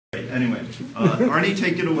Anyway, Arnie,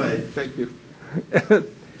 take it away. Thank you.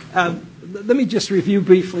 Let me just review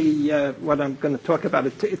briefly what I'm going to talk about.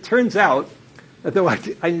 It turns out, though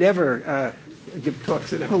I never give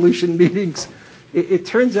talks at evolution meetings, it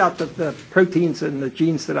turns out that the proteins and the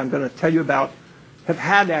genes that I'm going to tell you about have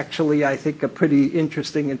had actually, I think, a pretty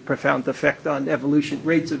interesting and profound effect on evolution,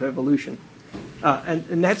 rates of evolution.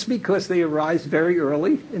 And that's because they arise very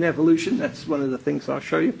early in evolution. That's one of the things I'll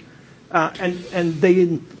show you. And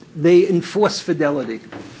they enforce fidelity.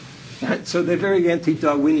 Right? So they're very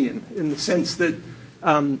anti-Darwinian in the sense that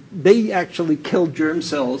they actually kill germ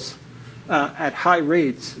cells at high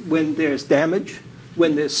rates when there's damage,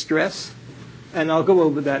 when there's stress. And I'll go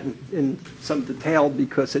over that in some detail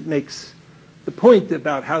because it makes the point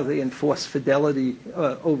about how they enforce fidelity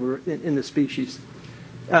in the species.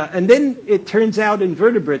 And then it turns out in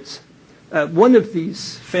vertebrates, one of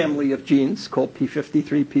these family of genes called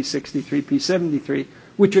p53, p63, p73,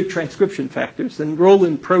 which are transcription factors and roll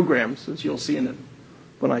in programs, as you'll see in it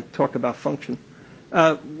when I talk about function.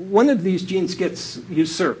 One of these genes gets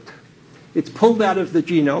usurped. It's pulled out of the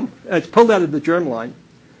genome, it's pulled out of the germline,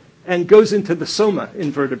 and goes into the soma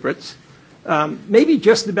in vertebrates, maybe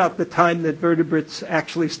just about the time that vertebrates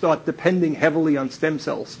actually start depending heavily on stem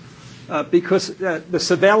cells, because the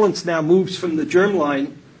surveillance now moves from the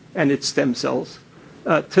germline and its stem cells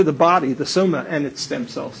to the body, the soma, and its stem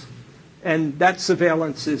cells. And that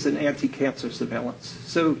surveillance is an anti-cancer surveillance.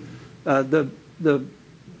 So the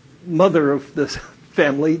mother of this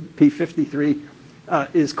family, p53,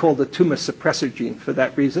 is called a tumor suppressor gene for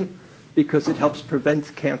that reason, because it helps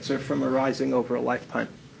prevent cancer from arising over a lifetime.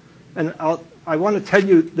 And I want to tell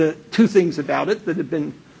you the two things about it that have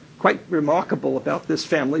been quite remarkable about this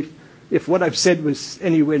family. If what I've said was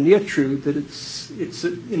anywhere near true, that it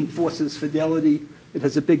enforces fidelity, it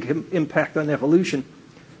has a big impact on evolution,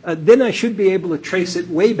 then I should be able to trace it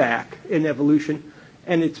way back in evolution,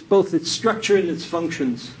 and it's both its structure and its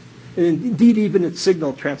functions, and indeed even its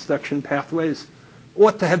signal transduction pathways,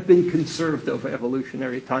 ought to have been conserved over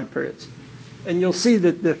evolutionary time periods. And you'll see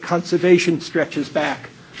that the conservation stretches back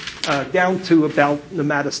down to about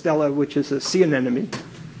Nematostella, which is a sea anemone,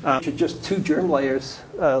 which are just 2 germ layers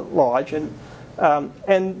large.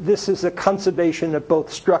 And this is a conservation of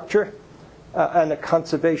both structure and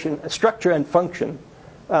structure and function.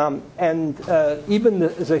 And even,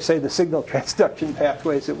 as I say, the signal transduction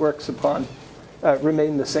pathways it works upon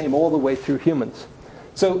remain the same all the way through humans.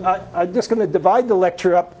 So I'm just going to divide the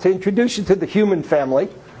lecture up to introduce you to the human family,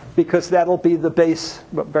 because that'll be the base,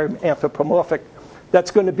 very anthropomorphic.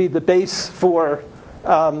 That's going to be the base for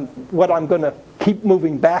what I'm going to keep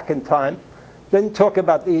moving back in time. Then talk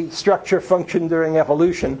about the structure function during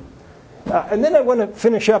evolution. And then I want to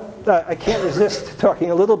finish up, I can't resist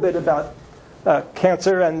talking a little bit about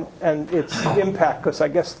cancer and its impact, because I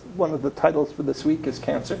guess one of the titles for this week is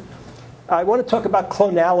cancer. I want to talk about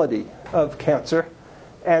clonality of cancer,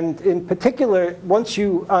 and in particular, once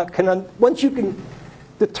you can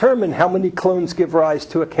determine how many clones give rise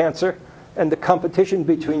to a cancer and the competition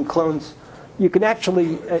between clones, you can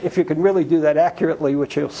actually, if you can really do that accurately,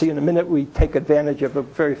 which you'll see in a minute, we take advantage of a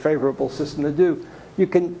very favorable system to do, you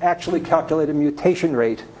can actually calculate a mutation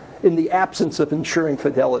rate in the absence of ensuring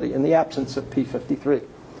fidelity, in the absence of p53.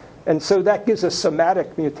 And so that gives a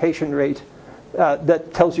somatic mutation rate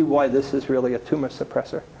that tells you why this is really a tumor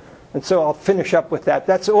suppressor. And so I'll finish up with that.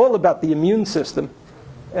 That's all about the immune system,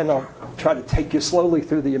 and I'll try to take you slowly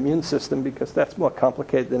through the immune system because that's more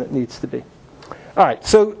complicated than it needs to be. All right,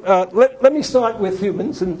 so let me start with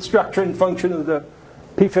humans and structure and function of the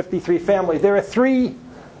p53 family. There are 3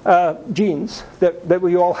 genes that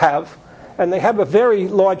we all have, and they have a very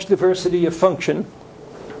large diversity of function.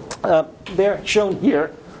 They're shown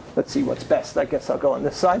here. Let's see what's best. I guess I'll go on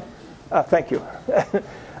this side. Thank you.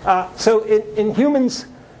 So in humans,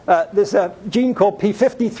 there's a gene called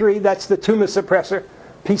p53. That's the tumor suppressor.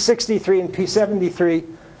 p63 and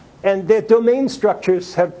p73. And their domain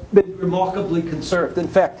structures have been remarkably conserved. In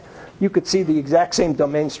fact, you could see the exact same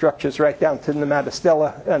domain structures right down to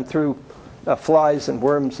Nematostella and through flies and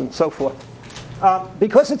worms and so forth.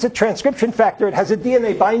 Because it's a transcription factor, it has a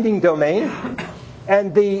DNA binding domain,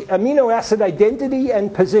 and the amino acid identity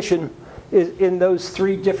and position is in those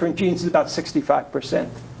 3 different genes is about 65%.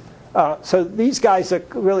 So these guys are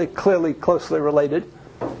really clearly closely related.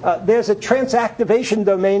 There's a transactivation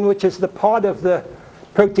domain, which is the part of the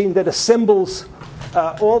protein that assembles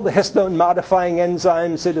all the histone-modifying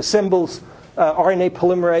enzymes. It assembles RNA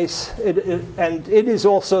polymerase, and it is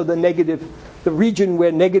also the region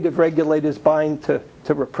where negative regulators bind to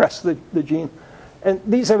repress the gene. And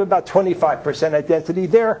these have about 25% identity.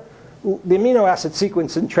 They're the amino acid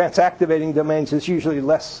sequence in transactivating domains is usually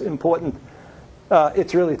less important.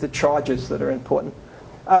 It's really the charges that are important.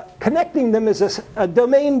 Connecting them is a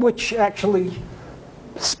domain which actually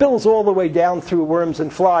spills all the way down through worms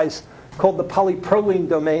and flies, called the polyproline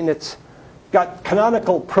domain. It's got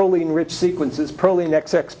canonical proline-rich sequences, proline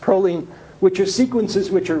XX proline, which are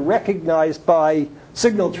sequences which are recognized by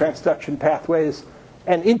signal transduction pathways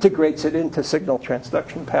and integrates it into signal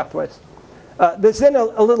transduction pathways. There's then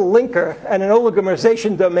a little linker and an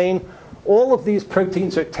oligomerization domain. All of these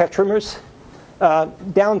proteins are tetramers,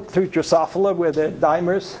 down through Drosophila, where they're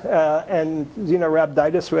dimers, and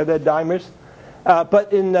Xenorhabditis, where they're dimers.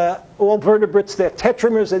 But in all vertebrates, they're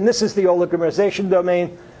tetramers, and this is the oligomerization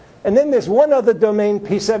domain. And then there's one other domain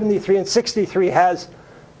P73 and 63 has.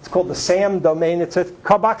 It's called the SAM domain. It's a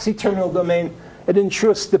carboxy terminal domain. It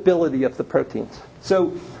ensures stability of the proteins.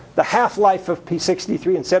 So the half-life of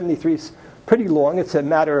P63 and 73 is pretty long. It's a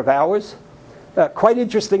matter of hours. Quite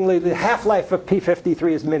interestingly, the half-life of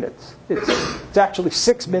P53 is minutes. It's actually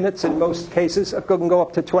 6 minutes in most cases. It can go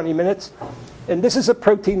up to 20 minutes. And this is a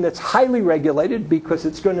protein that's highly regulated because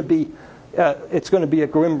it's going to be a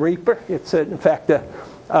grim reaper. It's in fact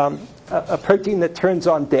a protein that turns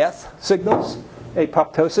on death signals,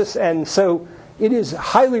 apoptosis, and so it is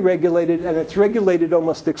highly regulated, and it's regulated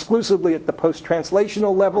almost exclusively at the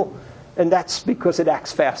post-translational level, and that's because it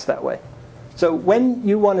acts fast that way. So when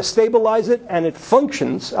you want to stabilize it and it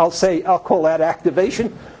functions, I'll call that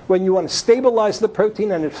activation. When you want to stabilize the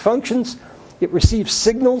protein and it functions, it receives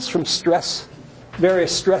signals from stress,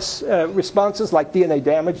 various stress responses, like DNA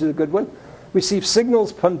damage is a good one. Receives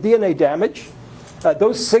signals from DNA damage.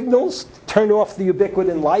 Those signals turn off the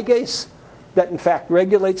ubiquitin ligase that, in fact,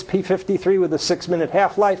 regulates P53 with a 6-minute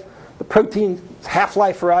half-life. The protein's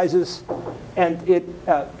half-life rises, and it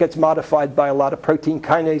gets modified by a lot of protein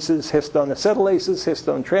kinases, histone acetylases,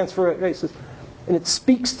 histone transferases. And it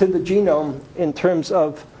speaks to the genome in terms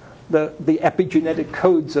of the epigenetic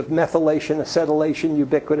codes of methylation, acetylation,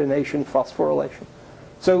 ubiquitination, phosphorylation.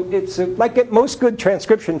 So it's like most good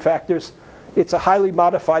transcription factors, it's a highly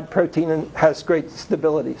modified protein and has great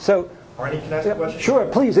stability. So, Arnie, can I ask a question? Sure,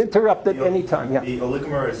 please interrupt at any time. The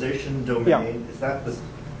oligomerization domain, is that the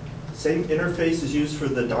same interface is used for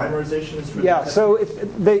the dimerization as for the so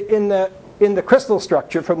in the crystal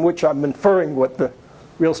structure, from which I'm inferring what the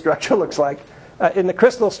real structure looks like, in the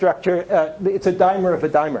crystal structure, it's a dimer of a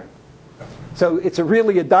dimer. So it's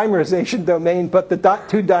really a dimerization domain, but the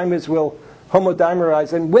two dimers will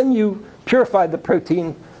homodimerize. And when you purify the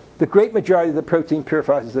protein, the great majority of the protein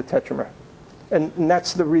purifies as a tetramer. And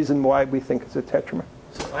that's the reason why we think it's a tetramer.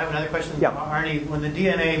 So I have another question, Yeah. Arnie. When the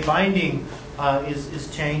DNA binding is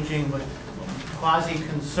changing but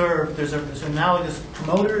quasi-conserved, there's an analogous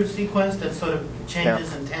promoter sequence that sort of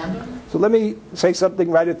changes in tandem? So let me say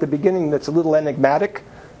something right at the beginning that's a little enigmatic,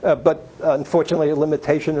 but unfortunately a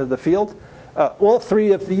limitation of the field. All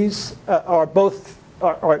three of these are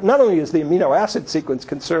not only is the amino acid sequence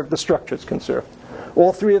conserved, the structure is conserved.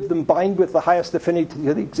 All three of them bind with the highest affinity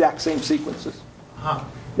to the exact same sequences.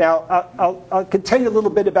 Now, I'll tell you a little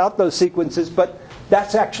bit about those sequences, but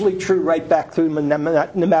that's actually true right back through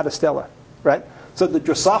Nematostella, right? So the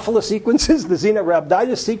Drosophila sequences, the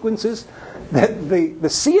Xenorhabditis sequences, the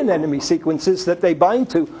sea anemone sequences that they bind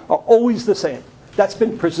to are always the same. That's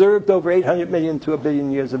been preserved over 800 million to 1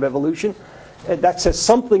 billion years of evolution. And that says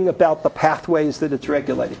something about the pathways that it's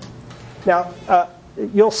regulating. Now,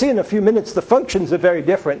 you'll see in a few minutes the functions are very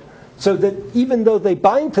different, so that even though they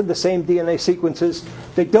bind to the same DNA sequences,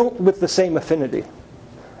 they don't with the same affinity.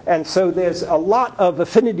 And so there's a lot of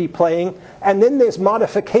affinity playing, and then there's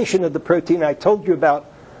modification of the protein I told you about,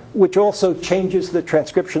 which also changes the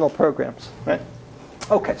transcriptional programs. Right?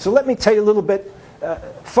 Okay, so let me tell you a little bit.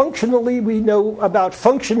 Functionally, we know about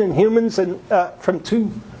function in humans and from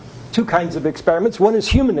two kinds of experiments. One is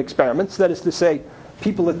human experiments, that is to say,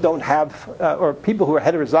 people that don't have, or people who are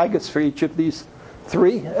heterozygous for each of these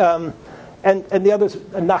three. And the other is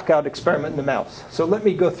a knockout experiment in the mouse. So let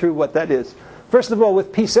me go through what that is. First of all,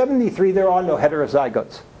 with P73, there are no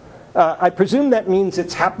heterozygotes. I presume that means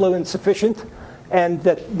it's haploinsufficient and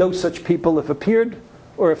that no such people have appeared,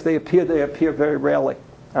 or if they appear very rarely.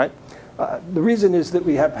 Right? The reason is that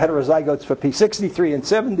we have heterozygotes for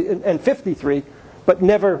P63 and 53, but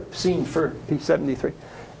never seen for P73.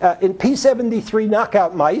 In P73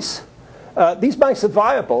 knockout mice, these mice are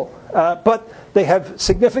viable, but they have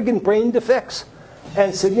significant brain defects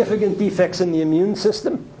and significant defects in the immune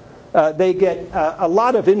system. They get a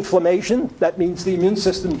lot of inflammation. That means the immune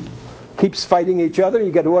system keeps fighting each other.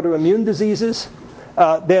 You get autoimmune diseases.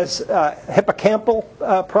 There's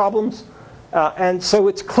hippocampal problems. And so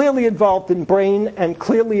it's clearly involved in brain and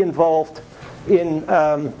clearly involved in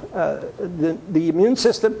the immune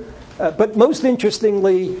system. But most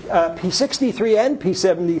interestingly, p63 and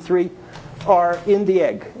p73 are in the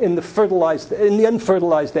egg, in the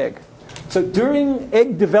unfertilized egg. So during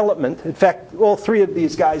egg development, in fact, all three of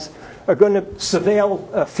these guys are going to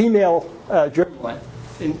surveil female germline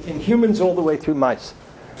in humans all the way through mice.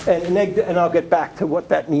 And I'll get back to what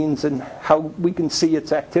that means and how we can see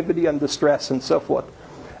its activity under stress and so forth.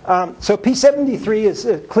 So p73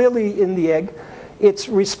 is clearly in the egg. It's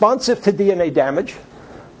responsive to DNA damage.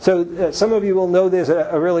 So some of you will know there's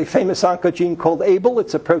a really famous oncogene called ABL.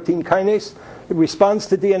 It's a protein kinase. It responds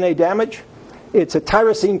to DNA damage. It's a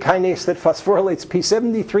tyrosine kinase that phosphorylates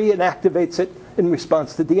p73 and activates it in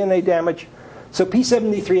response to DNA damage. So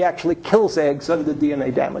p73 actually kills eggs under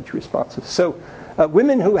DNA damage responses. So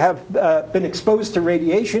women who have been exposed to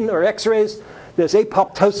radiation or X-rays, there's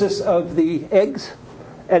apoptosis of the eggs,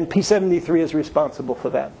 and p73 is responsible for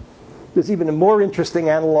that. There's even a more interesting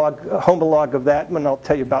homologue of that when I'll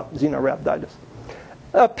tell you about xenorhabditis.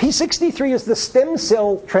 p63 is the stem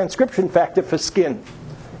cell transcription factor for skin.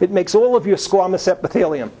 It makes all of your squamous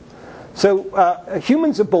epithelium. So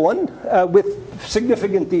humans are born with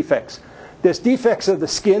significant defects. There's defects of the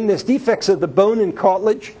skin. There's defects of the bone and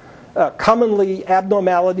cartilage, commonly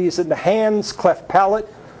abnormalities in the hands, cleft palate,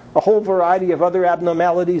 a whole variety of other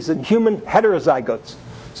abnormalities in human heterozygotes.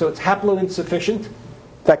 So it's haploinsufficient.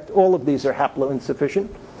 In fact, all of these are haploinsufficient.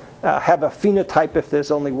 Have a phenotype if there's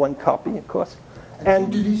only one copy, of course.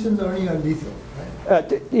 And deletions are only lethal,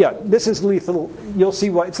 right? Yeah, this is lethal. You'll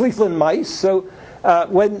see why. It's lethal in mice. So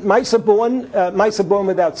when mice are born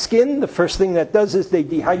without skin, the first thing that does is they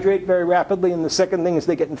dehydrate very rapidly, and the second thing is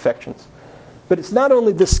they get infections. But it's not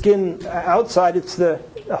only the skin outside, it's the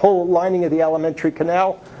whole lining of the alimentary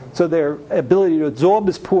canal, so their ability to absorb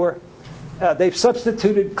is poor. They've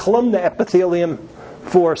substituted columnar epithelium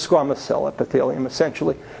for squamous cell epithelium,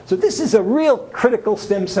 essentially. So this is a real critical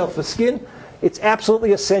stem cell for skin. It's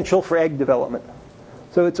absolutely essential for egg development.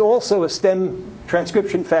 So it's also a stem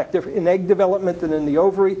transcription factor in egg development and in the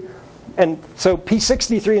ovary. And so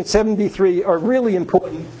p63 and 73 are really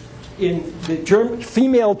important in the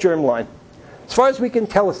female germline. As far as we can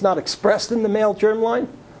tell, it's not expressed in the male germline,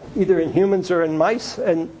 either in humans or in mice.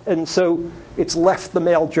 And so it's left the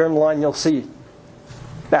male germline, you'll see,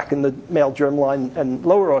 back in the male germline and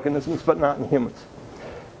lower organisms, but not in humans.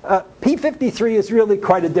 p53 is really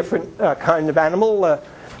quite a different kind of animal.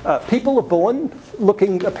 People are born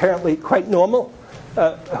looking apparently quite normal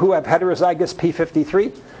who have heterozygous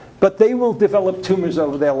p53, but they will develop tumors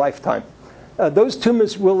over their lifetime. Those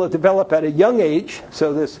tumors will develop at a young age,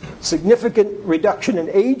 so there's significant reduction in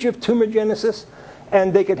age of tumor genesis,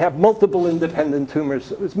 and they can have multiple independent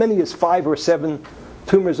tumors, as many as 5 or 7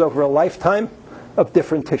 tumors over a lifetime of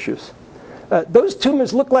different tissues. Those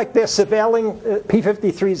tumors look like they're surveilling,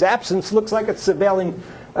 p53's absence looks like it's surveilling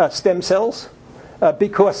stem cells,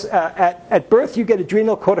 because at birth you get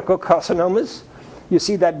adrenal corticocarcinomas. You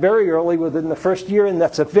see that very early within the first year, and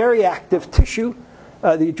that's a very active tissue.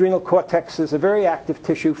 The adrenal cortex is a very active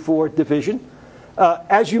tissue for division.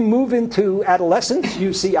 As you move into adolescence,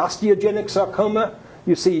 you see osteogenic sarcoma,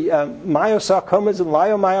 you see myosarcomas and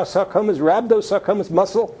leiomyosarcomas, rhabdosarcomas,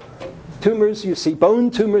 muscle tumors, you see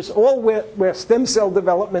bone tumors, all where stem cell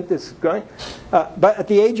development is going. But at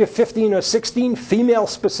the age of 15 or 16,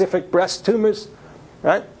 female-specific breast tumors,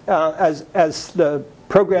 right, as the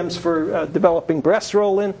programs for developing breasts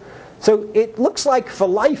roll in. So it looks like for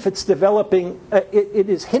life it's developing, it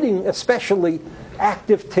is hitting especially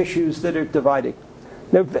active tissues that are dividing.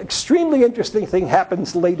 Now, the extremely interesting thing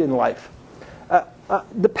happens late in life.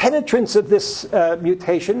 The penetrance of this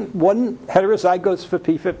mutation, one heterozygotes for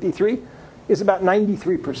p53, is about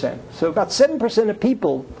 93%. So about 7% of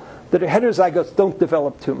people that are heterozygotes don't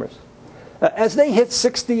develop tumors. As they hit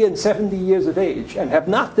 60 and 70 years of age and have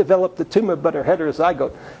not developed the tumor but are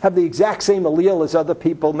heterozygote, have the exact same allele as other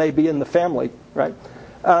people maybe in the family, right?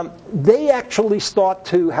 They actually start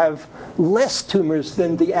to have less tumors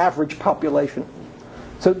than the average population.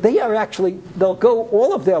 So they are actually, they'll go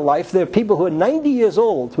all of their life. There are people who are 90 years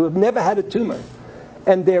old who have never had a tumor,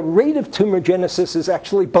 and their rate of tumor genesis is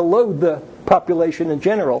actually below the population in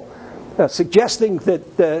general, suggesting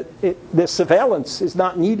that the surveillance is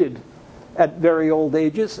not needed at very old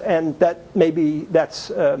ages, and that maybe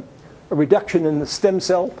that's a reduction in the stem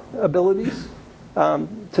cell abilities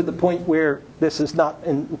to the point where this is not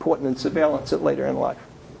important in surveillance at later in life.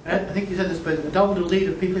 I think you said this, but double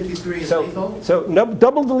deleted p53 is lethal? So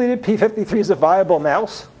double deleted p53 is a viable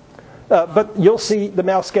mouse, but you'll see the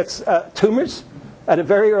mouse gets tumors, at a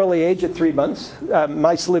very early age, at 3 months.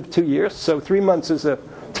 Mice live 2 years, so 3 months is a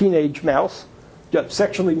teenage mouse,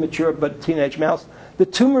 sexually mature but teenage mouse. The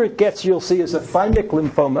tumor it gets, you'll see, is a thymic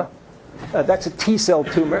lymphoma. That's a T-cell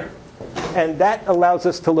tumor, and that allows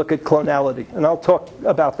us to look at clonality, and I'll talk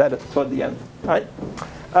about that toward the end. Right?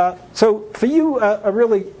 So for you,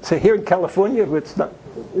 really, so here in California, it's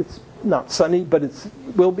not sunny, but it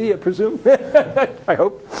will be, I presume. I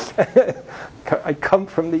hope. I come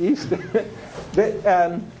from the east.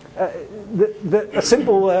 A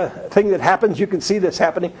simple thing that happens, you can see this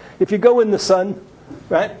happening. If you go in the sun,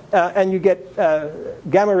 right, and you get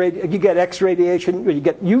you get X radiation, or you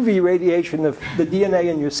get UV radiation of the DNA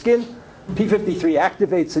in your skin, p53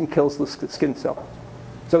 activates and kills the skin cell.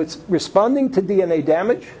 So it's responding to DNA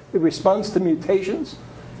damage. It responds to mutations.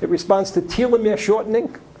 It responds to telomere shortening.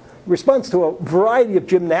 It responds to a variety of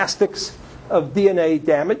gymnastics of DNA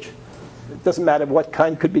damage. It doesn't matter what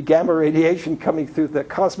kind. Could be gamma radiation coming through the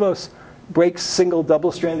cosmos, breaks, single,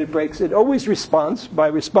 double-stranded breaks. It always responds. By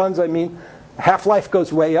responds, I mean half-life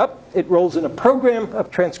goes way up. It rolls in a program of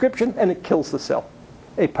transcription, and it kills the cell,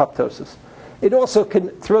 apoptosis. It also can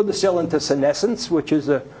throw the cell into senescence, which is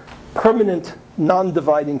a permanent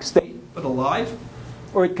non-dividing state, but alive.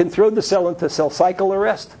 Or it can throw the cell into cell cycle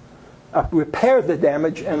arrest, repair the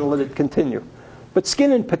damage, and let it continue. But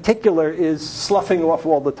skin in particular is sloughing off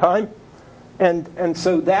all the time. And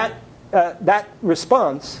so that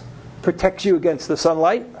response protects you against the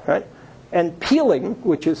sunlight, right? And peeling,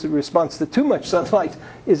 which is a response to too much sunlight,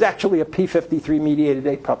 is actually a p53-mediated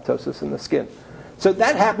apoptosis in the skin. So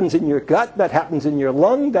that happens in your gut, that happens in your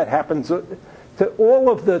lung, that happens to all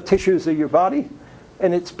of the tissues of your body,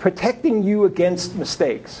 and it's protecting you against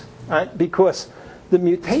mistakes, right? Because the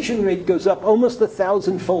mutation rate goes up almost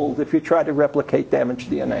 1,000-fold if you try to replicate damaged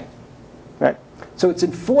DNA, right? So it's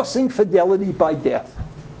enforcing fidelity by death,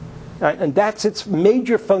 right? And that's its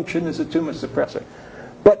major function as a tumor suppressor.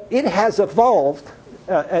 But it has evolved,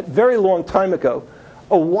 a very long time ago,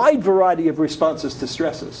 a wide variety of responses to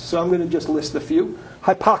stresses. So I'm going to just list a few.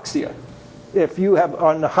 Hypoxia. If you have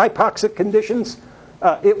on the hypoxic conditions,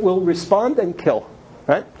 it will respond and kill,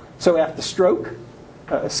 right? So after stroke,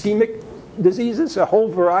 ischemic diseases, a whole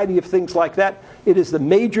variety of things like that, it is the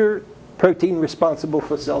major protein responsible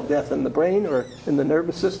for cell death in the brain or in the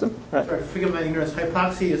nervous system. Right? Sorry, forgive my ignorance.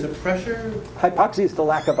 Hypoxia is a pressure? Hypoxia is the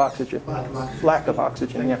lack of oxygen. Lack of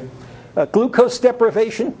oxygen. Yeah. Glucose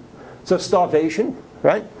deprivation, so starvation,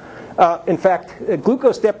 right? In fact,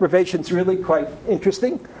 glucose deprivation is really quite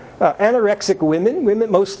interesting. Anorexic women,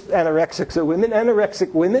 most anorexics are women.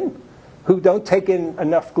 Anorexic women who don't take in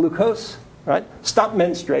enough glucose, right, stop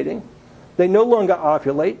menstruating. They no longer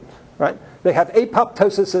ovulate, right? They have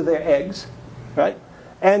apoptosis of their eggs, right?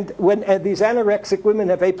 And when these anorexic women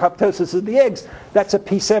have apoptosis of the eggs, that's a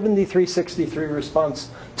p73-63 response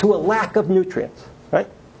to a lack of nutrients, right?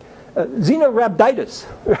 Xenorhabditis,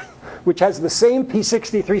 which has the same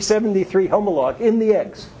p63-73 homologue in the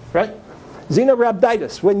eggs, right?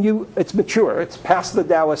 Xenorhabditis, when it's mature, it's past the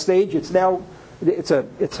Dowa stage, it's a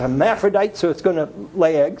hermaphrodite, so it's going to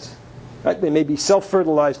lay eggs, right? They may be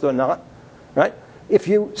self-fertilized or not, right? If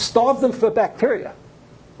you starve them for bacteria,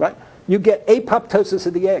 right, you get apoptosis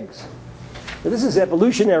of the eggs. Now, this is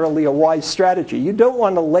evolutionarily a wise strategy. You don't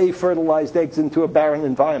want to lay fertilized eggs into a barren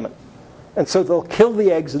environment. And so they'll kill the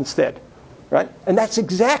eggs instead, right? And that's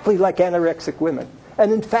exactly like anorexic women.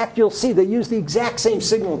 And in fact, you'll see they use the exact same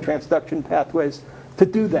signal transduction pathways to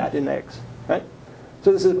do that in eggs, right?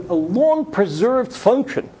 So there's a long preserved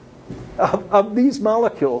function of these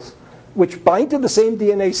molecules which bind to the same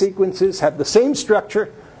DNA sequences, have the same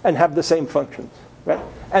structure, and have the same functions, right?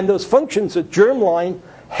 And those functions are germline,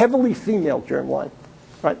 heavily female germline,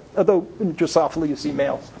 right? Although in Drosophila you see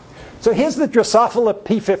males. So here's the Drosophila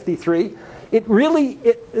p53.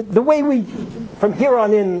 The way from here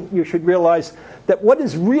on in, you should realize that what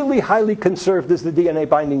is really highly conserved is the DNA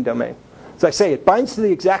binding domain. As I say, it binds to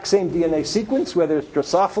the exact same DNA sequence, whether it's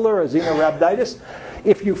Drosophila or Xenorhabditis.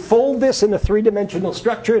 If you fold this in a three-dimensional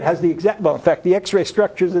structure, it has the exact, well, in fact, the X-ray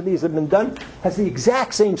structures of these have been done, has the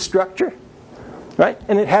exact same structure, right?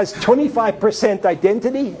 And it has 25%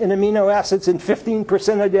 identity in amino acids and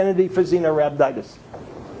 15% identity for Xenorhabditis,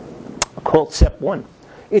 called CEP1.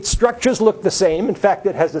 Its structures look the same. In fact,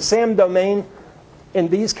 it has the SAM domain. In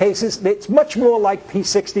these cases, it's much more like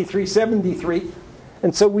p63-73.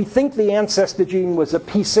 And so we think the ancestor gene was a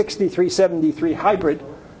p63-73 hybrid,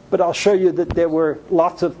 but I'll show you that there were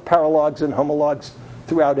lots of paralogs and homologs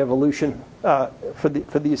throughout evolution for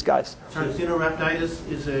these guys. Sorry,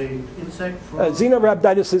 Xenorhabditis is an insect?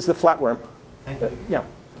 Xenorhabditis is the flatworm. Thank you. Yeah.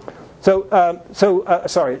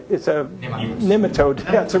 Sorry, it's a nematode.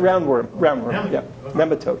 Yeah, it's a roundworm. Yeah,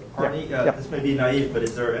 nematode. Arnie, Yeah. this may be naive, but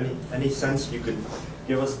is there any sense you could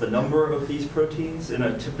give us the number of these proteins in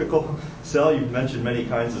a typical cell? You've mentioned many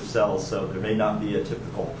kinds of cells, so there may not be a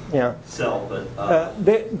typical cell,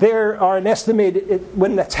 but there are an estimated,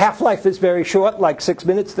 when its half-life is very short, like 6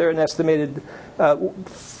 minutes, there are an estimated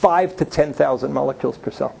 5 to 10,000 molecules per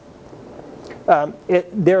cell.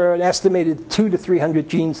 There are an estimated 200 to 300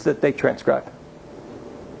 genes that they transcribe.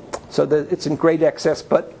 So it's in great excess,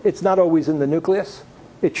 but it's not always in the nucleus.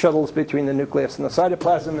 It shuttles between the nucleus and the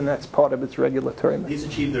cytoplasm, and that's part of its regulatory. These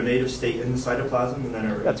achieve their native state in the cytoplasm and then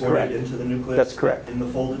are That's imported correct. into the nucleus. That's correct. In the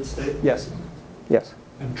folded state? Yes. Yes.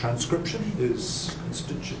 And transcription is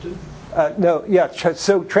constitutive? No, yeah.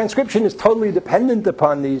 So transcription is totally dependent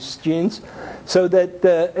upon these genes, so that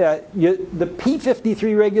the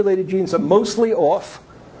p53 regulated genes are mostly off.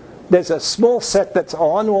 There's a small set that's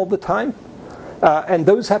on all the time, and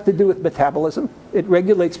those have to do with metabolism. It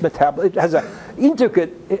regulates metabolism. It has an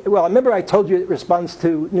intricate. Well, remember I told you it responds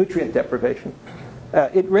to nutrient deprivation.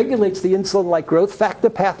 It regulates the insulin-like growth factor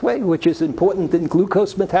pathway, which is important in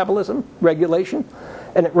glucose metabolism regulation.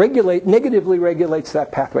 And it negatively regulates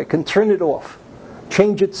that pathway, can turn it off,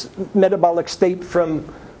 change its metabolic state from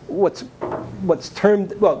what's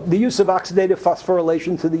termed, well, the use of oxidative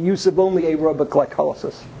phosphorylation to the use of only aerobic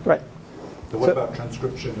glycolysis. Right. So what about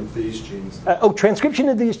transcription of these genes? Transcription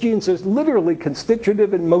of these genes is literally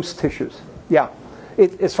constitutive in most tissues. Yeah.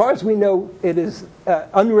 As far as we know, it is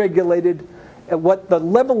unregulated. What the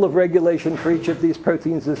level of regulation for each of these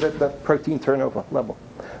proteins is at the protein turnover level,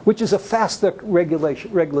 which is a faster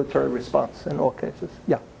regulatory response in all cases.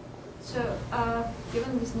 Yeah. So,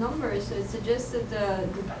 given these numbers, it suggests that the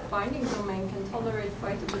binding domain can tolerate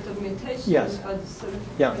quite a bit of mutations. Yes. But sort of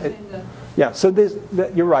yeah. So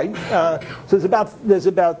you're right. So the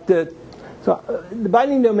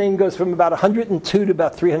binding domain goes from about 102 to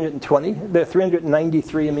about 320. There are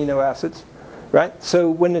 393 amino acids, right? So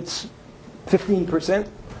when it's 15%.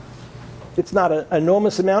 It's not an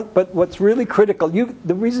enormous amount, but what's really critical,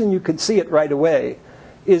 the reason you can see it right away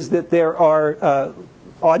is that there are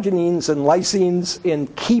arginines and lysines in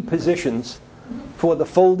key positions for the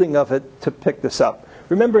folding of it to pick this up.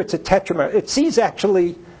 Remember, it's a tetramer. It sees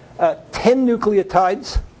actually 10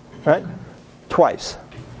 nucleotides, right, twice,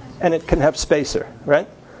 and it can have spacer, right?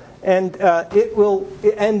 And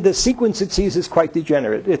and the sequence it sees is quite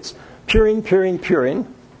degenerate. It's purine, purine, purine,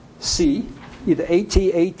 C, either AT,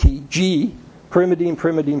 AT, G, pyrimidine,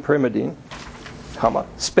 pyrimidine, pyrimidine, comma,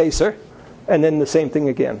 spacer, and then the same thing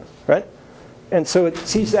again, right? And so it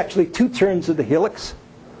sees actually 2 turns of the helix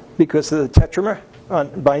because of the tetramer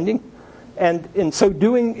on binding. And in so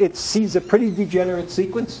doing, it sees a pretty degenerate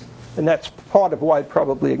sequence, and that's part of why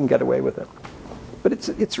probably it can get away with it. But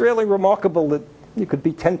it's really remarkable that you could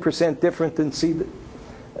be 10% different and see that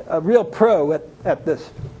a real pro at the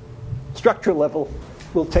structure level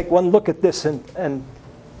will take one look at this and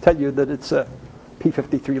tell you that it's a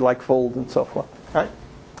p53-like fold and so forth. All right?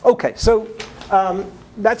 Okay, so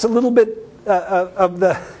that's a little bit of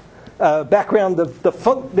the background of the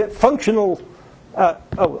functional.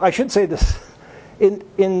 I should say this.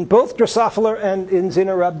 In both Drosophila and in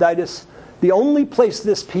Xenorhabditis, the only place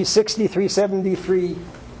this p6373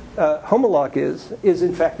 homolog is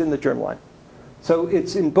in fact in the germline. So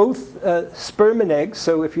it's in both sperm and eggs.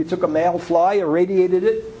 So if you took a male fly, irradiated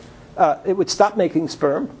it, it would stop making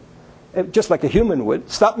sperm, just like a human would,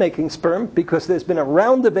 stop making sperm because there's been a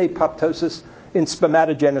round of apoptosis in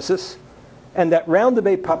spermatogenesis. And that round of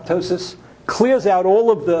apoptosis clears out all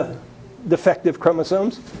of the defective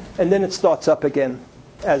chromosomes, and then it starts up again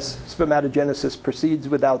as spermatogenesis proceeds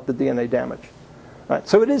without the DNA damage. Right?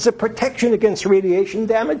 So it is a protection against radiation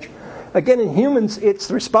damage. Again, in humans,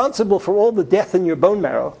 it's responsible for all the death in your bone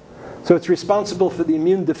marrow. So it's responsible for the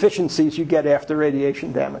immune deficiencies you get after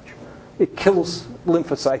radiation damage. It kills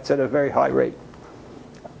lymphocytes at a very high rate.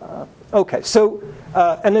 Okay, so,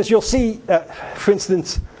 and as you'll see, for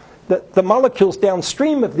instance, the molecules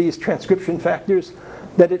downstream of these transcription factors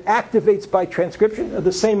that it activates by transcription are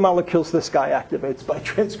the same molecules this guy activates by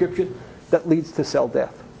transcription that leads to cell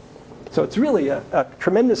death. So it's really a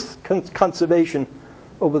tremendous conservation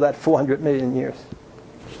over that 400 million years.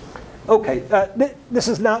 Okay, this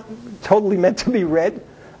is not totally meant to be read.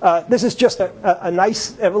 This is just a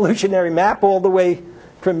nice evolutionary map all the way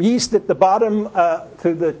from yeast at the bottom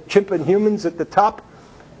to the chimp and humans at the top.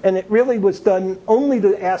 And it really was done only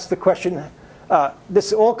to ask the question,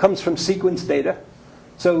 this all comes from sequence data.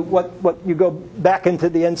 So what you go back into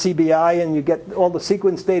the NCBI and you get all the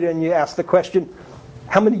sequence data and you ask the question,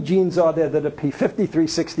 how many genes are there that are p53,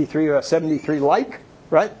 63, or 73 like,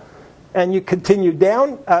 right? and you continue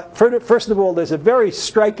down. First of all, there's a very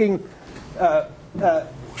striking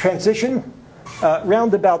transition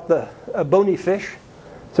round about the bony fish.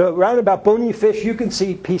 So round about bony fish, you can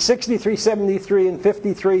see P63, 73, and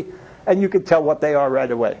 53, and you can tell what they are right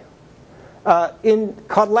away. In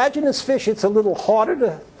cartilaginous fish, it's a little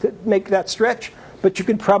harder to make that stretch, but you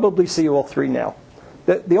can probably see all three now.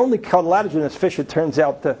 The only cartilaginous fish, it turns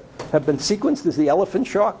out, to have been sequenced is the elephant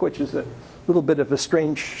shark, which is a little bit of a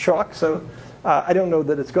strange shark. So I don't know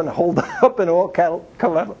that it's going to hold up in all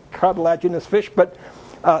cartilaginous fish, but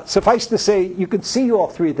suffice to say, you can see all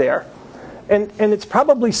three there. And it's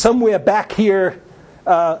probably somewhere back here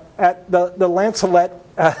at the lancelet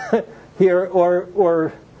here,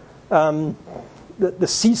 or the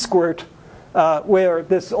sea squirt, where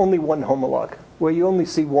there's only one homologue, where you only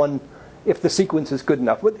see one if the sequence is good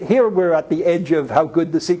enough. But here we're at the edge of how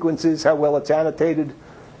good the sequence is, how well it's annotated,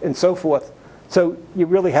 and so forth. So you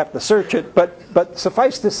really have to search it. But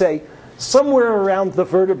suffice to say, somewhere around the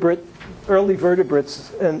early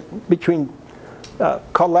vertebrates, and between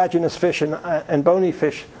cartilaginous fish and bony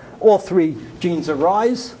fish, all three genes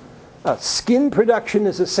arise. Skin production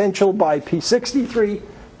is essential by P63,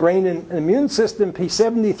 brain and immune system,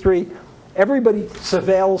 P73. Everybody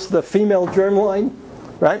surveils the female germline,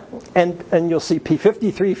 right? And you'll see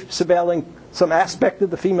P53 surveilling some aspect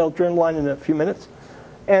of the female germline in a few minutes.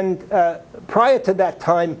 And prior to that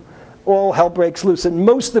time, all hell breaks loose. And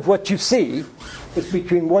most of what you see is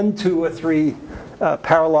between 1, 2, or 3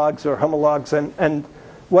 paralogs or homologs. And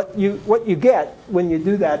what you get when you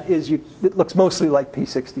do that is it looks mostly like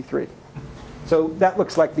P63. So that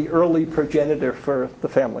looks like the early progenitor for the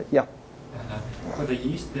family. Yeah. For the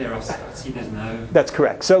yeast there, I see there's no... That's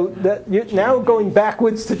correct. So now going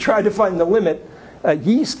backwards to try to find the limit,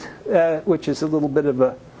 yeast, which is a little bit of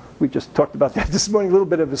a, we just talked about that this morning, a little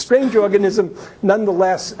bit of a strange organism.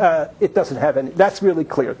 Nonetheless, it doesn't have any, that's really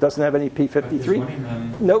clear. It doesn't have any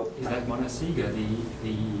P53. Nope. Is that Monocyga,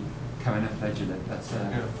 the choanoflagellate?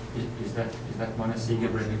 Is that Monocyga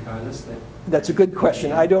brevicollis? That's a good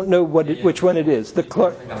question. I don't know which one it is.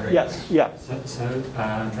 Yes, yeah. So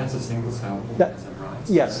that's a single cell organism, right?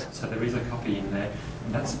 Yes. So there is a copy in there.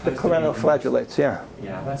 And that's the choanoflagellates, yeah.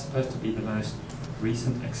 Yeah, that's supposed to be the most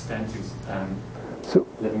recent extent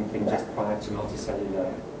living thing just prior to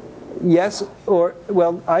multicellular. Yes,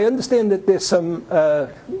 well, I understand that there's some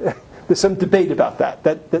debate about that.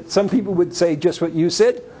 That some people would say just what you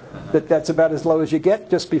said, that's about as low as you get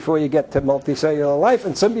just before you get to multicellular life,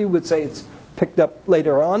 and some people would say it's picked up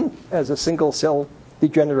later on as a single cell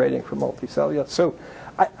degenerating from multicellular. So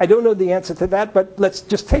I don't know the answer to that, but let's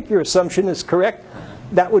just take your assumption as correct.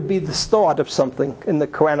 That would be the start of something in the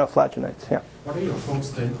choanoflagellates. Yeah. What are your thoughts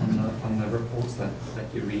then on the reports that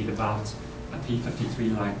you read about a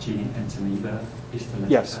P53-like gene entamoeba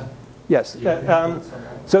histolytica? Yes.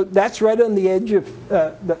 So that's right on the edge of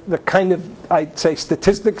the kind of, I'd say,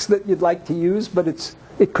 statistics that you'd like to use, but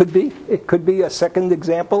it could be a second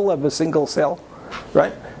example of a single cell,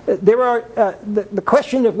 right? There are the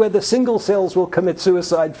question of whether single cells will commit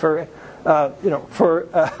suicide for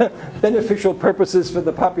beneficial purposes for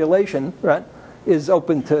the population, right, is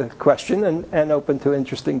open to question and open to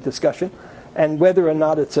interesting discussion. And whether or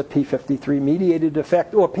not it's a P53 mediated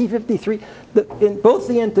effect or P53, in both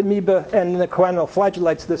the entamoeba and the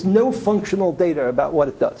choanoflagellates, there's no functional data about what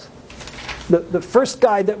it does. The first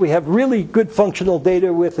guy that we have really good functional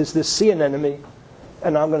data with is this sea anemone,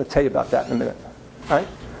 and I'm going to tell you about that in a minute. All right?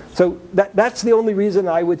 So that's the only reason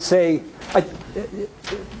I would say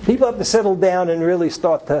people have to settle down and really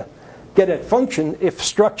start to get at function if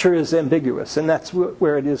structure is ambiguous, and that's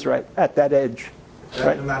where it is right at that edge.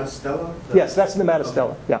 Right. Nematostella? Yes, that's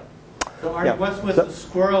Nematostella. Yeah. So Arnie, what's with the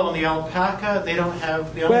squirrel and the alpaca? They don't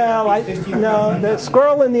have. They no, the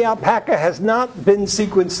squirrel and the alpaca has not been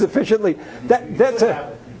sequenced sufficiently. That's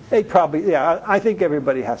they probably. Yeah, I think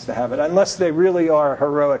everybody has to have it unless they really are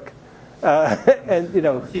heroic. And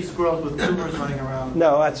see squirrels with tumors running around.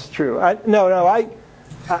 No, that's true. I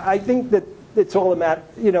think that it's all a matter.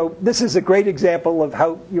 This is a great example of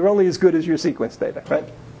how you're only as good as your sequence data, right?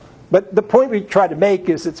 But the point we try to make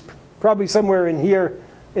is it's probably somewhere in here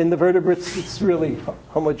in the vertebrates. It's really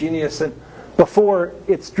homogeneous, and before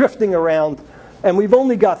it's drifting around. And we've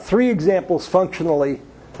only got 3 examples functionally.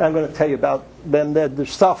 I'm going to tell you about them. They're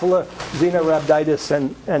Drosophila, Xenorhabditis,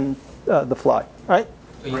 and the fly. All right?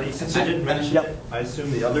 Since you didn't mention it, I assume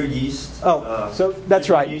the other yeast. So that's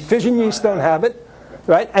right. Fission yeast don't have it,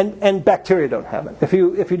 right? And bacteria don't have it. If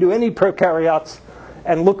you do any prokaryotes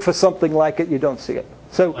and look for something like it, you don't see it.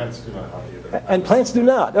 So plants do not have it either. And plants do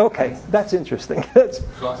not. Okay, that's interesting.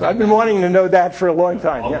 So I've been wanting to know that for a long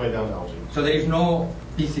time. All the way down to algae. So there is no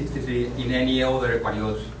p63 in any other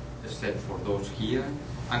eukaryotes except for those here?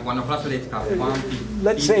 And guanoflagellates have one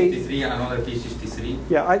p53 and another p63?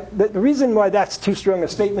 Yeah, the reason why that's too strong a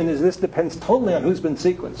statement is this depends totally on who's been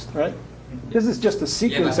sequenced, right? This is just a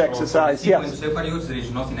sequence exercise. For sequence eukaryotes, there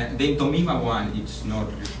is nothing. The entomiva one, it's not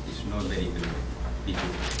very clear.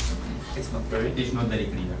 It's not very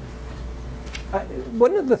clear.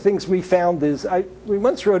 One of the things we found is we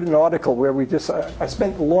once wrote an article where I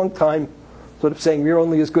spent a long time sort of saying you're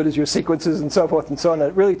only as good as your sequences and so forth and so on. And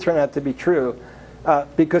it really turned out to be true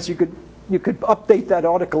because you could update that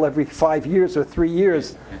article every 5 years or 3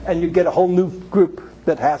 years and you get a whole new group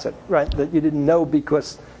that has it, right? That you didn't know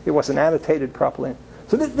because it wasn't annotated properly.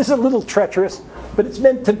 So this is a little treacherous, but it's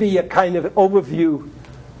meant to be a kind of overview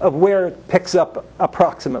of where it picks up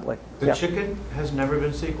approximately. The chicken has never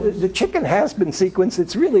been sequenced? The chicken has been sequenced.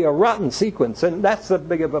 It's really a rotten sequence, and that's a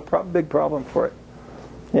big problem for it.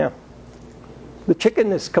 Yeah. The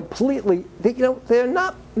chicken is completely, there are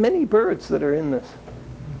not many birds that are in this.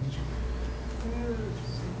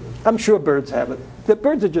 I'm sure birds have it. The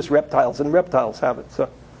birds are just reptiles, and reptiles have it. So,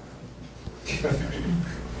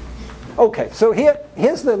 okay. So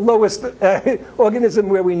here's the lowest organism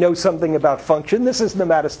where we know something about function. This is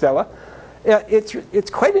Nematostella. It's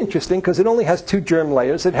quite interesting because it only has 2 germ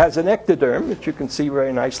layers. It has an ectoderm, which you can see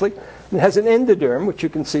very nicely. It has an endoderm, which you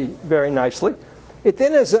can see very nicely. It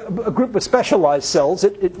then has a group of specialized cells.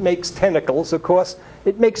 It makes tentacles, of course.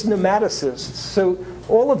 It makes nematocysts. So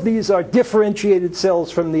all of these are differentiated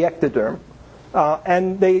cells from the ectoderm.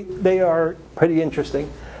 And they are pretty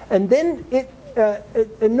interesting. And then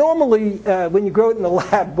normally, when you grow it in the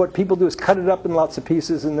lab, what people do is cut it up in lots of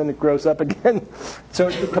pieces, and then it grows up again. So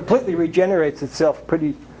it completely regenerates itself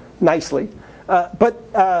pretty nicely. But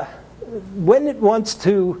when it wants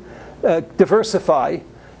to diversify,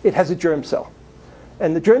 it has a germ cell.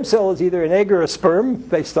 And the germ cell is either an egg or a sperm,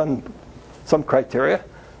 based on some criteria.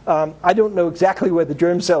 I don't know exactly where the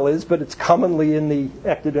germ cell is, but it's commonly in the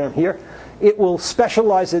ectoderm here. It will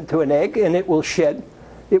specialize into an egg, and it will shed.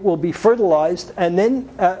 It will be fertilized, and then,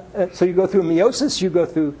 so you go through meiosis, you go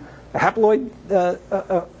through a haploid,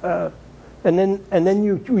 and then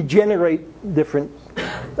you regenerate different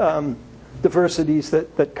diversities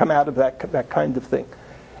that come out of that kind of thing.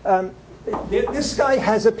 This guy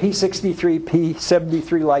has a p63,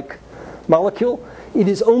 p73-like molecule. It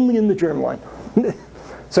is only in the germline.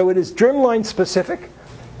 So it is germline specific.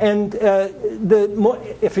 And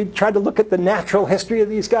if you try to look at the natural history of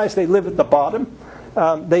these guys, they live at the bottom.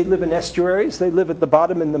 They live in estuaries. They live at the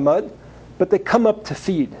bottom in the mud. But they come up to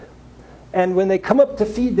feed. And when they come up to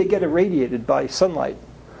feed, they get irradiated by sunlight.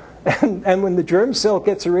 And when the germ cell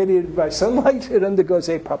gets irradiated by sunlight, it undergoes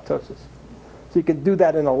apoptosis. So you could do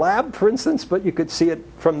that in a lab, for instance, but you could see it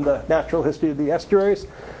from the natural history of the estuaries.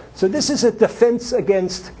 So this is a defense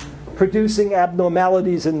against producing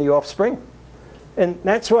abnormalities in the offspring. And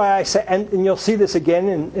that's why I say, and you'll see this again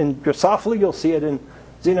in Drosophila, you'll see it in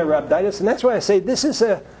Xenorhabditis, and that's why I say this is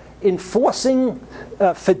enforcing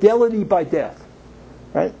fidelity by death.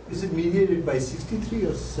 Right? Is it mediated by 63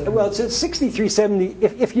 or 70? Well, it's 63, 70.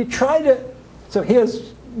 If you try to, so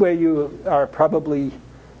here's where you are probably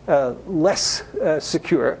less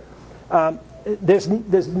secure. There's no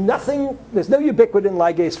ubiquitin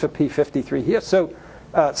ligase for p53 here, so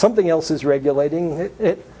something else is regulating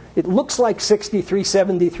it. It looks like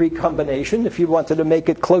 63-73 combination if you wanted to make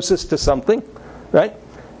it closest to something, right?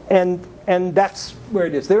 And that's where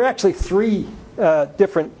it is. There are actually 3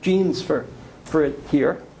 different genes for it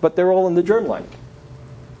here, but they're all in the germline.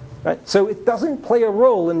 Right? So it doesn't play a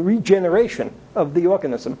role in regeneration of the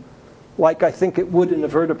organism like I think it would in a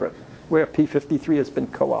vertebrate where p53 has been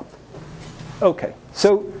co-opted. Okay,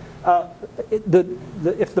 so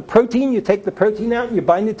if the protein, you take the protein out and you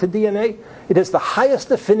bind it to DNA, it has the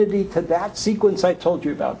highest affinity to that sequence I told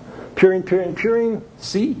you about. Purine, purine, purine,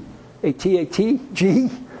 C, AT, AT, G,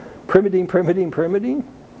 pyrimidine, pyrimidine, pyrimidine.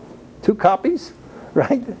 2 copies,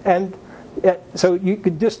 right? And so you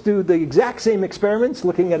could just do the exact same experiments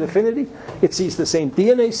looking at affinity. It sees the same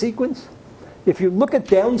DNA sequence. If you look at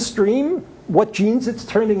downstream, what genes it's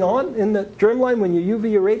turning on in the germline when you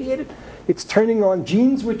UV irradiate it, it's turning on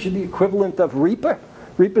genes which are the equivalent of REPA.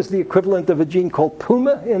 REPA is the equivalent of a gene called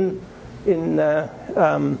PUMA in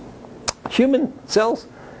human cells.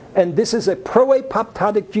 And this is a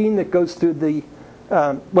pro-apoptotic gene that goes through the,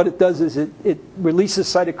 what it does is it releases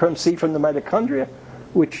cytochrome C from the mitochondria,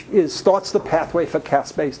 which starts the pathway for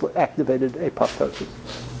caspase activated apoptosis.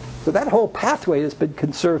 So that whole pathway has been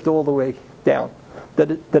conserved all the way down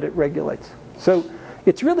that it regulates. So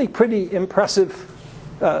it's really pretty impressive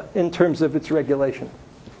in terms of its regulation.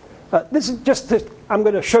 This is just I'm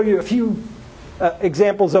going to show you a few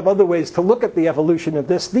examples of other ways to look at the evolution of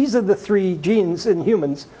this. These are the three genes in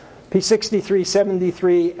humans, p63,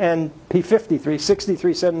 73, and p53,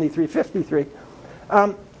 63, 73, 53.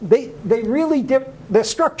 They really, their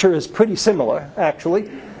structure is pretty similar, actually,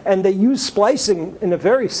 and they use splicing in a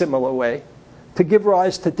very similar way to give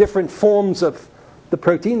rise to different forms of the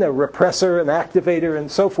protein, a repressor, an activator, and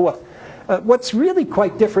so forth. What's really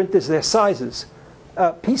quite different is their sizes.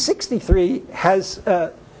 P63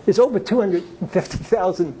 is over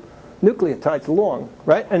 250,000 nucleotides long,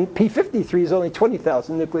 right? And P53 is only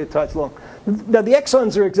 20,000 nucleotides long. Now, the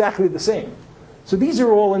exons are exactly the same. So these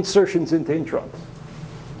are all insertions into introns.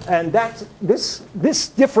 And this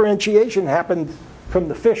differentiation happened from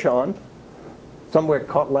the fish on, somewhere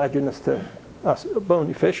cartilaginous to us,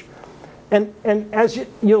 bony fish. And as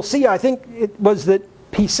you'll see, I think it was that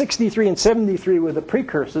P63 and 73 were the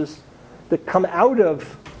precursors that come out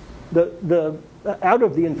of the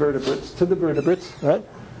invertebrates to the vertebrates, right?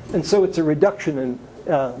 And so it's a reduction in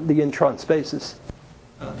the intron spaces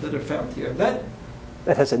that are found here. That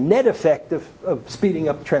has a net effect of speeding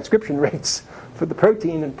up transcription rates for the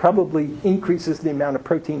protein and probably increases the amount of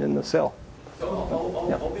protein in the cell. So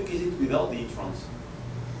how big is it without the introns?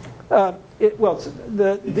 The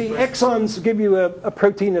exons give you a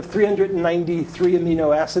protein of 393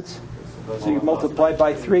 amino acids. So you multiply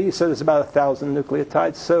by 3, so there's about 1,000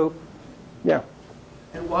 nucleotides. So, yeah.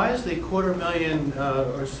 And why is the 250,000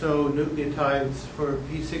 or so nucleotides for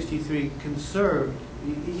P63 conserved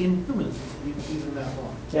in humans even that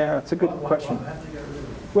long? Yeah, that's a good question. Why have they got rid of it?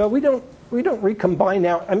 Well, we don't recombine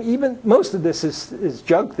now. I mean, even most of this is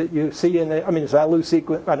junk that you see in the, I mean, it's ALU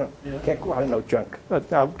sequence. I don't know junk.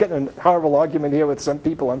 I'm getting a horrible argument here with some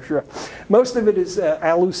people, I'm sure. Most of it is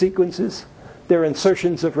ALU sequences. They're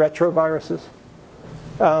insertions of retroviruses.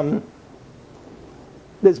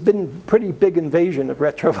 There's been pretty big invasion of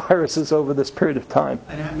retroviruses over this period of time.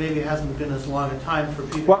 And maybe it hasn't been as long a time for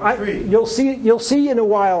P53. Well, you'll see in a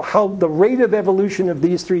while how the rate of evolution of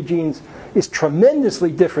these three genes is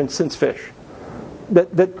tremendously different since fish.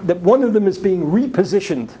 That one of them is being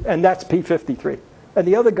repositioned, and that's P53. And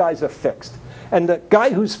the other guys are fixed. And the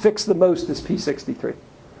guy who's fixed the most is P63.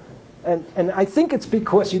 And I think it's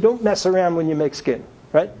because you don't mess around when you make skin,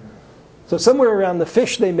 right? So somewhere around the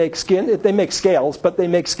fish they make skin. They make scales, but they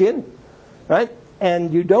make skin, right?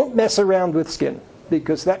 And you don't mess around with skin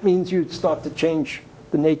because that means you start to change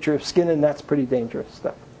the nature of skin, and that's pretty dangerous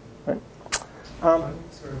stuff, right? Sorry.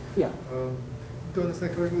 Yeah. Do I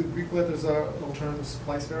understand correctly, Greek letters are alternative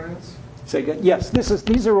splice variants? Say again. Yes,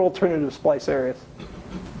 these are alternative splice areas.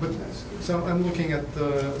 But so I'm looking at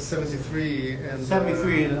the 73 and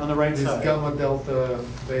 73 on the right this side. gamma delta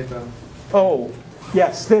beta. Oh,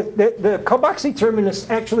 yes. The carboxy terminus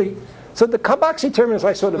actually. So the carboxy terminus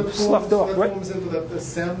I sort of sloughed off. That Right? forms into the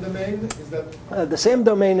SAM domain. Is that The SAM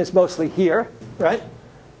domain is mostly here, right?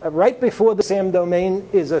 Right before the SAM domain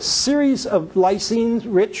is a series of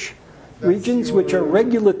lysine-rich regions which are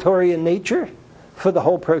regulatory in nature for the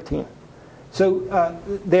whole protein. So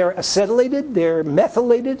they're acetylated, they're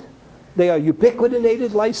methylated, they are ubiquitinated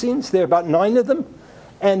lysines. There are about 9 of them,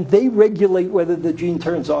 and they regulate whether the gene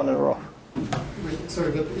turns on or off.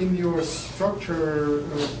 sorry, but in your structure,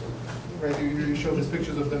 right? You show these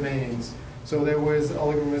pictures of domains. So there was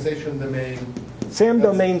oligomerization domain. SAM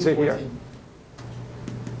domains are here.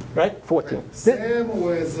 Right? 14. Right. SAM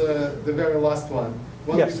was the very last one.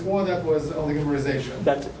 One Yes. before that was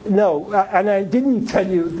oligomerization. No, and I didn't tell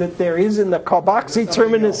you that there is in the carboxy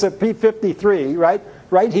terminus of P53, right?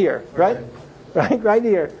 Right here, right? Right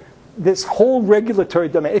here. This whole regulatory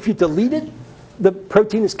domain. If you delete it, the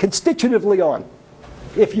protein is constitutively on.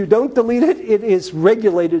 If you don't delete it, it is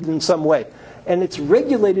regulated in some way. And it's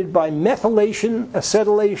regulated by methylation,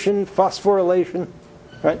 acetylation, phosphorylation,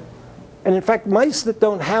 right? And in fact, mice that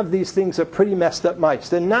don't have these things are pretty messed up mice.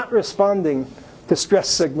 They're not responding to stress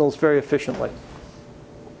signals very efficiently.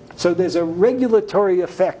 So there's a regulatory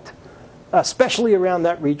effect, especially around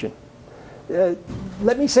that region.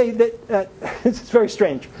 Let me say that it's very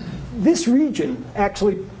strange. This region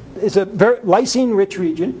actually is a very lysine-rich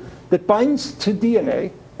region that binds to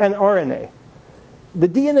DNA and RNA. The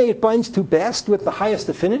DNA it binds to best with the highest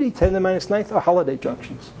affinity, 10 to the minus 9th, are holiday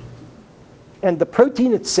junctions. And the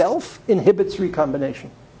protein itself inhibits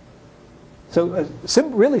recombination. So a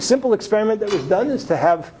really simple experiment that was done is to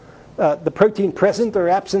have the protein present or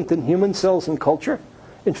absent in human cells in culture,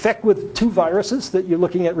 infect with 2 viruses that you're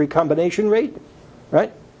looking at recombination rate,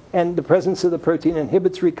 right? And the presence of the protein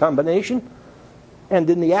inhibits recombination. And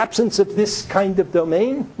in the absence of this kind of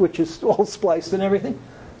domain, which is all spliced and everything,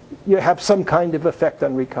 you have some kind of effect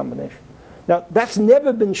on recombination. Now, that's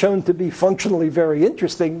never been shown to be functionally very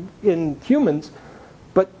interesting in humans,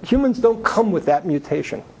 but humans don't come with that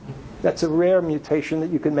mutation. That's a rare mutation that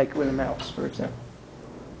you can make with a mouse, for example.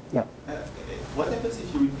 Yeah. What happens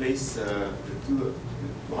if you replace the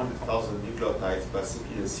 200,000 nucleotides by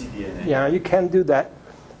simply a cDNA? Yeah, you can do that.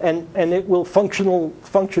 And it will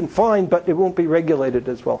function fine, but it won't be regulated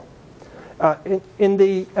as well.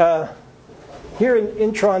 Here in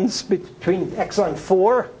introns between exon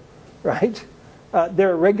 4, right, there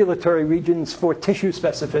are regulatory regions for tissue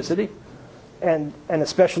specificity, and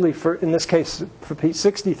especially for, in this case, for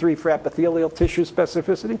p53 for epithelial tissue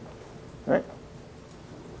specificity, right?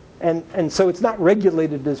 And so it's not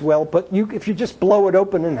regulated as well, but if you just blow it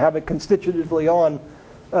open and have it constitutively on,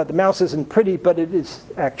 the mouse isn't pretty, but it is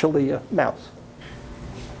actually a mouse.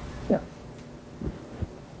 Yeah.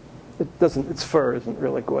 Its fur isn't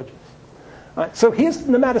really gorgeous. So here's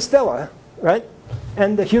Nematostella, right?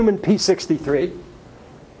 And the human p63.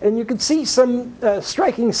 And you can see some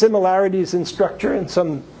striking similarities in structure and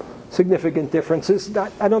some significant differences.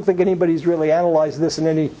 I don't think anybody's really analyzed this in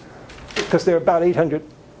any, because they're about 800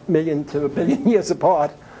 million to a billion years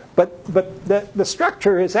apart. But the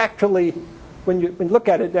structure is actually, when you look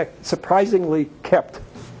at it, surprisingly kept.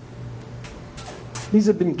 These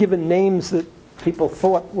have been given names that people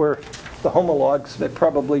thought were the homologs. They're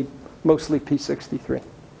probably mostly p63.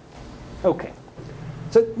 Okay.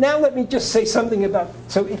 So now let me just say something about,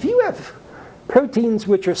 so if you have proteins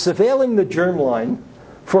which are surveilling the germline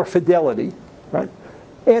for fidelity, right,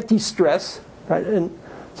 anti-stress, right, and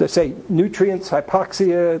so say nutrients,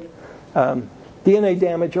 hypoxia, DNA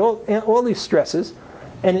damage, all these stresses,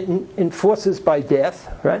 and it enforces by death,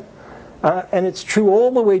 right, and it's true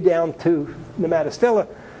all the way down to Nematostella,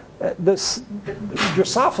 this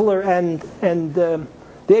Drosophila and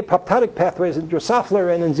the apoptotic pathways in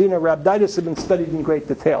Drosophila and in Xenorhabditis have been studied in great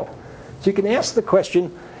detail. So you can ask the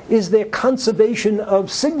question, is there conservation of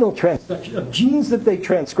signal transduction, of genes that they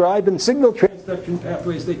transcribe and signal transduction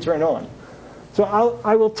pathways they turn on? So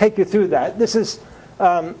I will take you through that. This is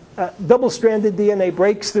double-stranded DNA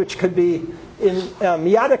breaks, which could be in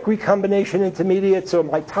meiotic recombination intermediates or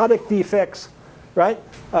mitotic defects, right?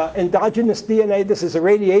 Endogenous DNA, this is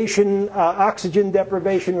irradiation, oxygen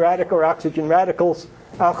deprivation radical or oxygen radicals,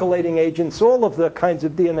 alkylating agents, all of the kinds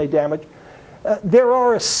of DNA damage. There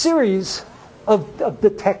are a series of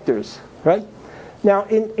detectors, right? Now,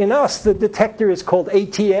 in us, the detector is called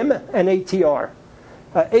ATM and ATR.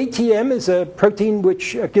 ATM is a protein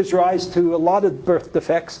which gives rise to a lot of birth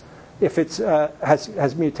defects if it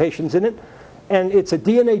has mutations in it. And it's a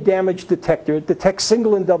DNA damage detector. It detects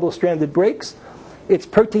single and double-stranded breaks. It's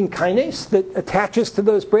protein kinase that attaches to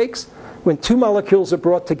those breaks. When two molecules are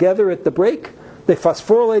brought together at the break, they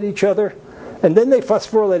phosphorylate each other. And then they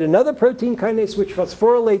phosphorylate another protein kinase, which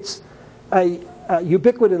phosphorylates a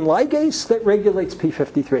ubiquitin ligase that regulates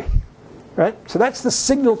p53. Right? So that's the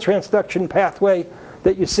signal transduction pathway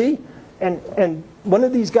that you see. And one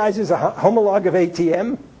of these guys is a homolog of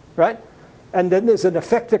ATM, right? And then there's an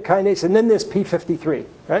effector kinase, and then there's p53,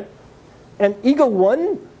 right? And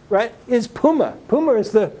EAGLE1, right, is PUMA. PUMA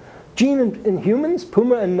is the gene in humans.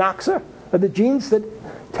 PUMA and NOXA are the genes that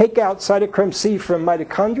take out cytochrome C from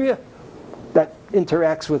mitochondria that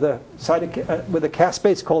interacts with a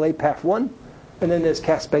caspase called APAF1. And then there's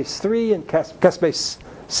caspase 3 and caspase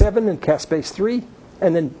 7 and caspase 3.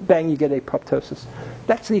 And then, bang, you get apoptosis.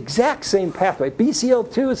 That's the exact same pathway.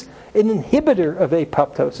 BCL2 is an inhibitor of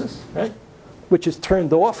apoptosis, right, which is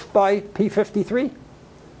turned off by p53.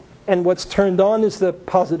 And what's turned on is the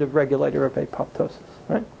positive regulator of apoptosis,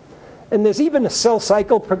 right? And there's even a cell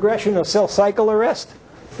cycle progression or cell cycle arrest.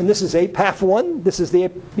 And this is APAF1. This is the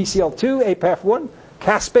BCL2, APAF1,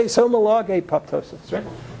 caspase homolog, apoptosis, right?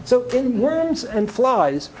 So in worms and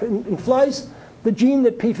flies, in flies, the gene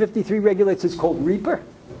that p53 regulates is called REAPER.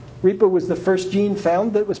 REAPER was the first gene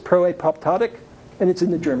found that was pro-apoptotic, and it's in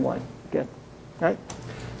the germline again, right?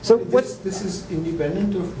 So this is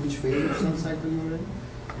independent of which phase of cell cycle you're in?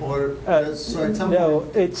 Or so at some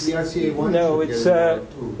point, BRCA1 no, it's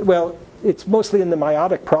well, it's mostly in the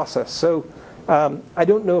meiotic process. So I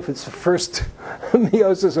don't know if it's the first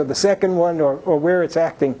meiosis or the second one or where it's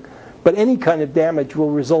acting, but any kind of damage will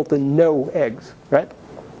result in no eggs, right?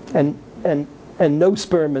 And no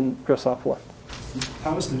sperm in Drosophila.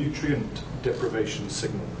 How is the nutrient deprivation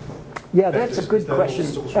signal? Yeah, that's a good question.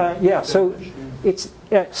 Yeah, so it's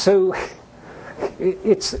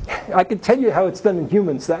I can tell you how it's done in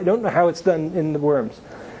humans. I don't know how it's done in the worms.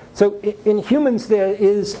 So in humans, there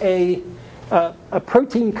is a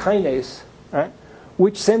protein kinase, right,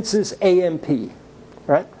 which senses AMP,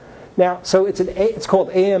 right? Now, so it's called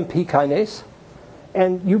AMP kinase,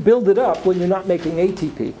 And you build it up when you're not making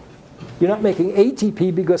ATP. You're not making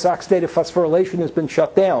ATP because oxidative phosphorylation has been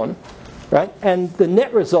shut down, right? And the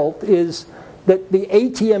net result is that the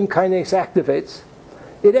ATM kinase activates.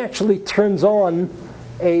 It actually turns on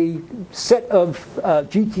a set of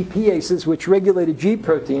GTPases which regulate a G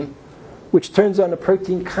protein, which turns on a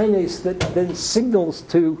protein kinase that then signals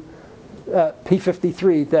to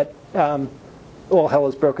p53 that all hell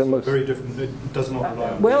is broken loose. Very different. It does not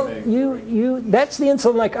rely on well, DNA. That's the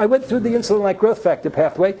insulin-like. I went through the insulin-like growth factor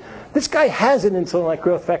pathway. This guy has an insulin-like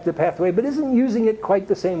growth factor pathway, but isn't using it quite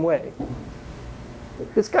the same way.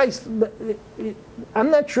 This guy's.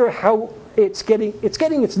 I'm not sure how it's getting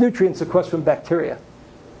its nutrients, of course, from bacteria,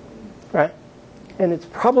 right? And it's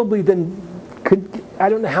probably then. I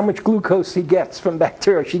don't know how much glucose he gets from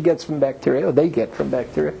bacteria. She gets from bacteria, or they get from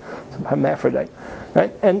bacteria. Some hermaphrodite,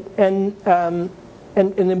 right? And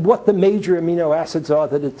then what the major amino acids are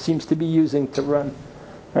that it seems to be using to run,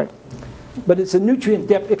 right? But it's a nutrient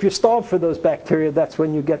depth. If you're starved for those bacteria, that's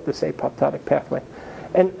when you get this apoptotic pathway.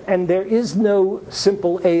 And there is no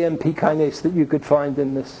simple AMP kinase that you could find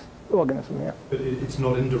in this organism here. But it's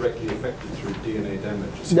not indirectly affected through DNA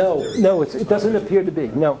damage? No, it doesn't appear to be.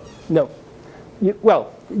 No.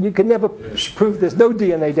 You can never prove there's no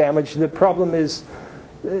DNA damage. The problem is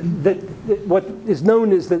that what is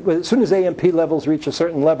known is that as soon as AMP levels reach a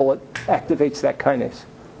certain level, it activates that kinase.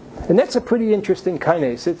 And that's a pretty interesting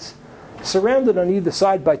kinase. It's surrounded on either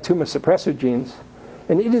side by tumor suppressor genes,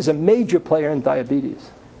 and it is a major player in diabetes.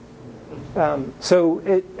 So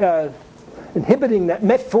inhibiting that,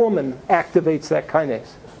 metformin activates that kinase.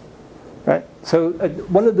 Right? So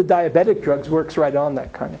one of the diabetic drugs works right on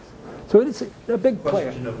that kinase. So it's a big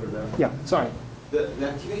player. Over there. Yeah, sorry. The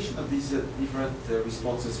activation of these different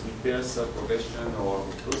responses repair cell progression or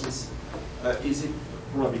apoptosis, is it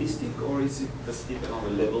probabilistic or does it depend on the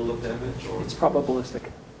level of damage? Or? It's probabilistic.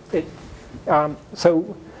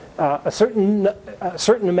 A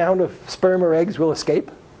certain amount of sperm or eggs will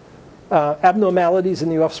escape. Abnormalities in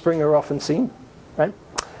the offspring are often seen, right?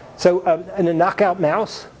 So in a knockout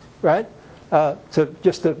mouse, right? So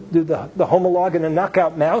just to do the homolog in a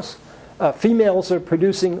knockout mouse, females are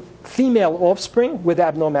producing female offspring with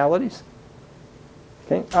abnormalities.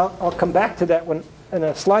 Okay, I'll come back to that one in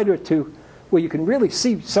a slide or two, where you can really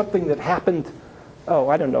see something that happened.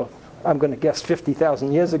 I don't know. I'm going to guess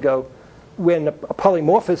 50,000 years ago, when a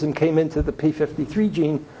polymorphism came into the p53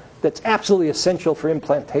 gene that's absolutely essential for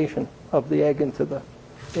implantation of the egg into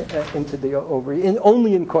the ovary,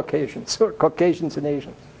 only in Caucasians, or Caucasians and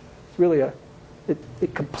Asians. It's really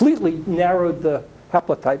it completely narrowed the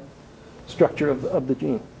haplotype structure of the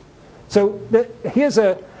gene. So here's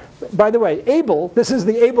by the way, Abel, this is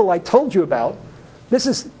the Abel I told you about.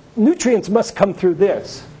 Nutrients must come through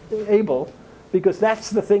this, Abel, because that's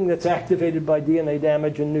the thing that's activated by DNA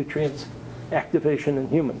damage and nutrients activation in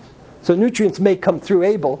humans. So nutrients may come through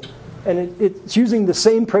Abel, and it's using the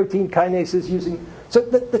same protein kinases using. So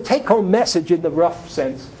the take-home message in the rough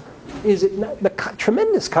sense is the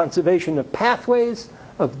tremendous conservation of pathways,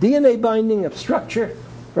 of DNA binding, of structure,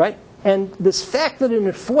 right? And this fact that it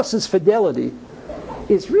enforces fidelity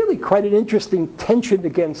is really quite an interesting tension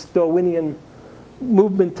against Darwinian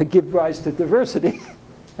movement to give rise to diversity,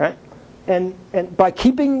 right? And by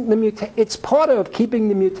keeping it's part of keeping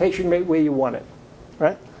the mutation rate where you want it,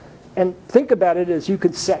 right? And think about it as you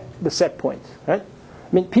can set the set points, right?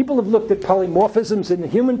 I mean, people have looked at polymorphisms in the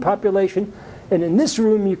human population, and in this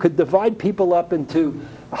room you could divide people up into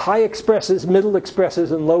high expressors, middle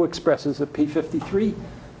expressors, and low expressors of p53,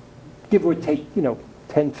 give or take,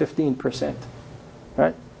 10-15%,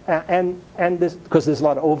 right? And this, because there's a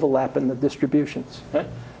lot of overlap in the distributions, right?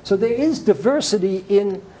 So there is diversity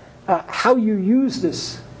in how you use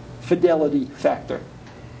this fidelity factor.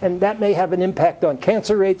 And that may have an impact on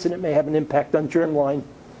cancer rates, and it may have an impact on germline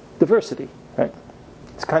diversity, right?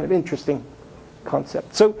 It's kind of interesting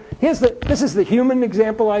concept. So this is the human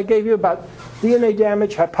example I gave you about DNA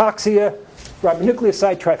damage, hypoxia,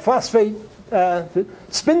 ribonucleoside triphosphate,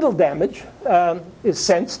 spindle damage is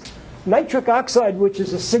sensed. Nitric oxide, which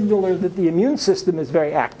is a signaler that the immune system is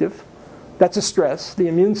very active, that's a stress. The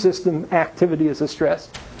immune system activity is a stress.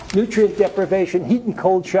 Nutrient deprivation, heat and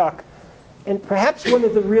cold shock, and perhaps one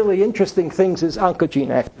of the really interesting things is oncogene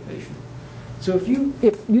activation. So if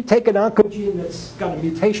you take an oncogene that's got a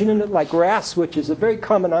mutation in it, like RAS, which is a very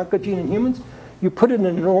common oncogene in humans, you put it in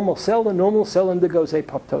a normal cell, the normal cell undergoes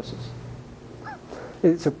apoptosis.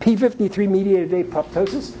 It's a p53-mediated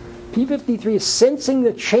apoptosis. p53 is sensing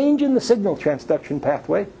the change in the signal transduction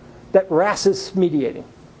pathway that RAS is mediating,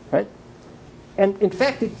 right? And in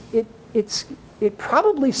fact, it's it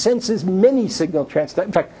probably senses many signal transductions.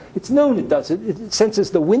 In fact, it's known it does it. It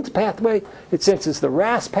senses the Wnt pathway. It senses the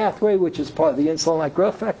RAS pathway, which is part of the insulin-like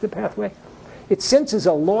growth factor pathway. It senses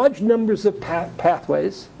a large numbers of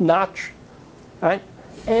pathways, Notch, right?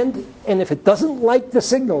 And if it doesn't like the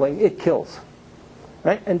signaling, it kills.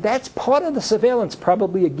 Right? And that's part of the surveillance,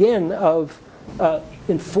 probably, again, of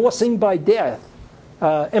enforcing by death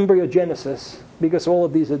embryogenesis, because all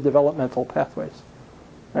of these are developmental pathways.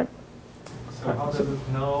 Right? So how does it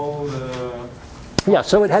know the... Yeah,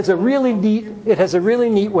 so it has a really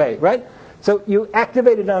neat way, right? So you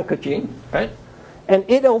activate an oncogene, right? And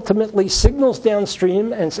it ultimately signals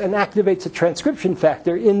downstream and activates a transcription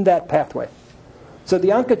factor in that pathway. So the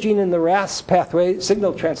oncogene in the RAS pathway,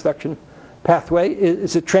 signal transduction pathway,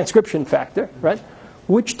 is a transcription factor, right?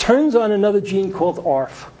 Which turns on another gene called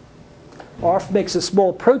ARF. ARF makes a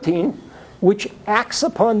small protein which acts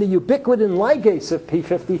upon the ubiquitin ligase of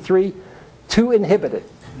p53 to inhibit it.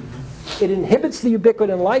 It inhibits the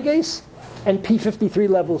ubiquitin ligase, and p53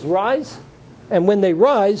 levels rise. And when they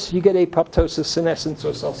rise, you get apoptosis, senescence,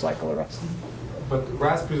 or cell cycle arrest. But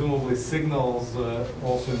RAS presumably signals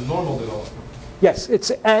also in normal development. Yes,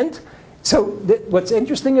 so what's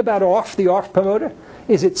interesting about ARF, the ARF promoter,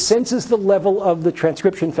 is it senses the level of the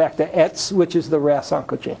transcription factor ETS, which is the RAS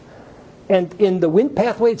oncogene. And in the Wnt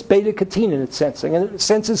pathway, it's beta-catenin it's sensing, and it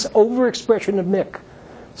senses overexpression of MYC.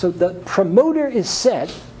 So the promoter is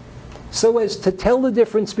set so as to tell the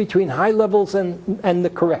difference between high levels and the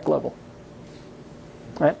correct level.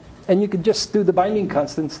 Right? And you can just do the binding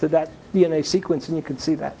constants to that DNA sequence, and you can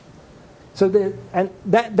see that. So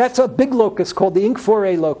that's a big locus called the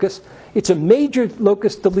INC4A locus. It's a major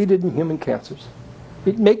locus deleted in human cancers.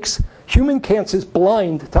 It makes human cancers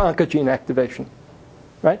blind to oncogene activation.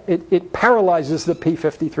 Right? It paralyzes the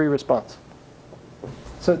p53 response.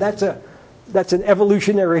 So that's an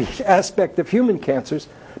evolutionary aspect of human cancers.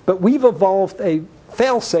 But we've evolved a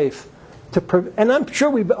fail-safe and I'm sure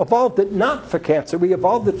we evolved it not for cancer. We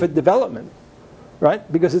evolved it for development, right?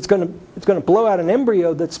 Because it's going to blow out an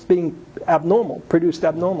embryo that's being produced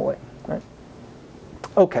abnormally, right?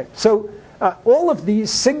 Okay, so all of these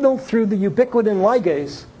signal through the ubiquitin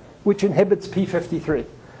ligase, which inhibits p53.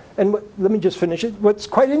 And let me just finish it. What's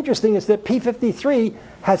quite interesting is that p53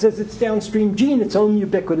 has as its downstream gene its own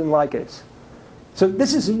ubiquitin ligase. So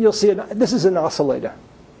you'll see this is an oscillator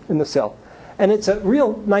in the cell. And it's a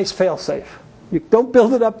real nice fail-safe. You don't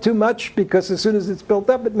build it up too much, because as soon as it's built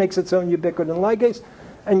up, it makes its own ubiquitin ligase,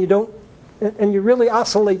 and you really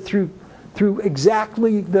oscillate through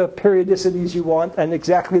exactly the periodicities you want and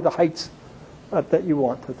exactly the heights that you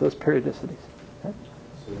want at those periodicities. So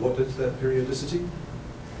what is that periodicity?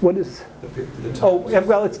 What is?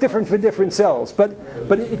 Well, it's different for different cells, but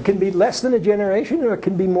it can be less than a generation, or it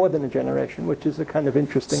can be more than a generation, which is a kind of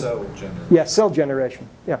interesting. Cell generation. Yeah, cell generation.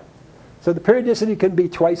 Yeah. So the periodicity can be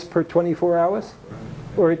twice per 24 hours,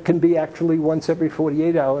 or it can be actually once every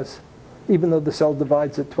 48 hours, even though the cell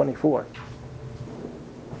divides at 24.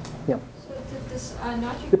 Yeah. So this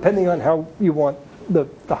depending on how you want the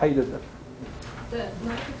height of it. The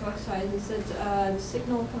nitric oxide, is it the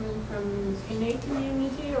signal coming from innate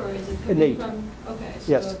immunity, or is it coming from... Okay.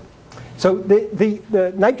 So yes. So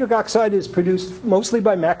the nitric oxide is produced mostly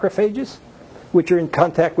by macrophages, which are in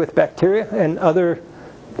contact with bacteria and other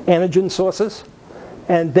antigen sources,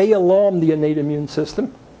 and they alarm the innate immune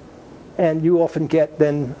system, and you often get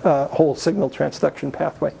then a whole signal transduction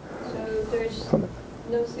pathway. So there's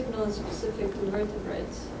no signal specific to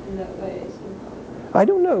vertebrates in that way, is it? I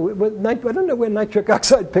don't know. I don't know where nitric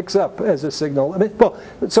oxide picks up as a signal. I mean,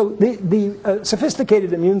 so the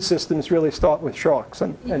sophisticated immune systems really start with sharks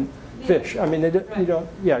and fish. I mean,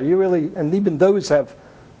 and even those have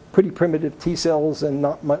pretty primitive T cells and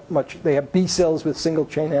not much. They have B cells with single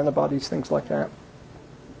chain antibodies, things like that.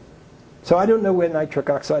 So I don't know where nitric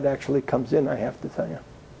oxide actually comes in, I have to tell you.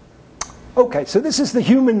 Okay, so this is the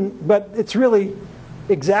human, but it's really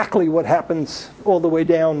exactly what happens all the way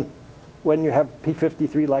down when you have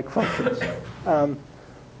p53-like functions.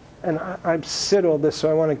 And I've said all this,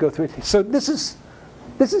 so I want to go through it. So this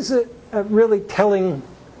is a really telling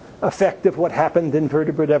effect of what happened in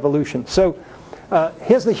vertebrate evolution. So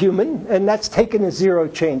here's the human, and that's taken as zero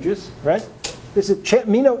changes, right? These are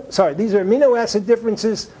amino acid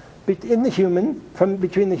differences in the human,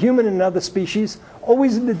 between the human and another species,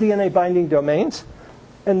 always in the DNA binding domains.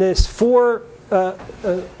 And there's 4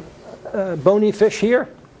 bony fish here,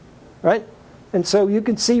 right? And so you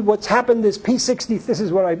can see what's happened is P60, this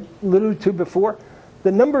is what I alluded to before.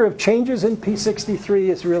 The number of changes in P63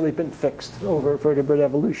 has really been fixed over vertebrate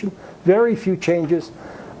evolution. Very few changes.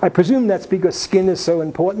 I presume that's because skin is so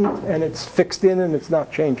important and it's fixed in and it's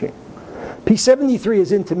not changing. P73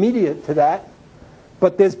 is intermediate to that,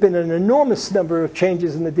 but there's been an enormous number of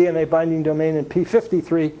changes in the DNA binding domain in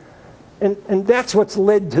P53, and that's what's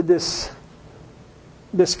led to this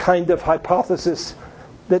kind of hypothesis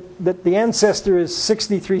that the ancestor is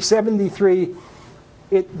 6373.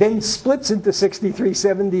 It then splits into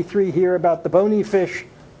 6373 here about the bony fish.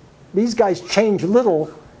 These guys change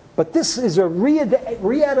little, but this is a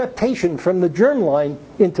readaptation from the germline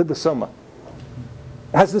into the soma.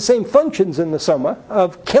 It has the same functions in the soma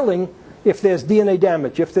of killing if there's DNA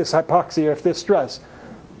damage, if there's hypoxia, if there's stress.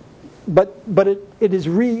 But it is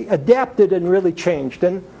readapted and really changed.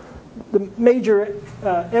 And the major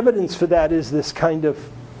evidence for that is this kind of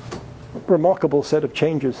remarkable set of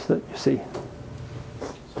changes that you see.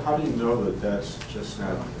 So how do you know that that's just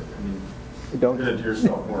not, I mean, you're going to do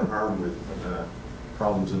yourself more harm with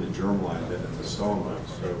problems in the germline than in the soma,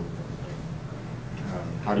 so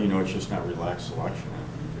how do you know it's just not relaxed selection on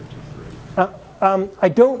P53? I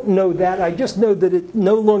don't know that. I just know that it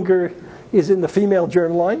no longer is in the female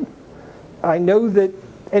germline. I know that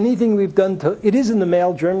anything we've done it is in the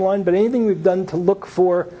male germline, but anything we've done to look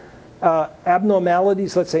for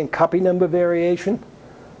abnormalities, let's say in copy number variation,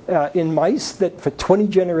 in mice that for 20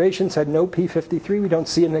 generations had no P53, we don't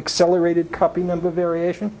see an accelerated copy number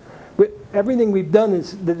variation. Everything we've done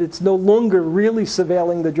is that it's no longer really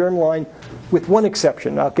surveilling the germline, with one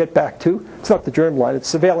exception I'll get back to. It's not the germline, it's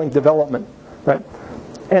surveilling development, right?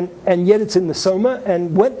 And yet it's in the soma,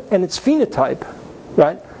 and its phenotype,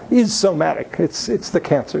 right, is somatic. It's the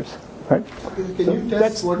cancers, right? So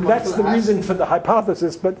that's the reason for the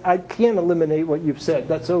hypothesis, but I can't eliminate what you've said.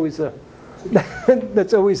 That's always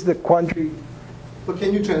that's always the quandary. But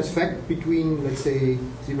can you transfect between, let's say,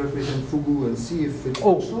 zebrafish and fugu and see if it's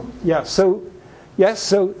also? Yeah. So yes.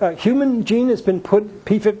 So human gene has been put,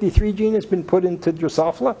 P53 gene has been put into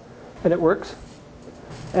Drosophila, and it works.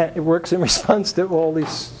 It works in response to all these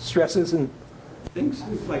stresses and things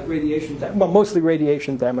like radiation. Well, mostly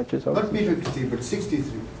radiation damages. Not P53, but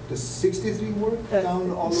 63. Does 63 work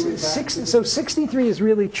down all the way back? So 63 has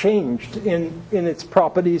really changed in its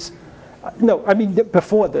properties. No, I mean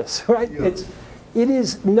before this, right? Yeah. It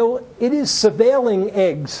is surveilling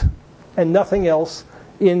eggs and nothing else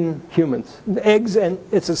in humans. Eggs, and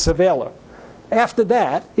it's a surveiler. After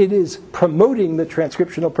that, it is promoting the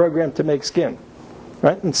transcriptional program to make skin,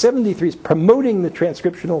 right? And 73 is promoting the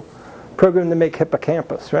transcriptional program to make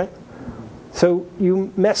hippocampus, right? So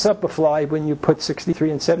you mess up a fly when you put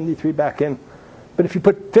 63 and 73 back in, but if you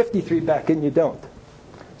put 53 back in, you don't.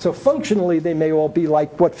 So functionally, they may all be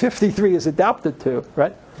like what 53 is adapted to,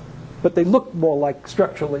 right? But they look more like,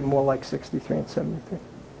 structurally, more like 63 and 73.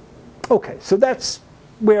 Okay, so that's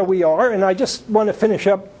where we are, and I just want to finish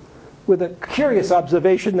up with a curious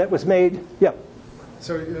observation that was made. Yeah.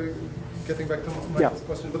 So getting back to Michael's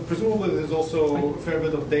question, but presumably there's also a fair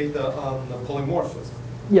bit of data on polymorphism.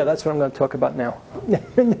 Yeah, that's what I'm going to talk about now.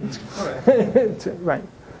 Right.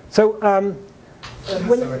 So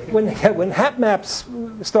when hap maps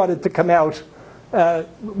started to come out,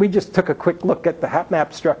 we just took a quick look at the hap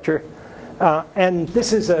map structure, and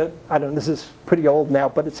this is this is pretty old now,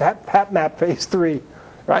 but it's hap map phase 3,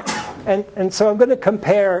 right? And so I'm going to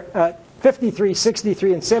compare 53,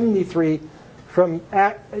 63, and 73 from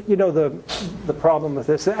the problem with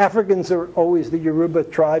this. The Africans are always the Yoruba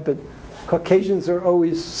tribe, and Caucasians are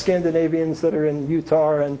always Scandinavians that are in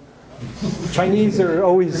Utah, and Chinese are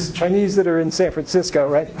always Chinese that are in San Francisco,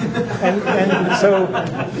 right? And so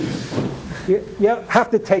you have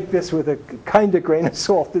to take this with a kind of grain of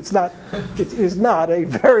salt. It is not a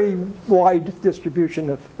very wide distribution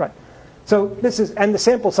of, right. So this is, and the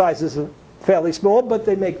sample size is fairly small, but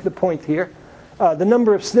they make the point here. The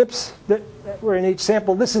number of SNPs that were in each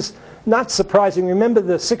sample, this is not surprising. Remember,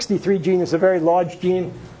 the 63 gene is a very large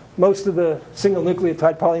gene. Most of the single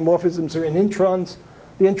nucleotide polymorphisms are in introns.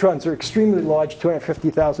 The introns are extremely large,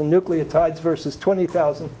 250,000 nucleotides versus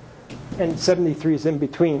 20,000, and 73 is in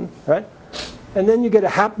between, right? And then you get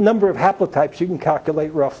a number of haplotypes you can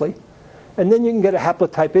calculate roughly. And then you can get a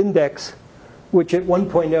haplotype index, which at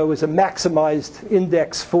 1.0 is a maximized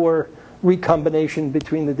index for recombination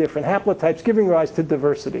between the different haplotypes, giving rise to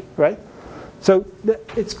diversity, right? So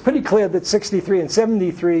it's pretty clear that 63 and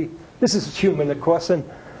 73, this is human, of course, and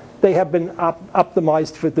they have been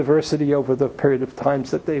optimized for diversity over the period of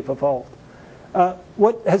times that they've evolved.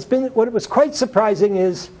 What was quite surprising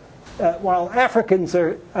is while Africans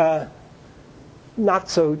are not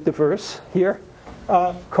so diverse here,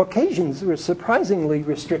 Caucasians were surprisingly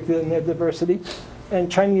restricted in their diversity,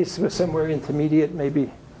 and Chinese were somewhere intermediate,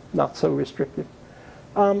 maybe not so restricted.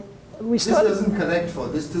 This doesn't correct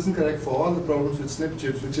for all the problems with SNP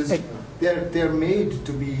chips, which is they're made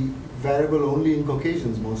to be variable only in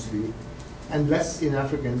Caucasians mostly, and less in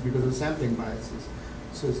Africans because of sampling biases.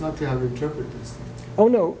 So it's not clear how to interpret this thing. Oh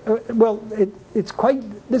no, well, this is quite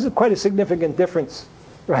a significant difference,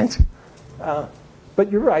 right?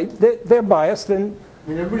 But you're right, they're biased, and I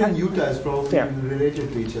mean, everybody in Utah is probably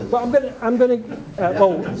related to each other. Well, I'm going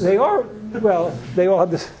to. They are. Well, they all have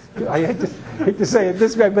this. I hate to say it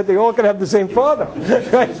this way, but they all can have the same father,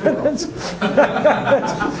 right?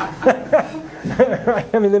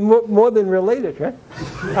 I mean, they're more than related, right?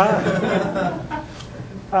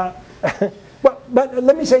 But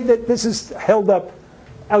let me say that this is held up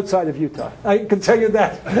outside of Utah. I can tell you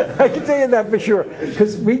that. I can tell you that for sure,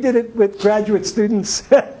 because we did it with graduate students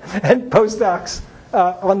and postdocs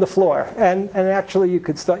on the floor, and actually you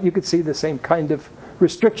could see the same kind of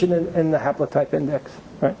restriction in the haplotype index,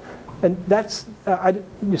 right? And that's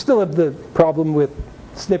you still have the problem with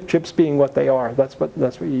SNP chips being what they are. That's what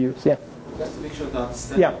you use, yeah. Just to make sure to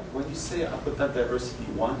understand, when you say haplotype diversity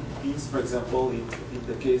 1, it means, for example, in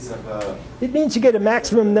the case of it means you get a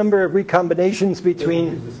maximum number of recombinations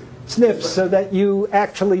between SNPs so that you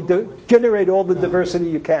actually generate all the diversity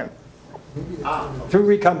you can through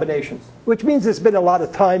recombination, which means there's been a lot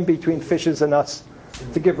of time between fishes and us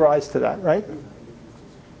to give rise to that, right?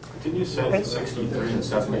 Didn't you say that 63 and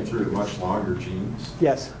 73 are much longer genes?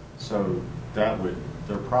 Yes. So they're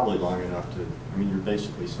probably long enough to, I mean, you're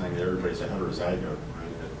basically saying that everybody's a heterozygote,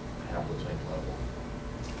 right, at haplotype level.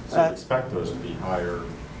 So you expect those to be higher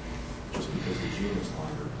just because the gene is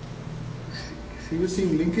longer. So you're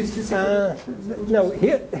seeing linkage to no,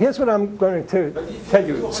 here's what I'm going to tell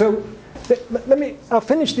you. So I'll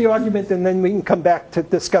finish the argument and then we can come back to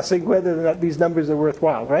discussing whether or not these numbers are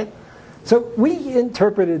worthwhile, right? So we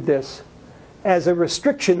interpreted this as a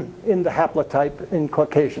restriction in the haplotype in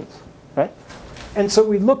Caucasians, right? And so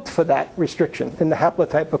we looked for that restriction in the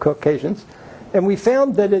haplotype of Caucasians, and we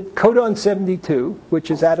found that at codon 72,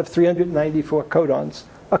 which is out of 394 codons,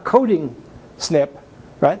 a coding SNP,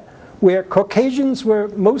 right, where Caucasians were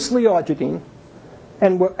mostly arginine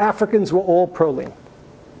and where Africans were all proline,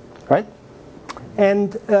 right?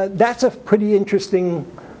 And that's a pretty interesting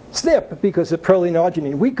SNP because of proline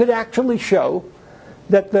arginine. We could actually show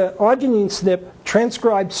that the arginine SNP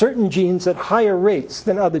transcribed certain genes at higher rates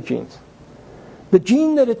than other genes. The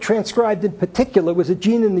gene that it transcribed in particular was a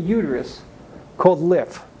gene in the uterus called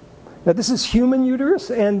LIF. Now this is human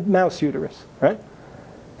uterus and mouse uterus, right?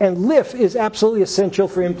 And LIF is absolutely essential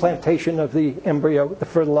for implantation of the embryo, the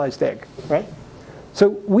fertilized egg, right? So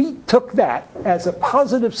we took that as a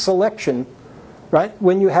positive selection, right,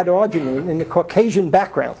 when you had arginine in the Caucasian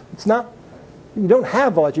background. It's not, you don't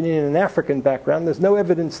have arginine in an African background. There's no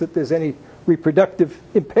evidence that there's any reproductive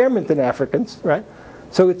impairment in Africans, right?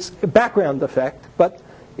 So it's a background effect. But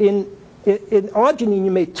in arginine,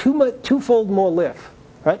 you made twofold more LIF,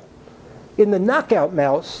 right? In the knockout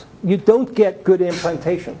mouse, you don't get good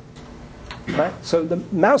implantation, right? So the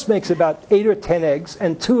mouse makes about 8 or 10 eggs,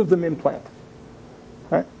 and 2 of them implant,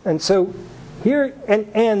 right? And so here,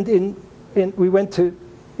 we went to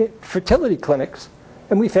fertility clinics,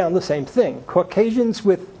 and we found the same thing. Caucasians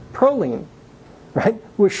with proline, right,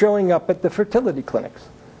 were showing up at the fertility clinics.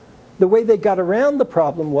 The way they got around the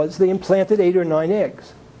problem was they implanted 8 or 9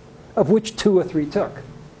 eggs, of which 2 or 3 took,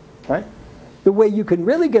 right? The way you can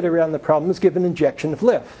really get around the problem is give an injection of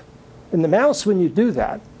LIF. In the mouse, when you do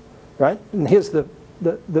that, right, and here's the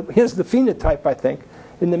phenotype, I think.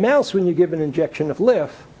 In the mouse, when you give an injection of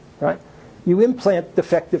LIF, right, you implant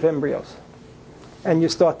defective embryos, and you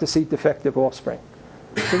start to see defective offspring.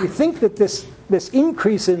 So we think that this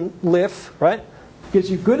increase in LIF, right, gives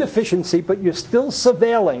you good efficiency, but you're still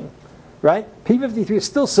surveilling, right? P53 is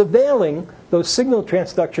still surveilling those signal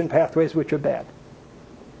transduction pathways which are bad.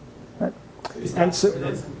 Right? If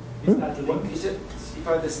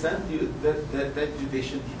I understand you, that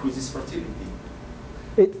mutation decreases fertility.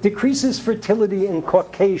 It decreases fertility in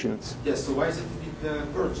Caucasians. Yes, so why is it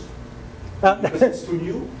purged? Because it's too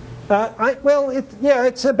new?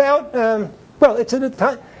 It's about,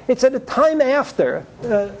 it's at a time after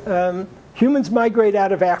humans migrate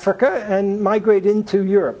out of Africa and migrate into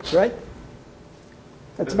Europe, right?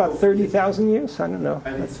 That's about 30,000 years? I don't know.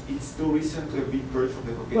 And it's too recent to have been purged from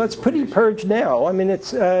the Caucasian Well, it's pretty purged now. I mean,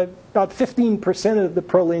 it's about 15% of the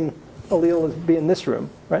proline allele is in this room,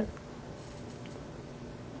 right?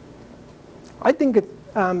 I think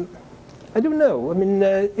I don't know. I mean,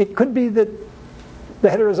 it could be that the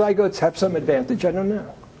heterozygotes have some advantage. I don't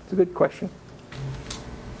know. It's a good question.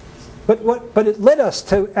 But it led us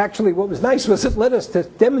to, actually, what was nice was it led us to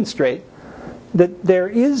demonstrate that there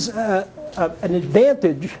is an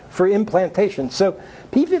advantage for implantation. So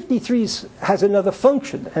p53 has another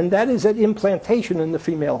function, and that is at implantation in the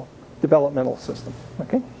female developmental system.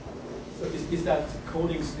 Okay. So is that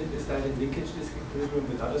coding SNP, is that in linkage disequilibrium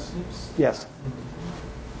with other SNPs? Yes.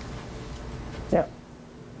 Yeah.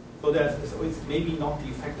 So it's maybe not the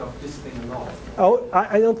effect of this thing alone. Oh,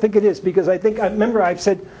 I don't think it is, because I remember I've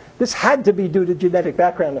said this had to be due to genetic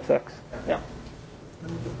background effects. Yeah.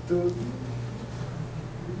 To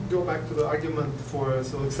go back to the argument for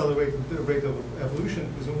accelerated rate of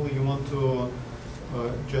evolution, presumably you want to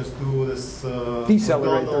just do this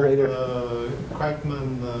decelerator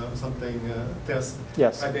Crankman test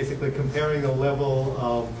yes. by basically comparing the level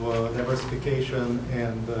of diversification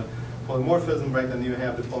and polymorphism, right? And you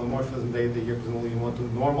have the polymorphism data here. Presumably you want to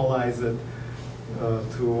normalize it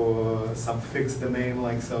to some fixed domain,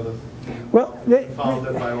 like so that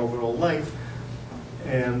bounded by overall length.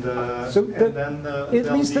 And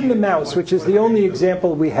at least in the mouse, which is the only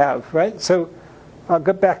example we have, right? So I'll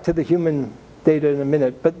get back to the human data in a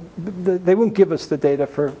minute, but they won't give us the data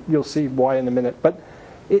for, you'll see why in a minute. But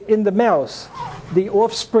in the mouse, the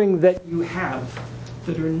offspring that you have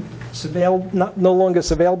that are surveilled, no longer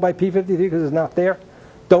surveilled by p53 because it's not there,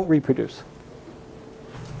 don't reproduce.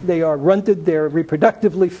 They are runted, they're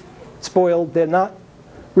reproductively spoiled, they're not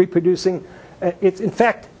reproducing. In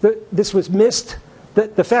fact, this was missed.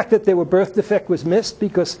 The fact that there were birth defect was missed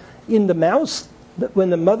because in the mouse, when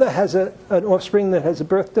the mother has an offspring that has a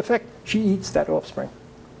birth defect, she eats that offspring.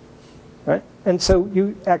 Right? And so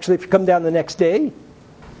you actually, if you come down the next day,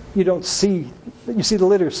 you don't see, you see the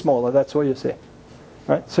litter smaller, that's all you see.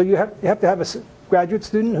 Right? So you have to have a graduate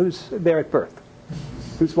student who's there at birth,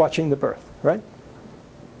 who's watching the birth, right?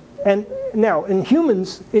 And now, in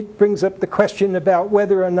humans, it brings up the question about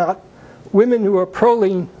whether or not women who are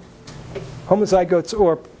proline homozygotes,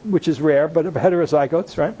 or which is rare, but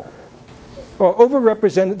heterozygotes, right, are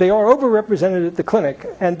overrepresented. They are overrepresented at the clinic,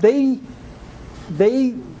 and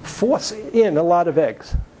they force in a lot of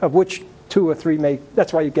eggs, of which 2 or 3 may.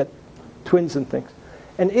 That's why you get twins and things.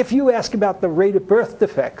 And if you ask about the rate of birth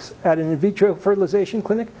defects at an in vitro fertilization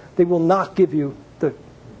clinic, they will not give you the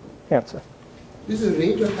answer. Is the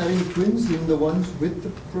rate of having twins in the ones with the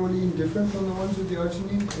proline different from the ones with the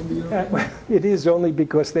arginine in the urine? It is only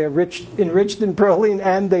because they're enriched in proline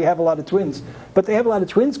and they have a lot of twins. But they have a lot of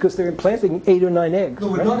twins because they're implanting 8 or 9 eggs. No,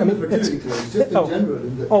 we're right? not in the fertility class, just in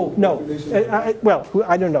general. No. Well,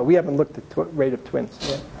 I don't know. We haven't looked at rate of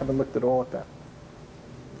twins. I haven't looked at all of that.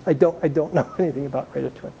 I don't know anything about rate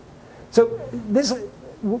of twins. So this,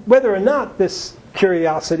 whether or not this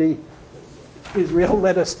curiosity is real,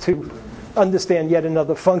 led us to understand yet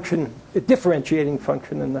another function, a differentiating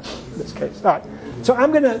function in this case. All right. So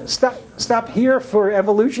I'm going to stop here for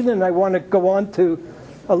evolution, and I want to go on to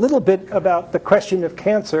a little bit about the question of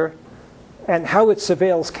cancer and how it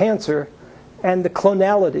surveils cancer and the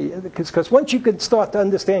clonality. Because once you can start to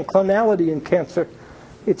understand clonality in cancer,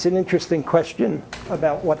 it's an interesting question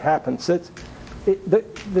about what happens.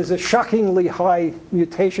 There's a shockingly high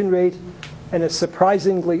mutation rate and a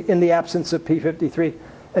surprisingly, in the absence of p53,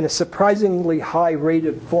 and a surprisingly high rate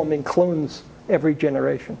of forming clones every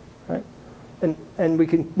generation, right? And we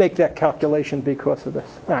can make that calculation because of this.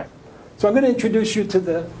 All right. So I'm going to introduce you to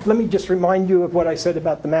let me just remind you of what I said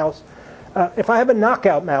about the mouse. If I have a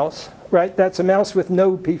knockout mouse, right, that's a mouse with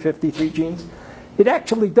no p53 genes, it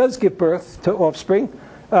actually does give birth to offspring.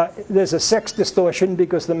 There's a sex distortion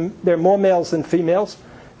because there are more males than females.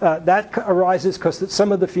 That arises because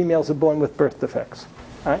some of the females are born with birth defects.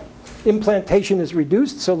 Right? Implantation is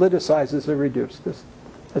reduced, so litter sizes are reduced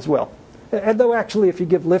as well. And though actually if you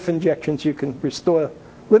give LIF injections, you can restore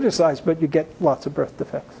litter size, but you get lots of birth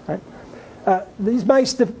defects. Right? These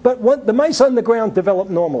mice, the mice on the ground develop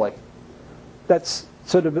normally. That's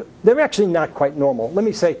they're actually not quite normal. Let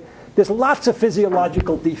me say, there's lots of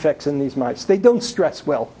physiological defects in these mice. They don't stress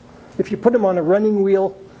well. If you put them on a running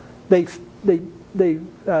wheel, they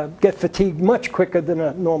get fatigued much quicker than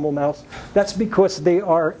a normal mouse. That's because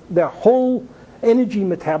their whole energy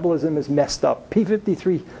metabolism is messed up.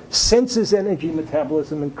 P53 senses energy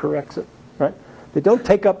metabolism and corrects it. Right? They don't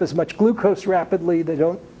take up as much glucose rapidly. They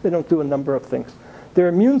don't do a number of things. Their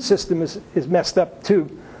immune system is messed up too,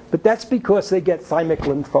 but that's because they get thymic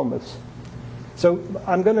lymphomas. So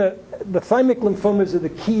the thymic lymphomas are the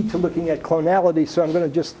key to looking at clonality, so I'm going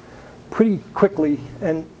to just pretty quickly,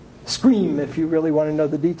 and scream if you really want to know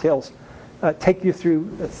the details, take you through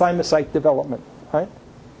thymocyte development. Right?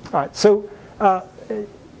 All right. So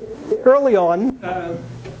early on,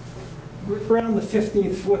 around the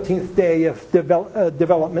 15th, 14th day of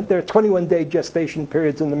development, there are 21-day gestation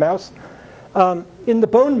periods in the mouse. In the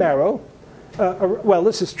bone marrow, well,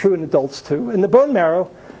 this is true in adults too. In the bone marrow,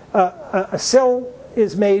 a cell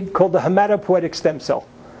is made called the hematopoietic stem cell.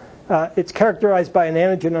 It's characterized by an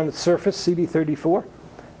antigen on its surface, CD34,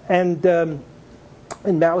 and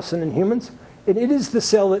in mouse and in humans. And it is the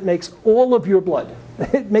cell that makes all of your blood.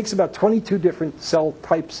 It makes about 22 different cell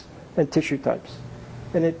types and tissue types.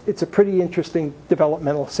 And it's a pretty interesting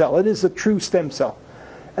developmental cell. It is a true stem cell.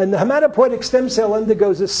 And the hematopoietic stem cell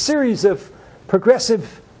undergoes a series of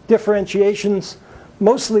progressive differentiations,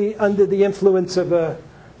 mostly under the influence of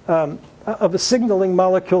a signaling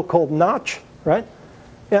molecule called Notch, right?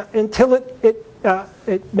 Until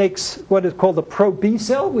it makes what is called a pro-B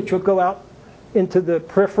cell, which will go out into the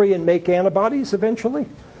periphery and make antibodies eventually,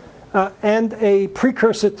 and a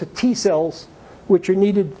precursor to T cells, which are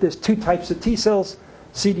needed. There's two types of T cells,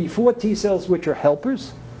 CD4 T cells, which are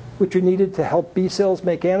helpers, which are needed to help B cells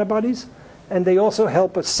make antibodies, and they also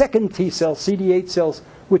help a second T cell, CD8 cells,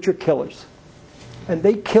 which are killers. And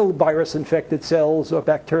they kill virus-infected cells or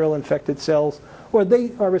bacterial-infected cells, or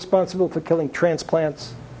they are responsible for killing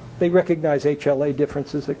transplants. They recognize HLA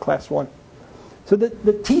differences at class 1. So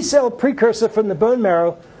the T cell precursor from the bone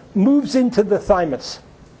marrow moves into the thymus,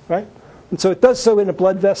 right? And so it does so in a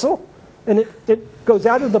blood vessel, and it goes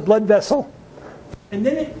out of the blood vessel, and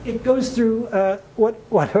then it goes through what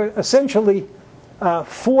are essentially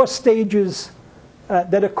 4 stages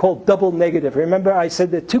that are called double negative. Remember I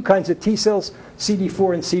said there are 2 kinds of T cells,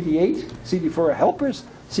 CD4 and CD8. CD4 are helpers,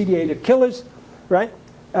 CD8 are killers, right?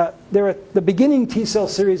 The beginning T cell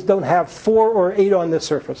series don't have 4 or 8 on the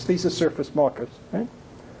surface. These are surface markers, right?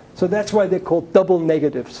 So that's why they're called double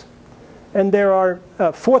negatives. And there are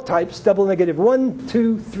 4 types, double negative 1,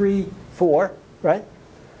 2, 3, 4, right?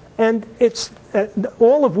 And it's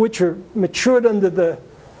all of which are matured under the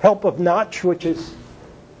help of Notch, which is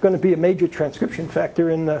going to be a major transcription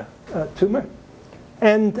factor in the tumor.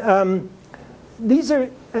 And these are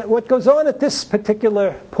what goes on at this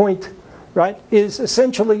particular point, right, is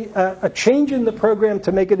essentially a change in the program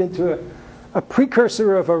to make it into a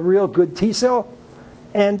precursor of a real good T cell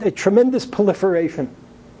and a tremendous proliferation,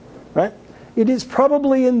 right? It is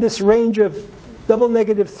probably in this range of double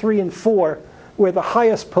negative 3 and 4 where the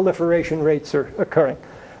highest proliferation rates are occurring.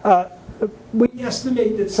 We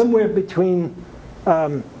estimate that somewhere between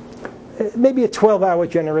maybe a 12-hour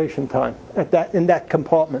generation time in that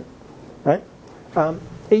compartment, right?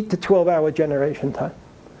 8 to 12-hour generation time.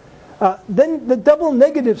 Then the double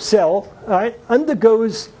negative cell, right,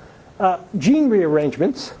 undergoes gene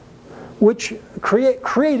rearrangements, which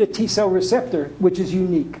create a T cell receptor, which is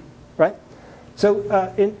unique, right?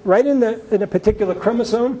 So right in a particular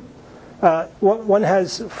chromosome, one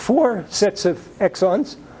has 4 sets of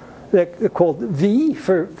exons. They're called V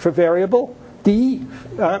for variable, D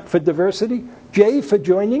for diversity, J for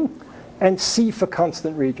joining, and C for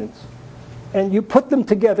constant regions. And you put them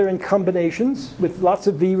together in combinations with lots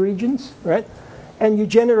of V regions, right? And you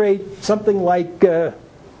generate something like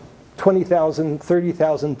 20,000,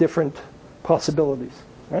 30,000 different possibilities,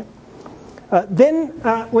 right? Then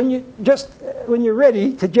when you're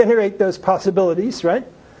ready to generate those possibilities, right,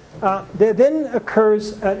 there then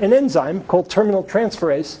occurs an enzyme called terminal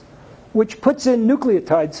transferase, which puts in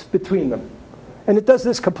nucleotides between them. And it does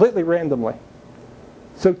this completely randomly.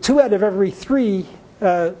 So 2 out of every 3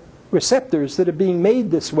 receptors that are being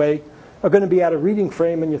made this way are going to be out of reading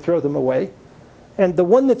frame and you throw them away. And the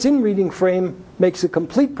one that's in reading frame makes a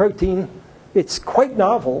complete protein. It's quite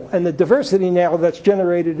novel, and the diversity now that's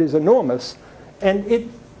generated is enormous, and it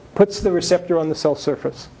puts the receptor on the cell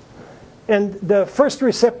surface. And the first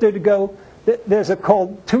receptor to go, there's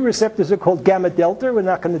 2 receptors are called gamma delta. We're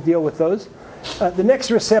not going to deal with those. The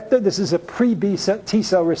next receptor, this is a pre-B T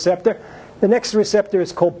cell receptor. The next receptor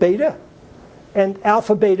is called beta. And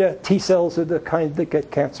alpha beta T cells are the kind that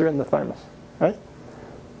get cancer in the thymus, right?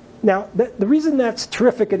 Now, the reason that's a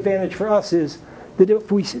terrific advantage for us is that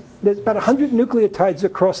there's about 100 nucleotides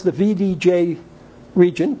across the VDJ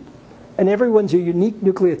region, and everyone's a unique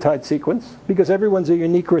nucleotide sequence because everyone's a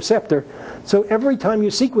unique receptor. So every time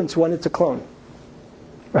you sequence one, it's a clone,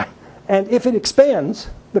 right? And if it expands,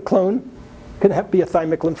 the clone can be a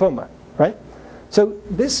thymic lymphoma, right? So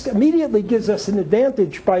this immediately gives us an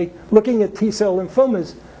advantage by looking at T cell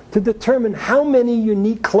lymphomas to determine how many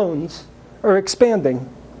unique clones are expanding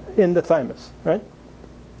in the thymus, right?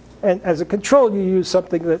 And as a control, you use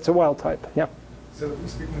something that's a wild type. Yeah. So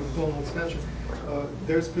speaking of clonal expansion,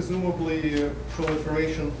 there's presumably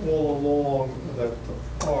proliferation all along that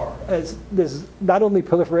R. There's not only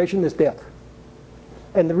proliferation, there's death.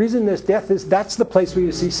 And the reason there's death is that's the place where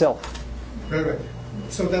you see self. Right.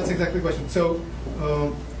 So that's exactly the question. So,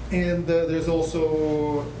 and there's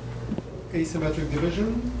also asymmetric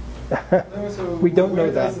division. So we don't know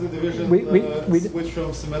that. Does the division switch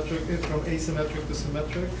from asymmetric to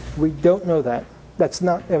symmetric? We don't know that. That's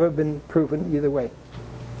not ever been proven either way.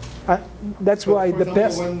 That's why the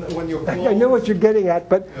best. When you're I know what you're getting at,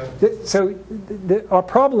 but our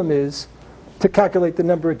problem is to calculate the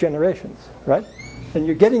number of generations, right? And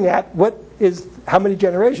you're getting at how many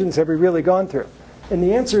generations have we really gone through? And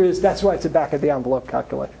the answer is that's why it's a back of the envelope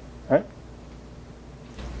calculation, right?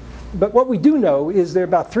 But what we do know is there are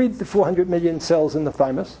about 300 to 400 million cells in the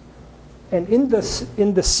thymus, and in the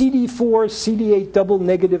CD4, CD8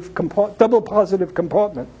 double positive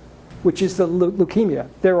compartment, which is the leukemia,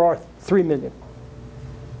 there are 3 million,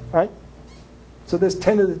 right? So there's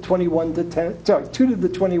 10 to the 21 to 10, sorry, 2 to the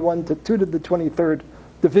 21 to 2 to the 23rd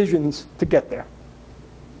divisions to get there,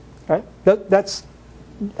 right? That's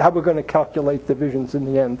how we're going to calculate divisions in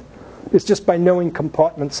the end. It's just by knowing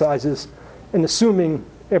compartment sizes and assuming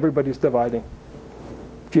everybody's dividing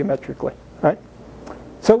geometrically, right?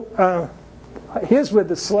 So here's where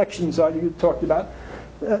the selections are you talked about.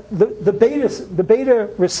 The beta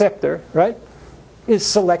receptor, right, is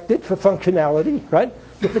selected for functionality, right?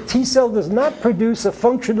 If a T cell does not produce a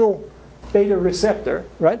functional beta receptor,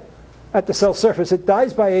 right, at the cell surface, it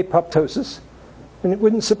dies by apoptosis, and it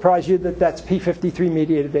wouldn't surprise you that that's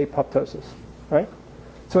p53-mediated apoptosis, right?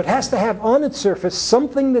 So it has to have on its surface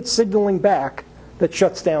something that's signaling back that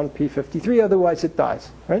shuts down p53, otherwise it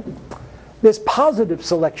dies, right? There's positive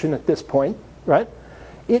selection at this point, right?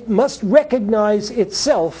 It must recognize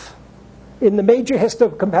itself in the major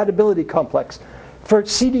histocompatibility complex. For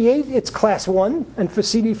CD8, it's class 1, and for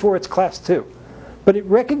CD4, it's class 2. But it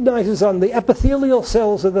recognizes on the epithelial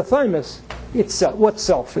cells of the thymus itself, what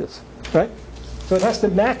self is, right? So it has to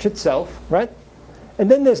match itself, right?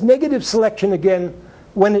 And then there's negative selection again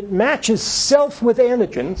when it matches self with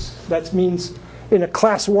antigens. That means in a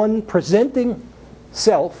class 1 presenting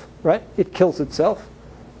self, right, it kills itself,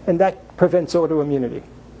 and that prevents autoimmunity,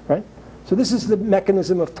 right? So this is the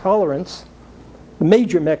mechanism of tolerance, the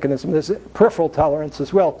major mechanism. There's peripheral tolerance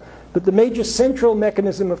as well. But the major central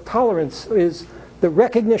mechanism of tolerance is the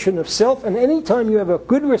recognition of self, and anytime you have a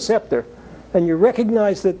good receptor and you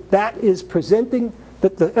recognize that that is presenting,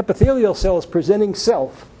 that the epithelial cell is presenting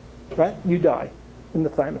self, right, you die in the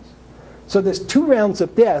thymus. So there's 2 rounds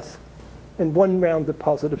of death and 1 round of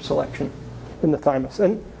positive selection in the thymus.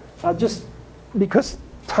 And I'll just, because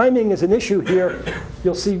timing is an issue here,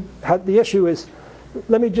 you'll see how the issue is.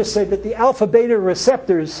 Let me just say that the alpha beta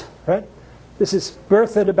receptors, right, this is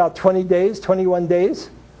birth at about 20 days, 21 days.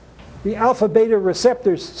 The alpha beta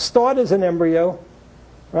receptors start as an embryo,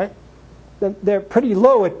 right? They're pretty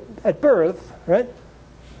low at birth, right?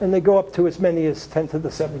 And they go up to as many as 10 to the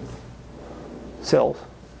 7th cells,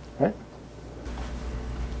 right?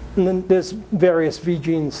 And then there's various V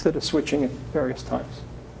genes that are switching at various times.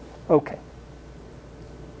 Okay.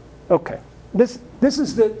 Okay. This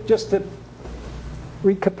is just to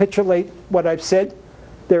recapitulate what I've said.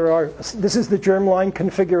 This is the germline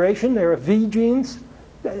configuration. There are V genes,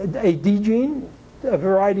 a D gene, a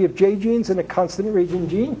variety of J genes, and a constant region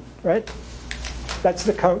gene, right? That's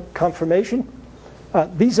the conformation.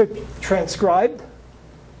 These are transcribed.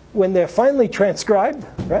 When they're finally transcribed,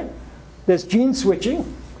 right, there's gene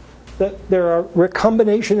switching. There are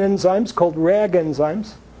recombination enzymes called RAG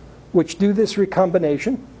enzymes, which do this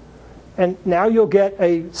recombination. And now you'll get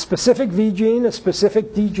a specific V gene, a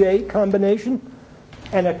specific DJ combination,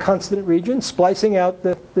 and a constant region, splicing out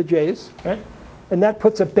the Js, right? And that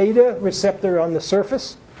puts a beta receptor on the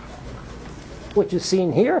surface, which is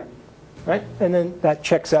seen here, right? And then that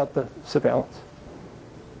checks out the surveillance.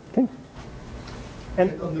 Okay.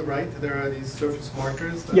 And on the right, there are these surface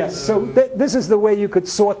markers. Yes, so this is the way you could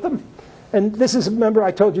sort them. And this is, remember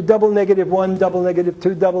I told you double -1, double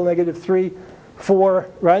 -2, double -3, 4,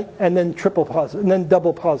 right? And then triple positive, and then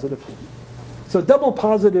double positive. So double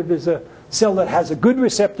positive is a cell that has a good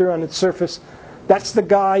receptor on its surface. That's the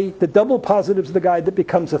guy, the double positive is the guy that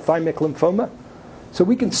becomes a thymic lymphoma. So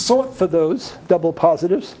we can sort for those double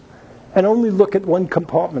positives and only look at one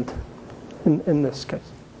compartment in this case.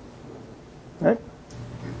 Right?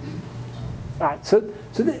 All right, so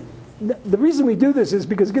the reason we do this is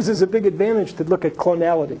because it gives us a big advantage to look at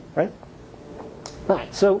clonality, right? All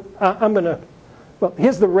right, so well,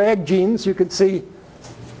 here's the RAG genes. You can see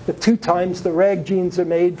the 2 times the RAG genes are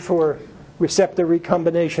made for receptor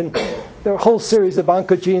recombination. There are a whole series of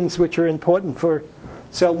oncogenes which are important for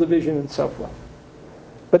cell division and so forth.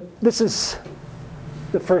 But this is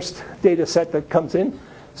the first data set that comes in.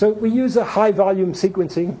 So we use a high volume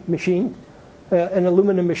sequencing machine, an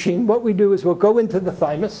Illumina machine. What we do is we'll go into the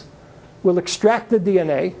thymus, we'll extract the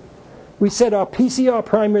DNA, we set our PCR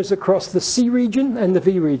primers across the C region and the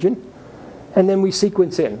V region, and then we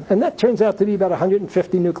sequence in. And that turns out to be about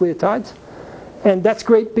 150 nucleotides. And that's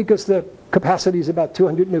great because the capacity is about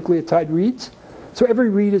 200 nucleotide reads. So every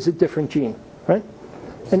read is a different gene, right?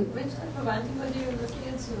 And which type of antibody are you looking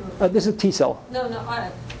at? This is a T cell. No,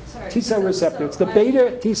 sorry. T-cell receptor. It's the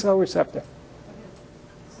beta T-cell receptor.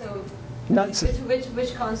 So Not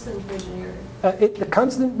which constant region you're... the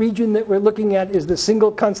constant region that we're looking at is the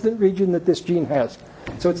single constant region that this gene has.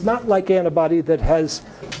 So it's not like antibody that has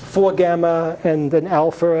 4 gamma and an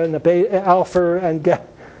alpha and a beta, alpha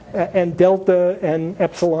and delta and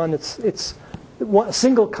epsilon. It's a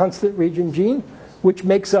single constant region gene which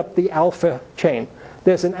makes up the alpha chain.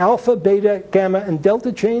 There's an alpha, beta, gamma, and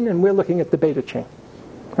delta chain, and we're looking at the beta chain.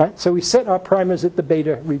 Right? So we set our primers at the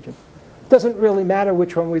beta region. It doesn't really matter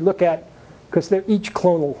which one we look at because they're each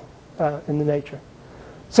clonal in the nature.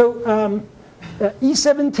 So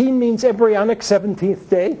E17 means embryonic 17th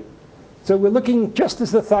day. So we're looking just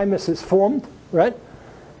as the thymus is formed, right?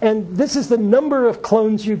 And this is the number of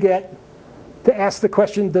clones you get to ask the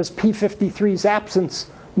question, does p53's absence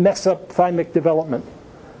mess up thymic development?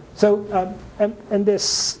 So,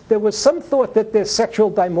 there was some thought that there's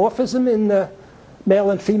sexual dimorphism in the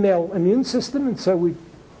male and female immune system, and so we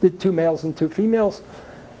did 2 males and 2 females.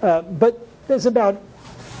 But there's about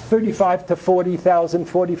 35 to 40,000,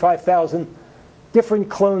 45,000 different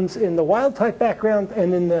clones in the wild-type background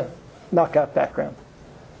and in the knockout background.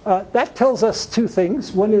 That tells us 2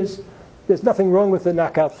 things. One is there's nothing wrong with the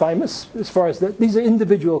knockout thymus as far as these are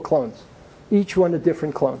individual clones, each one a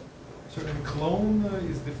different clone. So a clone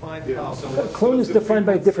is defined how? So a clone is defined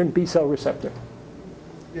by a different B-cell receptor.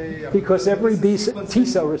 Yeah. Because every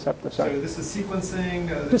T-cell receptor, sorry. So this is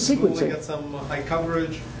sequencing. Just sequencing. Get some high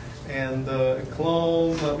coverage, and a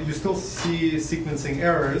clone. You still see sequencing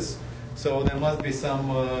errors, so there must be some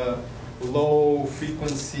low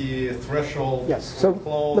frequency threshold. Yes. So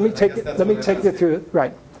clone, let me take you through it.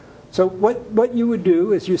 Right. So what you would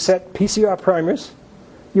do is you set PCR primers,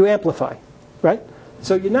 you amplify, right?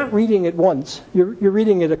 So you're not reading it once. You're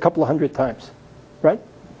reading it a couple of hundred times, right?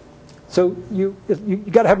 So you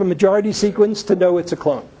got to have a majority sequence to know it's a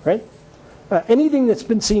clone, right? Anything that's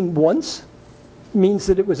been seen once means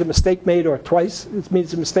that it was a mistake made, or twice. It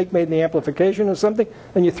means a mistake made in the amplification or something,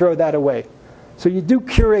 and you throw that away. So you do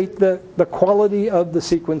curate the quality of the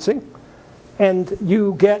sequencing, and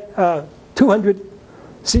you get 200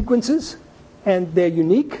 sequences, and they're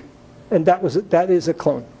unique, and that is a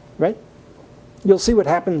clone, right? You'll see what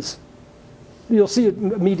happens. You'll see it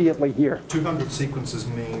immediately here. 200 sequences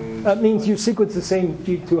means? Means you sequence the same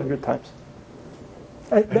gene 200 times.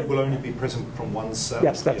 And it will only be present from one cell?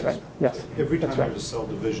 Yes, that's right. Yes. Every time there's a cell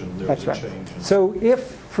division, there's a change. So if,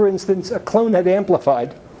 for instance, a clone had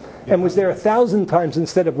amplified and was there 1,000 times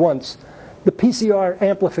instead of once, the PCR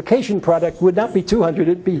amplification product would not be 200,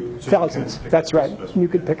 it'd be thousands. That's right. You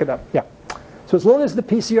could pick it up. Yeah. So as long as the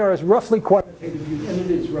PCR is roughly quantitative, and it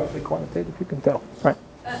is roughly quantitative, you can tell. Right.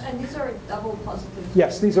 And these are double positives?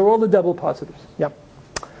 Yes, these are all the double positives. Yep.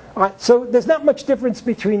 All right, so there's not much difference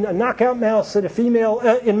between a knockout mouse and a female,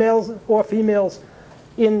 in males or females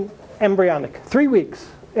in embryonic. 3 weeks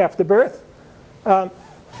after birth. I'll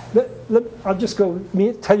just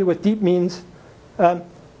tell you what deep means.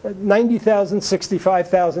 90,000,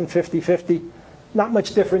 65,000, 50-50. Not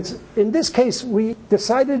much difference. In this case, we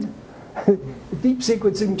decided deep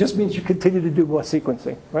sequencing just means you continue to do more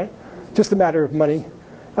sequencing, right? Just a matter of money.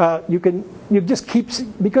 You just keep,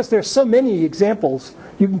 because there's so many examples,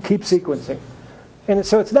 you can keep sequencing. And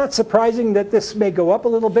so it's not surprising that this may go up a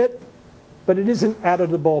little bit, but it isn't out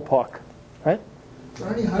of the ballpark, right?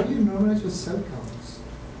 Arnie, how do you normalize with cell counts?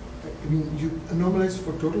 I mean, you normalize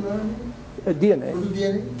for total RNA? DNA. Total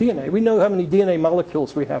DNA? DNA. We know how many DNA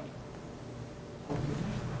molecules we have.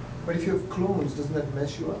 But if you have clones, doesn't that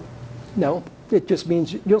mess you up? No. It just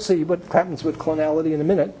means, you'll see what happens with clonality in a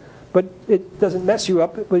minute, but it doesn't mess you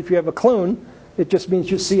up. But if you have a clone, it just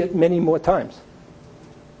means you see it many more times,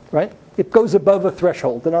 right? It goes above a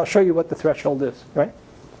threshold, and I'll show you what the threshold is, right?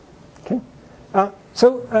 Okay.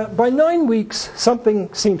 So by 9 weeks,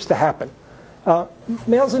 something seems to happen.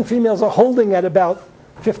 Males and females are holding at about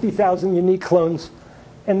 50,000 unique clones,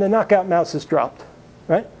 and the knockout mouse is dropped,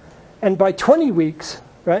 right? And by 20 weeks,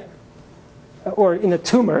 right, or in a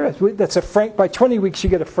tumor, by 20 weeks you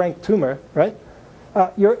get a frank tumor, right?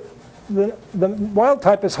 The wild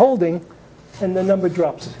type is holding, and the number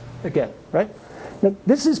drops again, right? Now,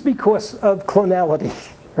 this is because of clonality,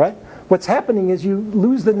 right? What's happening is you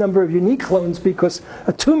lose the number of unique clones because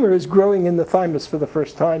a tumor is growing in the thymus for the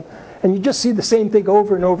first time, and you just see the same thing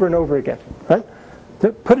over and over and over again, right?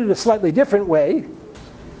 To put it a slightly different way,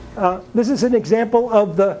 This is an example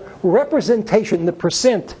of the representation, the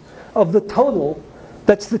percent of the total.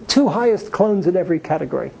 That's the two highest clones in every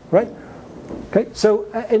category, right? Okay, so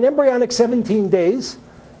in embryonic 17 days,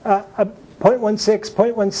 0.16,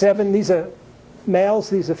 0.17, these are males,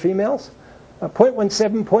 these are females.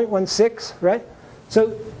 0.17, 0.16, right?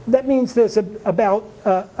 So that means there's about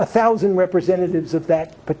 1,000 representatives of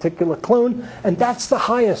that particular clone, and that's the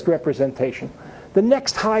highest representation. The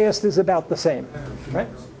next highest is about the same, right?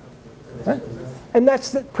 Right? And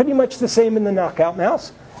that's pretty much the same in the knockout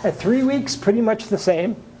mouse. At 3 weeks, pretty much the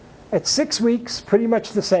same. At 6 weeks, pretty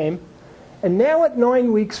much the same. And now at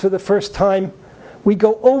 9 weeks, for the first time, we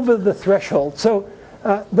go over the threshold. So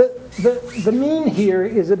the mean here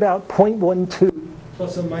is about 0.12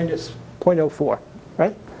 plus or minus 0.04,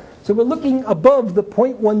 right? So we're looking above the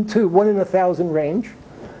 0.12, 1 in 1,000 range.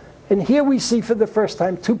 And here we see for the first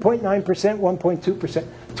time 2.9%, 1.2%,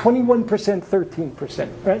 21%, 13%,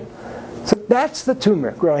 right? So that's the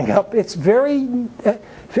tumor growing up. It's very,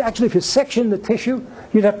 actually if you section the tissue,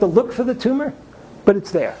 you'd have to look for the tumor, but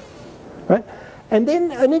it's there, right? And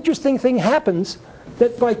then an interesting thing happens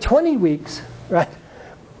that by 20 weeks, right,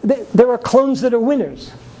 there are clones that are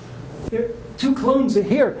winners. There are 2 clones are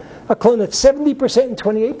here. A clone that's 70% and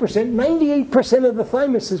 28%, 98% of the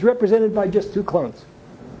thymus is represented by just 2 clones,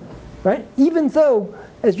 right? Even though,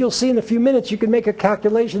 as you'll see in a few minutes, you can make a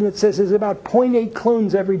calculation that says there's about 0.8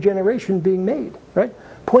 clones every generation being made, right?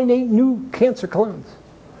 0.8 new cancer clones,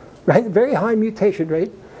 right? Very high mutation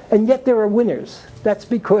rate, and yet there are winners. That's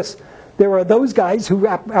because there are those guys who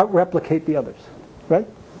out-replicate the others, right?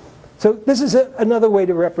 So this is another way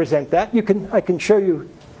to represent that. I can show you,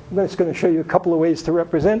 I'm just going to show you a couple of ways to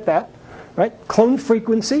represent that, right? Clone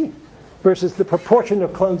frequency versus the proportion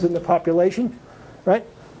of clones in the population, right?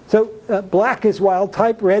 So black is wild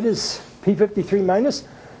type, red is p53 minus.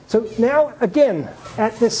 So now, again,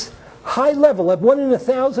 at this high level of 1 in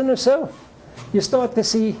 1,000 or so, you start to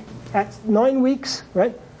see at 9 weeks,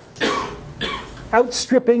 right,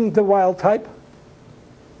 outstripping the wild type.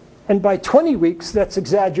 And by 20 weeks, that's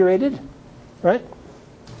exaggerated, right,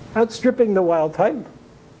 outstripping the wild type.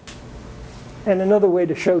 And another way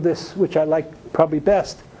to show this, which I like probably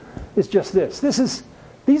best, is just this.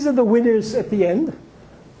 These are the winners at the end.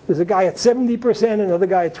 There's a guy at 70%, another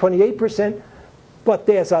guy at 28%, but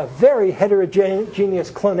there's a very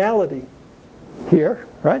heterogeneous clonality here,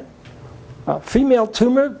 right? Female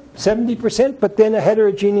tumor, 70%, but then a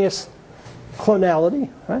heterogeneous clonality,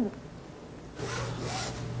 right?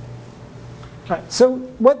 Right, so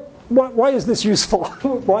why is this useful?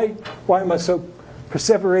 why am I so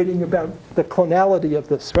perseverating about the clonality of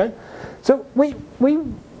this, right? So we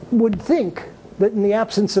would think that in the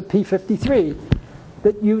absence of p53,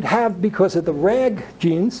 that you'd have, because of the RAG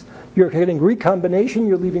genes, you're getting recombination,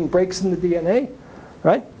 you're leaving breaks in the DNA,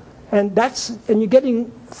 right? And you're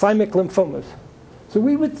getting thymic lymphomas. So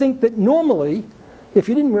we would think that normally, if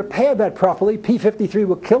you didn't repair that properly, p53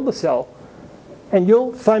 will kill the cell, and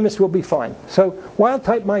your thymus will be fine. So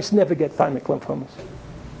wild-type mice never get thymic lymphomas.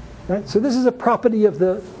 Right? So this is a property of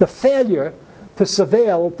the failure to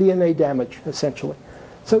surveil DNA damage, essentially.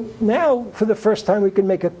 So now, for the first time, we can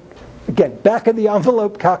make again,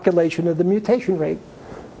 back-of-the-envelope calculation of the mutation rate,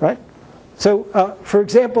 right? So, for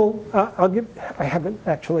example, I haven't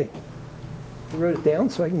actually wrote it down,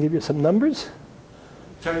 so I can give you some numbers.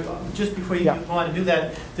 Sorry, just before you go on to do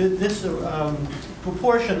that, this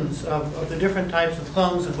proportions of the different types of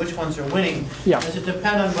clones and which ones are winning, does it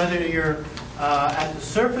depend on whether you're at the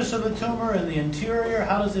surface of the tumor, in the interior?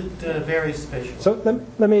 How does it vary spatially? So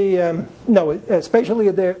let me, no, spatially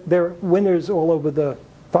they're winners all over the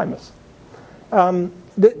thymus.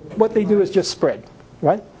 What they do is just spread,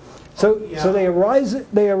 right? So they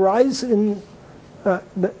arise in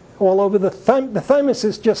all over the thymus. The thymus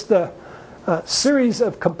is just a series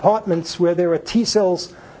of compartments where there are T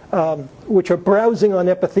cells which are browsing on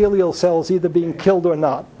epithelial cells, either being killed or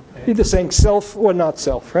not, either saying self or not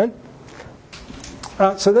self, right?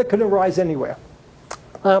 So that could arise anywhere.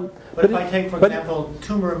 But if I take, for example,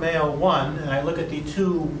 tumor male 1, and I look at the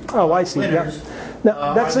 2 I see, winners,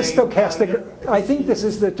 now, that's a stochastic. I think this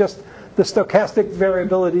is just the stochastic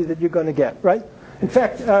variability that you're going to get, right? In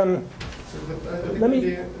fact, let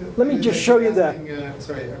me just show you that.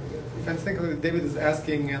 Sorry, if I think David is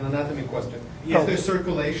asking an anatomy question. Is there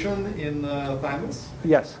circulation in the thymus?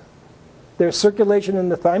 Yes. There's circulation in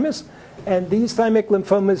the thymus, and these thymic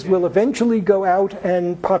lymphomas will eventually go out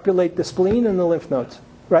and populate the spleen and the lymph nodes,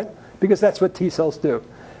 right? Because that's what T cells do.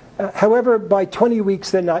 However, by 20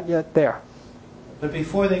 weeks, they're not yet there. But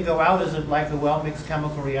before they go out, is it like a well-mixed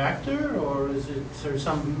chemical reactor, or is there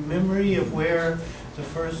some memory of where the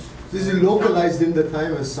first... This is localized in the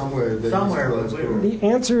thymus somewhere. The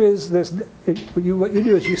answer is this: what you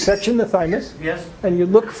do is you section the thymus, yes, and you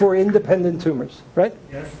look for independent tumors, right?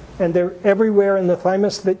 Yes. And they're everywhere in the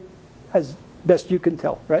thymus, that, as best you can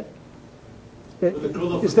tell, right?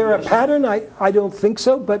 Is there a pattern? I don't think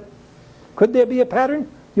so, but could there be a pattern?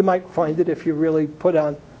 You might find it if you really put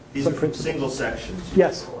on These some are principles. single sections.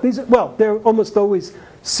 Yes. Well, they're almost always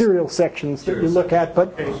serial sections that you look at,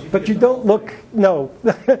 but you don't look, no.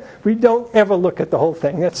 We don't ever look at the whole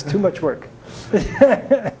thing. That's too much work.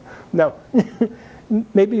 No.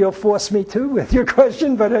 Maybe you'll force me to with your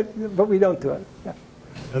question, but we don't do it. Yeah.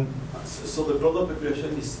 So the global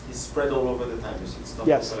population is spread all over the thymus. It's not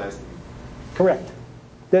localized. Correct.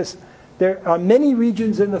 There are many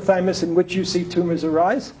regions in the thymus in which you see tumors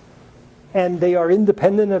arise, and they are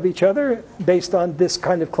independent of each other based on this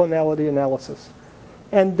kind of clonality analysis.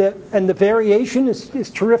 And the variation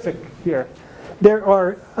is terrific here. There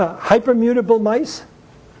are hypermutable mice,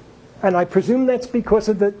 and I presume that's because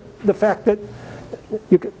of the fact that,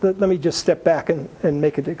 let me just step back and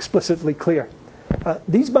make it explicitly clear.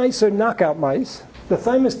 These mice are knockout mice. The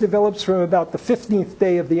thymus develops from about the 15th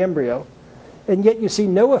day of the embryo, and yet you see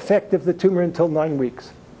no effect of the tumor until 9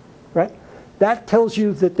 weeks, right? That tells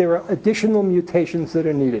you that there are additional mutations that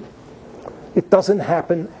are needed. It doesn't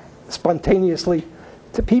happen spontaneously.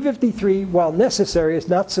 The p53, while necessary, is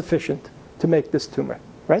not sufficient to make this tumor,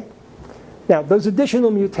 right? Now, those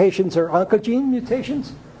additional mutations are oncogene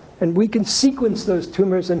mutations, and we can sequence those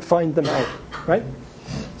tumors and find them out, right?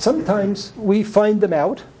 Sometimes we find them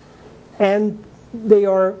out, and they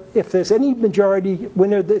are, if there's any majority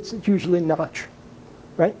winner, it's usually Notch,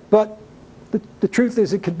 right? But the truth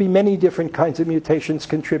is it could be many different kinds of mutations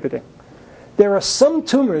contributing. There are some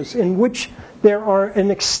tumors in which there are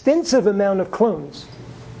an extensive amount of clones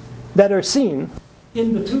that are seen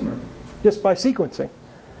in the tumor just by sequencing.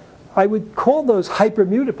 I would call those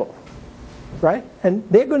hypermutable, right? And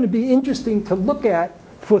they're going to be interesting to look at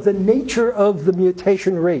for the nature of the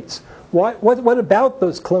mutation rates. What about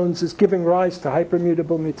those clones is giving rise to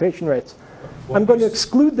hypermutable mutation rates? I'm going to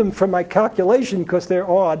exclude them from my calculation because they're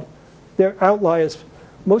odd. They're outliers.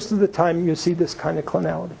 Most of the time you see this kind of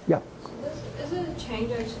clonality. Yeah. Is it a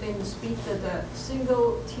change actually in the speed that a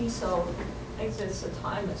single T cell exits the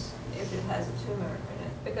thymus if it has a tumor in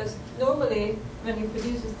it? Because normally when it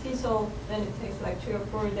produces T cell, then it takes like 3 or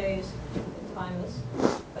 4 days in thymus.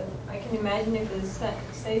 But I can imagine if it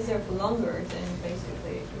stays there for longer, then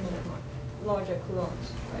basically you need larger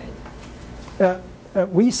clones, right?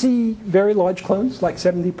 We see very large clones, like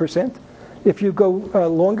 70%. If you go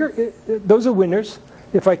longer, those are winners.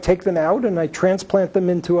 If I take them out and I transplant them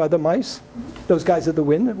into other mice, those guys are the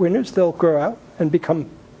winners. They'll grow out and become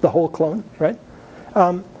the whole clone, right?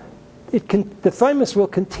 The thymus will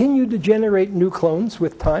continue to generate new clones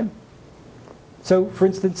with time. So, for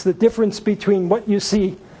instance, the difference between what you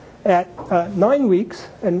see at 9 weeks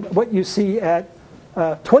and what you see at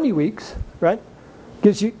 20 weeks, right,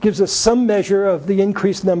 gives us some measure of the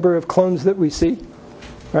increased number of clones that we see,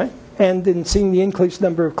 right? And in seeing the increased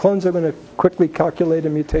number of clones, I'm going to quickly calculate a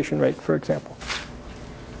mutation rate, for example.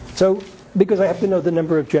 So, because I have to know the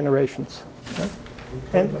number of generations. Right?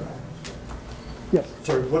 And yes.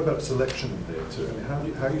 Sorry, what about selection there too? I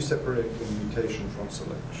mean, how do you separate the mutation from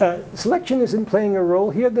selection? Selection isn't playing a role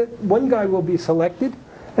here. That one guy will be selected,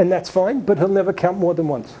 and that's fine, but he'll never count more than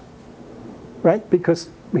once, right? Because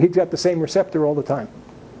he's got the same receptor all the time,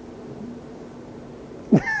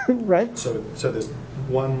 right? So there's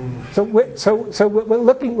one. So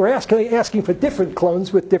we're asking for different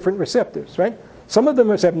clones with different receptors, right? Some of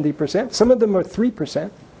them are 70%, some of them are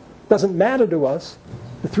 3%. Doesn't matter to us.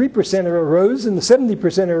 The 3% are a rose, and the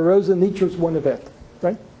 70% are a rose, and each was one event,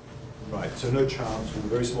 right? Right. So no chance, or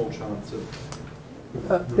very small chance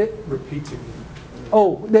of repeating.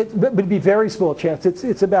 Oh, that would be very small chance.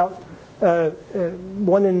 It's about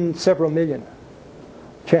 1 in several million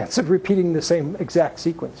chance of repeating the same exact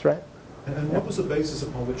sequence, right? And what was the basis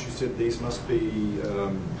upon which you said these must be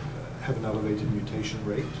have an elevated mutation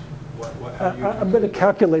rate? I'm going to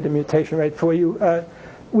calculate a mutation rate for you.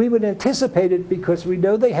 We would anticipate it because we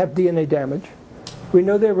know they have DNA damage, we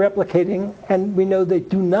know they're replicating, and we know they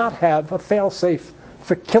do not have a fail-safe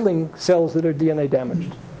for killing cells that are DNA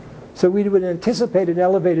damaged. So we would anticipate an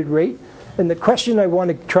elevated rate. And the question I want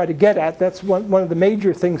to try to get at, that's one of the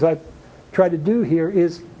major things I try to do here,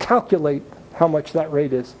 is calculate how much that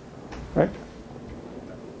rate is. Right?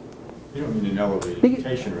 You don't mean an elevated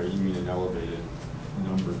mutation rate, you mean an elevated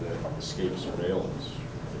number that escapes surveillance.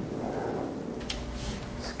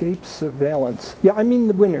 escape surveillance. Yeah, I mean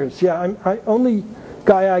the winners. Yeah, only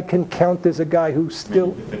guy I can count as a guy who still...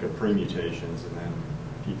 You can think of pre-mutations, and then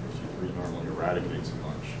p53 normally eradicates a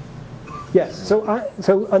bunch. Yes,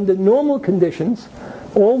 so under normal conditions,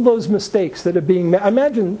 all those mistakes that are being made...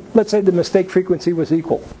 Imagine, let's say the mistake frequency was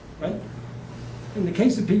equal. Right? In the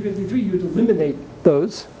case of p53, you'd eliminate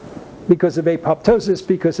those because of apoptosis,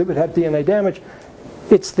 because it would have DNA damage.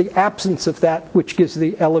 It's the absence of that which gives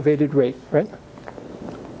the elevated rate, right?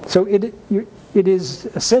 So it is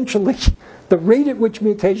essentially the rate at which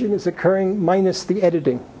mutation is occurring minus the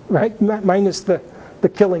editing, right? Minus the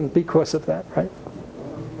killing because of that, right?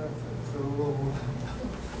 It's a little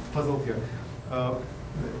puzzled here.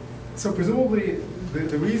 So presumably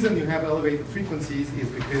the reason you have elevated frequencies is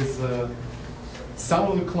because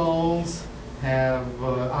some of the clones are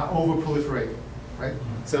over-proliferating, right?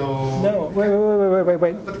 So no,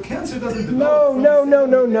 wait. But the cancer doesn't develop.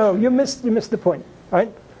 No. You missed the point,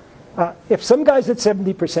 right? If some guy's at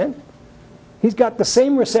 70%, he's got the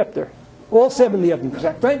same receptor, all 70 of them,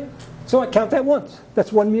 right? So I count that once.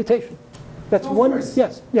 That's one mutation. That's one. Course.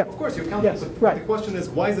 Yes. Yeah. Of course, you're counting. Yes, but right. The question is,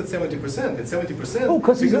 why is it 70%? It's 70%. Oh,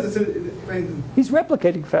 because he's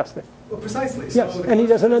replicating faster. Well, precisely. Yes, So and he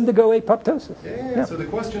doesn't undergo apoptosis. Yeah. So the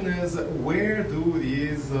question is, where do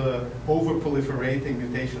these over-proliferating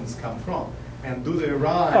mutations come from? And do they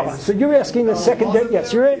arise? Oh, so you're asking a secondary?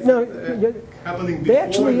 Yes, you're right. No, happening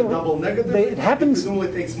before the double negative. It happens. It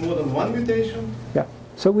presumably takes more than one mutation. Yeah.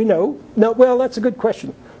 So we know. No. Well, that's a good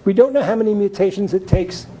question. We don't know how many mutations it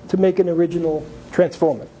takes to make an original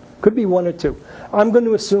transformer. Could be one or two. I'm going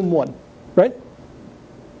to assume one, right?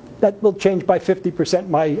 That will change by 50%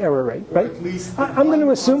 my error rate, right? At least I'm going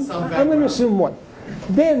to assume one.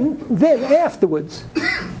 Then afterwards,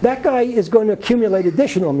 that guy is going to accumulate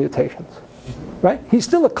additional mutations, right? He's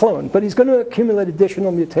still a clone, but he's going to accumulate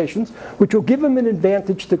additional mutations, which will give him an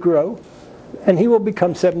advantage to grow, and he will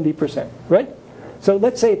become 70%, right? So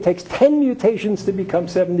let's say it takes 10 mutations to become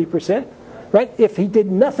 70%, right? If he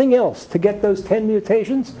did nothing else to get those 10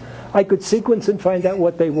 mutations, I could sequence and find out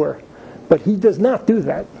what they were. But he does not do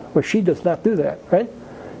that, or she does not do that, right?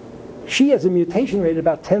 She has a mutation rate of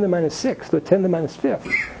about 10 to the minus 6th or 10 to the minus 5th.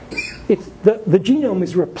 The genome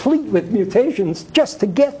is replete with mutations just to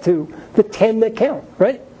get to the 10 that count,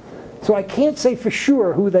 right? So I can't say for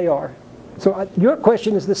sure who they are. So your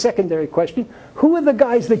question is the secondary question. Who are the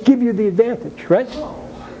guys that give you the advantage, right?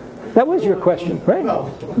 That was your question, right?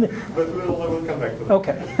 No, but we'll come back to that.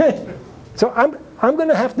 Okay. So I'm going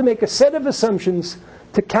to have to make a set of assumptions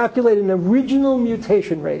to calculate an original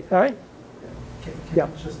mutation rate, all right?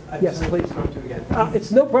 Yes, please.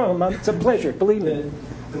 It's no problem. It's a pleasure, believe me.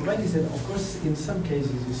 The point is that, of course, in some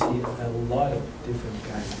cases you see a lot of different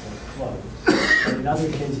kinds of clones. And in other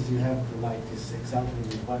cases you have, like this example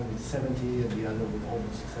with one with 70 and the other with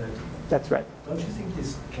almost 30. That's right. Don't you think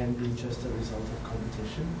this can be just a result of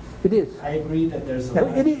competition? It is. I agree that there's a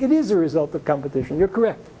lot. It is a result of competition. You're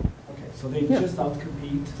correct. Okay, so they just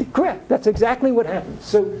outcompete. Correct. That's exactly what happens.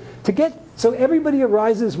 So everybody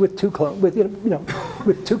arises with two clones,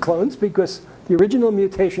 with two clones because the original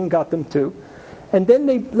mutation got them two. And then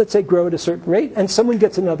they, let's say, grow at a certain rate, and someone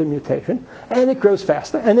gets another mutation, and it grows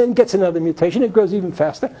faster, and then gets another mutation, it grows even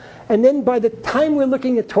faster. And then by the time we're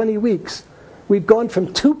looking at 20 weeks, we've gone from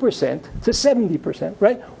 2% to 70%,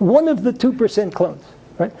 right? One of the 2% clones,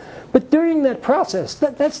 right? But during that process,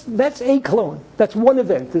 that's a clone. That's one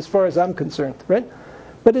event as far as I'm concerned, right?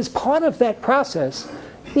 But as part of that process,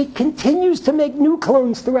 it continues to make new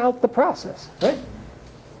clones throughout the process, right?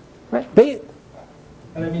 Right?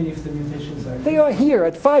 And I mean, if the mutations are... They are here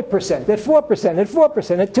at 5%, at 4%, at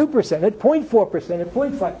 4%, at 2%, at 0.4%, at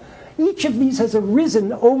 0.5%. Each of these has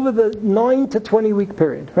arisen over the 9 to 20 week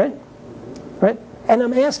period, right? Right? And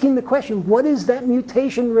I'm asking the question, what is that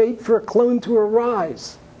mutation rate for a clone to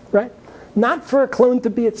arise, right? Not for a clone to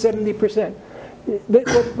be at 70%.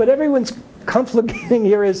 What everyone's conflagrating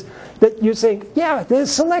here is that you're saying, yeah,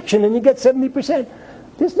 there's selection and you get 70%.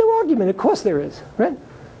 There's no argument. Of course there is, right?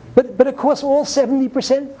 But of course, all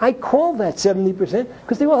 70%, I call that 70%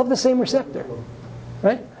 because they all have the same receptor,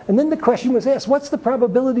 right? And then the question was asked, what's the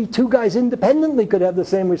probability two guys independently could have the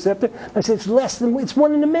same receptor? I said, it's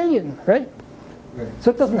 1 in a million, right?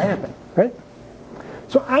 So it doesn't happen, right?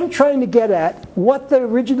 So I'm trying to get at what the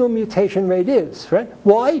original mutation rate is, right?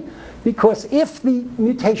 Why? Because if the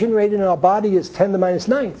mutation rate in our body is 10 to the minus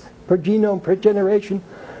 9th per genome per generation,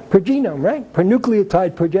 per genome, right? Per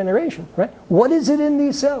nucleotide per generation, right? What is it in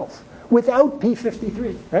these cells without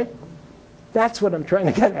p53, right? That's what I'm trying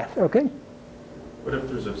to get at, okay? But if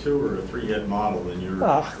there's a 2 or a 3 hit model, then you're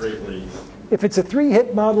greatly... If it's a 3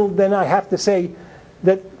 hit model, then I have to say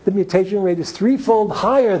that the mutation rate is threefold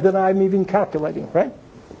higher than I'm even calculating, right?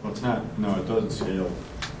 Well, it's not. No, it doesn't scale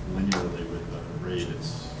linearly with the rate.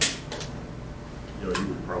 It's, you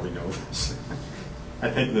would probably know this. I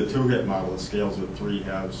think the two-hit model scales with 3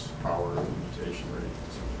 halves power of the mutation rate,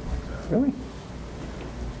 something like that. Really?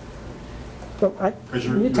 So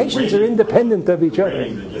mutations are independent of each other. You're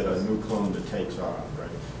waiting to get a new clone that takes off, right?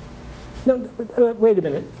 No, wait a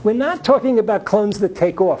minute. We're not talking about clones that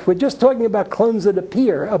take off. We're just talking about clones that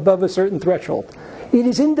appear above a certain threshold. It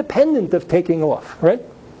is independent of taking off, right?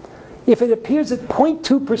 If it appears at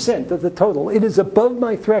 0.2% of the total, it is above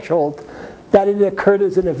my threshold that it occurred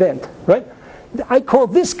as an event, right? I call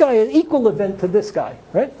this guy an equal event to this guy,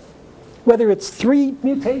 right? Whether it's 3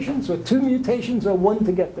 mutations or 2 mutations or 1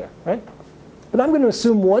 to get there, right? But I'm going to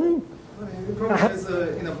assume 1. The problem is,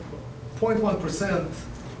 0.1%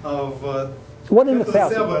 of 1 in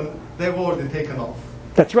 1,000. 7, they've already taken off.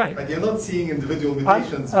 That's right. But you're not seeing individual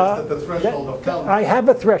mutations just at the threshold of count. I have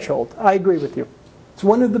a threshold. I agree with you. It's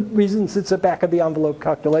one of the reasons it's a back of the envelope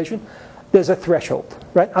calculation. There's a threshold,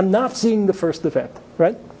 right? I'm not seeing the first event,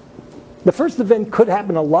 right? The first event could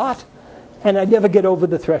happen a lot, and I never get over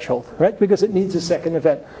the threshold, right? Because it needs a second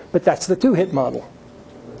event. But that's the 2-hit model.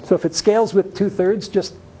 So if it scales with 2/3,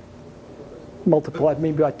 just multiply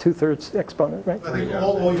maybe by 2/3 exponent, right? I think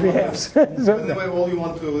all you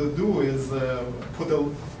want to do is put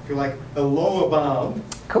if you like, a lower bound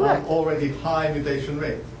on already high mutation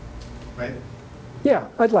rate, right? Yeah,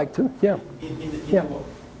 I'd like to. Yeah.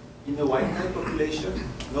 In the wild type population,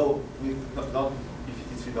 no, not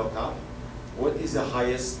p53 knockout. What is the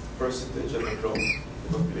highest percentage of the clone in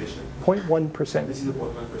the population? 0.1%. This is the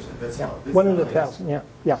 0.1%. That's how. 1 in 1,000. Yeah.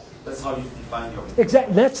 That's how you define your.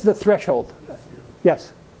 Exactly. That's the threshold.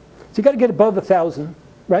 Yes. So you got to get above 1,000,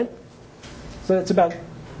 right? So that's about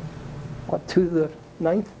what, 2 to the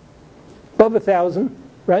 9th? Above 1,000,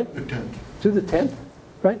 right? The 10th. To the 10th,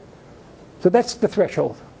 right? So that's the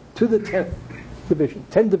threshold. To the 10th division.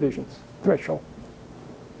 10 divisions threshold.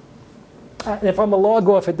 And if I'm a log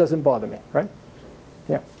off, it doesn't bother me, right?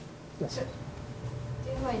 Yeah. Yes. Do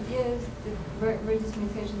you have ideas where these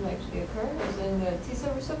mutations actually occur? Is it in the T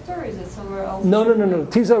cell receptor, or is it somewhere else? No.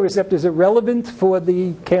 T cell receptor is irrelevant for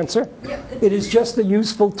the cancer. Yeah, it is just a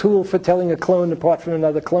useful tool for telling a clone apart from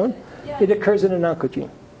another clone. Yeah. It occurs in an oncogene.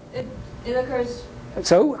 It occurs.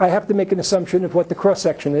 So I have to make an assumption of what the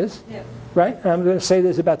cross-section is, right? I'm going to say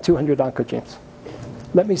there's about 200 oncogenes.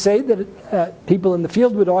 Let me say that people in the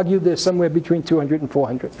field would argue there's somewhere between 200 and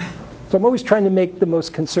 400. So I'm always trying to make the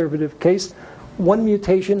most conservative case. 1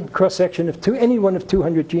 mutation, cross-section of any one of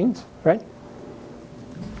 200 genes, right?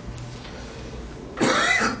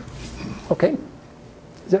 Okay.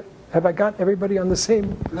 Have I got everybody on the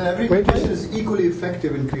same? No, every mutation is equally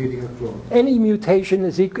effective in creating a clone. Any mutation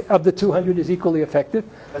of the 200 is equally effective,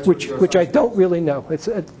 which I don't really know.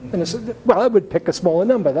 Well, I would pick a smaller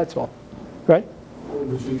number, that's all, right?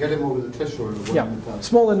 Which will get him over the threshold of 1 in 1,000.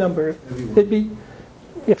 Smaller number. It'd be,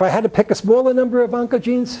 if I had to pick a smaller number of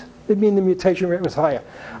oncogenes, it'd mean the mutation rate was higher.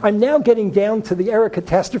 I'm now getting down to the error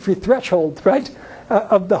catastrophe threshold, right?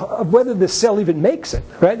 Of whether the cell even makes it,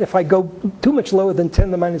 right? If I go too much lower than 10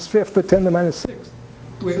 to the minus 5th or 10 to the minus 6th,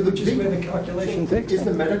 which is where the calculation takes. Is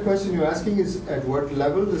the meta question you're asking is at what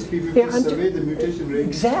level does p53 survey the mutation rate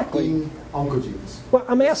in oncogenes? Well,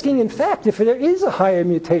 I'm asking, in fact, if there is a higher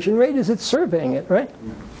mutation rate, is it surveying it, right?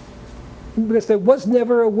 Because there was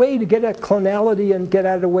never a way to get at clonality and get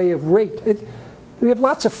out of the way of rate. We have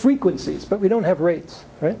lots of frequencies, but we don't have rates,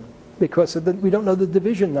 right? Because we don't know the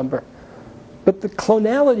division number. But the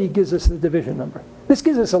clonality gives us the division number. This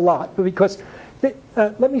gives us a lot, but because,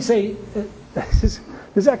 let me say,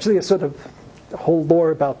 there's actually a sort of whole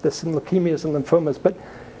lore about this in leukemias and lymphomas, but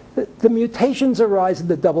the mutations arise in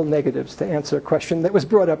the double negatives, to answer a question that was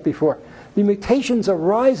brought up before. The mutations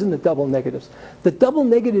arise in the double negatives. The double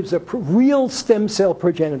negatives are real stem cell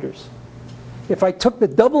progenitors. If I took the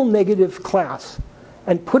double negative class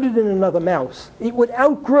and put it in another mouse, it would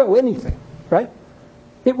outgrow anything, right?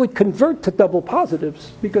 It would convert to double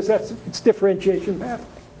positives because that's its differentiation pathway,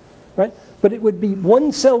 right? But it would be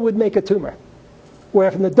one cell would make a tumor,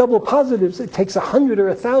 where from the double positives it takes 100 or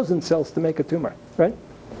 1,000 cells to make a tumor, right?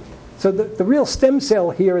 So the real stem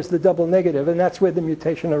cell here is the double negative, and that's where the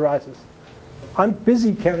mutation arises. I'm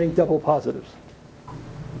busy counting double positives,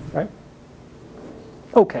 right?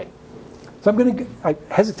 Okay, so I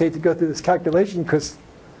hesitate to go through this calculation because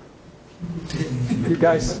you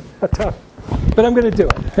guys are tough. But I'm going to do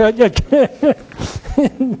it.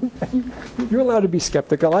 You're allowed to be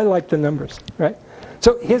skeptical. I like the numbers, right?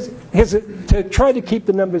 So to try to keep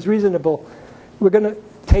the numbers reasonable, we're going to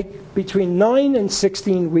take between 9 and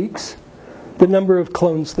 16 weeks the number of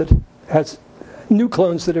clones that has new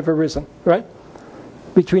clones that have arisen, right?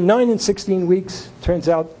 Between 9 and 16 weeks turns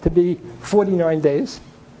out to be 49 days,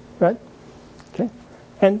 right? Okay,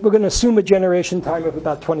 and we're going to assume a generation time of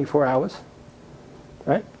about 24 hours,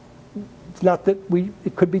 right? It's not that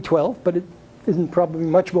it could be 12, but it isn't probably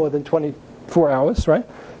much more than 24 hours, right?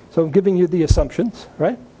 So I'm giving you the assumptions,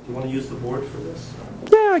 right? Do you want to use the board for this?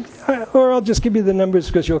 Yeah, or I'll just give you the numbers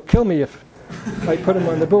because you'll kill me if I put them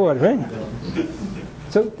on the board, right?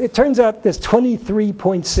 So it turns out there's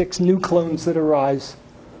 23.6 new clones that arise,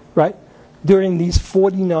 right, during these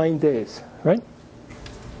 49 days, right?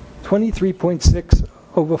 23.6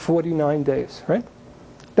 over 49 days, right?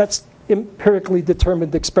 That's empirically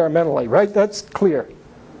determined experimentally, right? That's clear,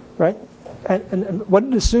 right? And what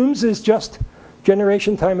it assumes is just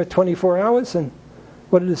generation time at 24 hours, and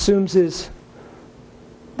what it assumes is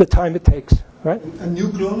the time it takes, right? A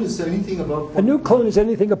new clone is anything above 0.1? A new clone is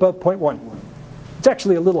anything above 0.1. It's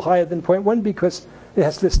actually a little higher than 0.1 because it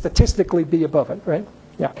has to statistically be above it, right?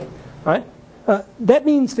 Yeah. All right? That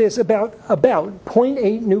means there's about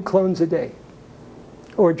 0.8 new clones a day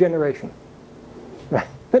or a generation. Right?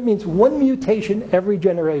 That means one mutation every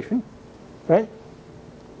generation, right?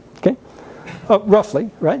 Okay?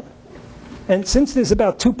 Roughly, right? And since there's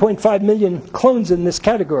about 2.5 million clones in this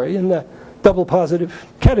category, in the double positive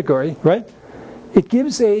category, right? It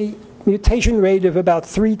gives a mutation rate of about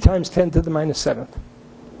 3 times 10 to the minus 7th.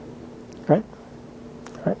 Right?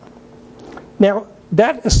 Right? Now,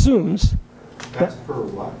 that assumes... That's per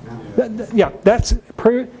what now? Yeah, that's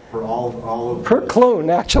per all of per clone,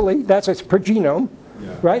 actually. That's it's per genome,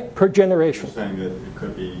 right? Per generation. You're saying that it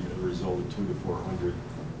could be a result of 200 to 400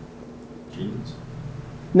 genes?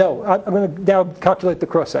 No, I'm going to now calculate the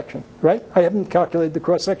cross-section, right? I haven't calculated the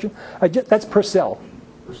cross-section. That's per cell.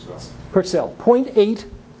 Per cell. Per cell. 0.8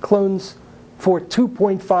 clones for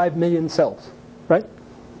 2.5 million cells, right?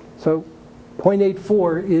 So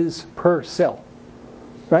 0.84 is per cell,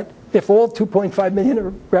 right? If all 2.5 million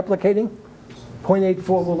are replicating,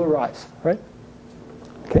 0.84 will arise, right?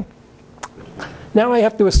 Okay. Now I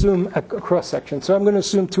have to assume a cross-section. So I'm going to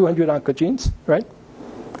assume 200 oncogenes, right?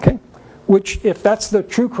 Okay. Which, if that's the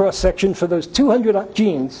true cross-section for those 200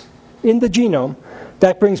 genes in the genome,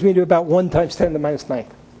 that brings me to about 1 times 10 to the minus 9th.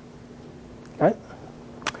 Right?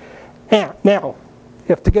 And now,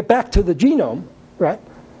 if to get back to the genome, right,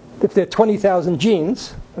 if there are 20,000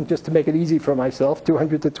 genes, and just to make it easy for myself,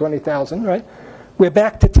 200 to 20,000, right, we're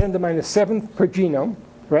back to 10 to the minus 7th per genome,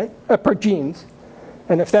 right, per genes.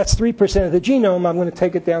 And if that's 3% of the genome, I'm going to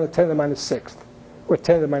take it down to 10 to the minus 6th, or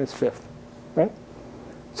 10 to the minus 5th, right?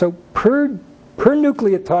 So per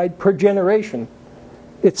nucleotide, per generation,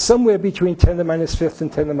 it's somewhere between 10 to the minus 5th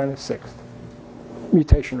and 10 to the minus 6th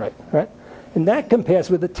mutation rate, right? And that compares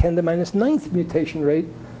with the 10 to the minus 9th mutation rate.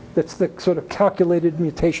 That's the sort of calculated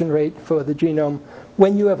mutation rate for the genome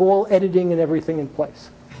when you have all editing and everything in place,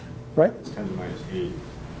 right? It's 10 to the minus 8.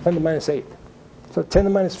 10 to the minus 8. So 10 to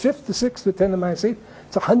the minus 5th to 6th with 10 to the minus 8.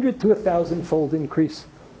 It's 100 to 1,000-fold increase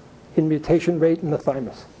in mutation rate in the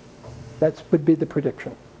thymus. That would be the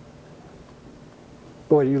prediction.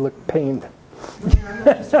 Boy, you look pained. I'm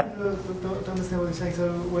just trying to understand what you're saying.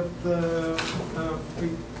 So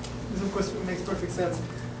this of course makes perfect sense.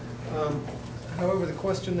 However, the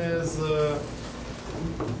question is,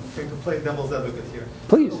 trying to play devil's advocate here.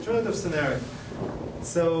 Please. Alternative scenario.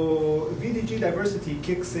 So VDG diversity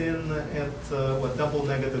kicks in at double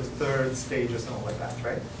negative third stage or something like that,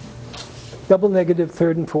 right? Double negative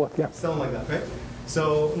third and fourth, yeah. Something like that, right?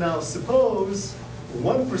 So now suppose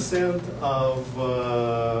 1% of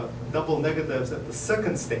double negatives at the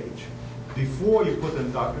second stage, before you put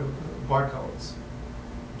in barcodes,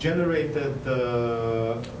 generated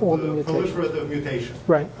the proliferative mutation.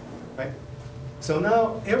 Right. Right. So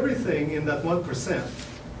now everything in that 1%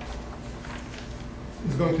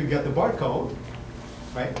 is going to get the barcode,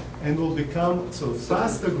 right? And will become so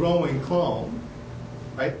faster growing clone,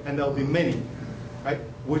 right? And there'll be many, right?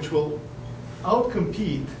 Which will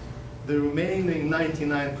outcompete the remaining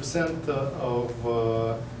 99% of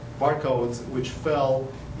barcodes which fell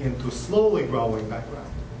into slowly growing background.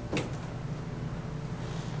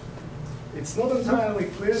 It's not entirely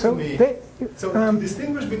clear to me. To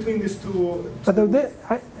distinguish between these two...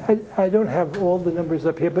 I don't have all the numbers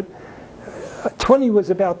up here, but 20 was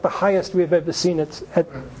about the highest we've ever seen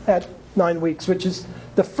at 9 weeks, which is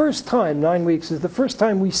the first time, 9 weeks is the first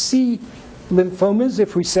time we see lymphomas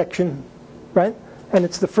if we section, right? And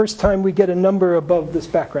it's the first time we get a number above this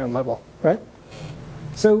background level, right?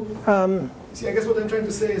 So... see, I guess what I'm trying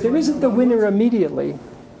to say is... There isn't the winner immediately,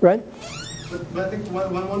 right? But I think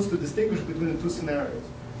one wants to distinguish between the two scenarios.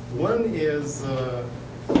 One is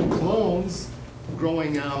clones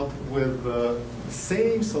growing out with the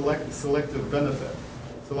same selective benefit,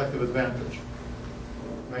 selective advantage,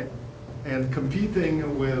 right? And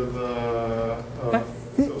competing with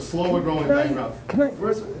slower growing background.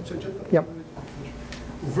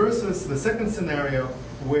 Versus the second scenario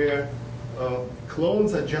where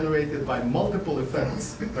clones are generated by multiple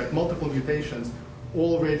effects, right, multiple mutations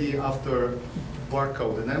already after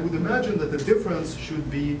barcode. And I would imagine that the difference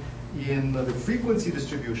should be in the frequency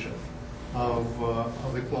distribution of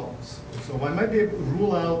the clones. So I might be able to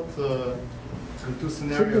rule out the two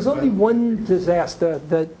scenarios. So there's only one disaster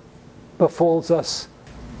that befalls us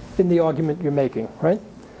in the argument you're making, right?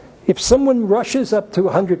 If someone rushes up to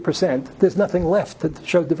 100%, there's nothing left to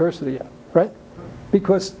show diversity in, right?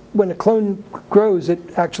 Because when a clone grows, it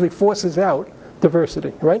actually forces out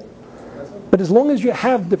diversity, right? But as long as you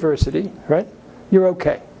have diversity, right, you're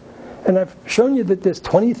okay. And I've shown you that there's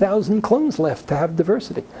 20,000 clones left to have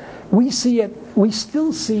diversity. We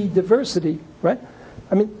still see diversity, right?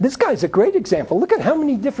 I mean, this guy's a great example. Look at how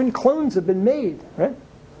many different clones have been made, right?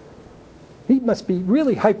 He must be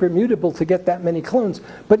really hypermutable to get that many clones,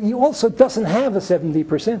 but he also doesn't have a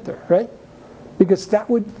 70%er, right? Because that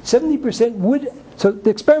would, 70% would, so the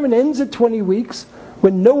experiment ends at 20 weeks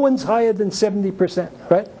when no one's higher than 70%,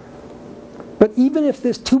 right? But even if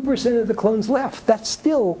there's 2% of the clones left, that's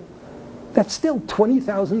still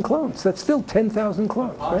 20,000 clones. That's still 10,000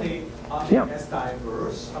 clones, right? Are they as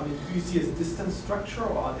diverse? I mean, do you see a distance structure,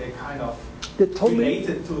 or are they kind of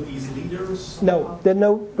related to these leaders? No, they're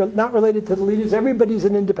not related to the leaders. Everybody's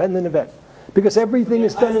an independent event because everything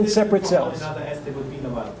is done in separate cells.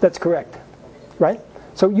 That's correct, right?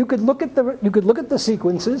 So you could look at the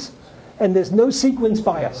sequences, and there's no sequence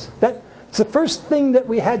bias. That's the first thing that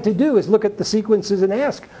we had to do is look at the sequences and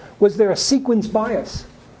ask, was there a sequence bias,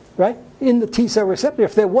 right, in the T cell receptor?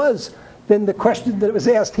 If there was, then the question that was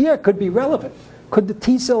asked here could be relevant. Could the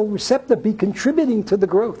T cell receptor be contributing to the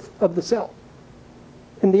growth of the cell?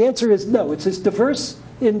 And the answer is no. It's as diverse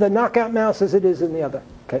in the knockout mouse as it is in the other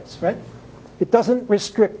case, right? It doesn't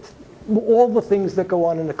restrict all the things that go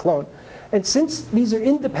on in the clone. And since these are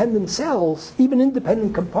independent cells, even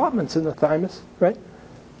independent compartments in the thymus, right,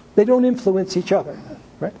 they don't influence each other,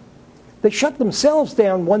 right? They shut themselves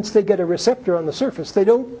down once they get a receptor on the surface. They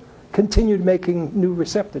don't continue making new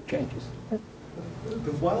receptor changes. Right?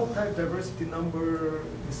 The wild type diversity number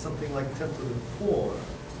is something like 10 to the 4.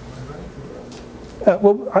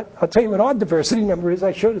 Well, I'll tell you what our diversity number is.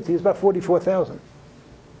 I showed it to you. It's about 44,000.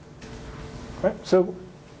 Right? So,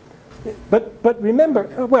 but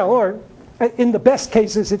remember, or in the best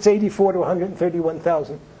cases, it's 84 to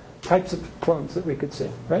 131,000 types of clones that we could see.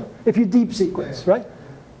 Right? If you deep sequence, right?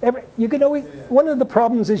 You can always. One of the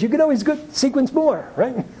problems is you can always sequence more.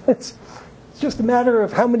 Right? It's just a matter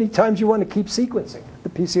of how many times you want to keep sequencing the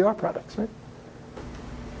PCR products. Right?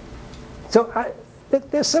 So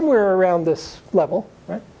they're somewhere around this level,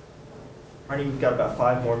 right? Arnie, we've got about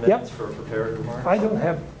 5 more minutes for prepared remarks. I don't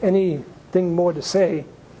have anything more to say.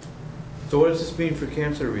 So what does this mean for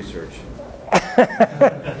cancer research?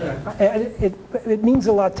 It means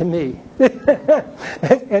a lot to me.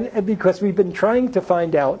 and because we've been trying to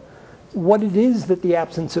find out what it is that the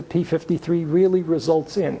absence of p53 really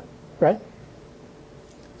results in, right?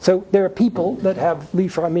 So there are people that have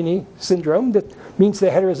Li-Fraumeni syndrome that means they're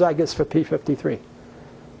heterozygous for p53.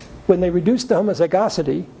 When they reduce the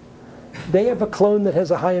homozygosity, they have a clone that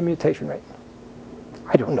has a higher mutation rate.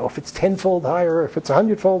 I don't know if it's 10-fold higher, or if it's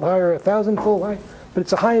 100-fold higher, or 1,000-fold higher, but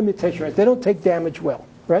it's a higher mutation rate. They don't take damage well,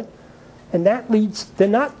 right? And that leads, they're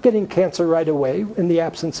not getting cancer right away in the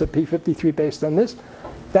absence of p53 based on this.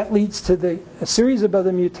 That leads to a series of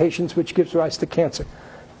other mutations which gives rise to cancer,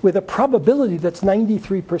 with a probability that's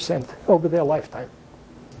 93% over their lifetime,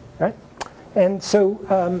 right? And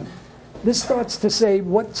so this starts to say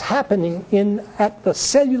what's happening at the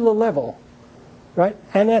cellular level, right,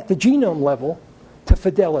 and at the genome level to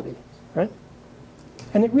fidelity, right?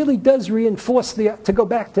 And it really does reinforce to go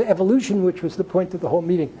back to evolution, which was the point of the whole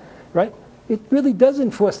meeting, right? It really does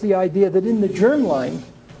enforce the idea that in the germline,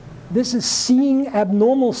 this is seeing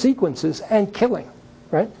abnormal sequences and killing,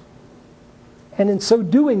 right? And in so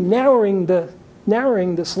doing, narrowing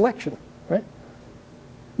the selection, right?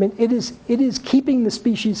 I mean, it is keeping the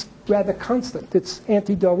species rather constant. It's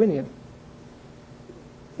anti-Darwinian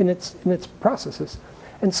in its processes.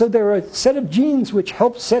 And so there are a set of genes which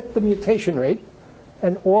help set the mutation rate,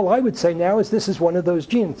 and all I would say now is this is one of those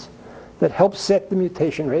genes that helps set the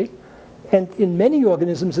mutation rate, and in many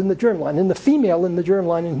organisms in the germline, in the female in the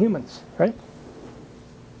germline in humans, right?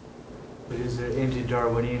 But is it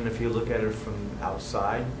anti-Darwinian if you look at it from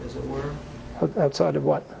outside, as it were? Outside of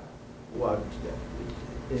what? Well,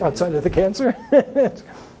 outside of the cancer.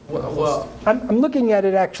 Well, I'm looking at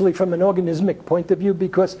it actually from an organismic point of view,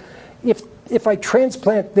 because if I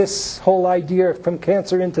transplant this whole idea from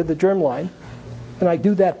cancer into the germline, and I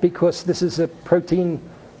do that because this is a protein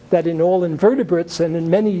that in all invertebrates and in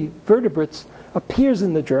many vertebrates appears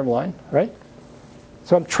in the germline, right?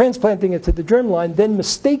 So I'm transplanting it to the germline, then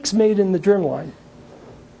mistakes made in the germline,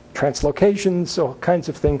 translocations, all kinds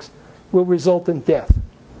of things, will result in death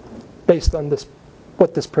based on this,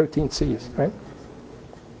 what this protein sees, right?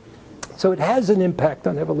 So it has an impact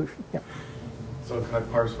on evolution. Yeah. So can I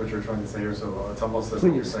parse what you're trying to say here? So it's almost as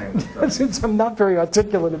if you're saying since I'm not very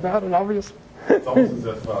articulate about it, obviously. It's almost as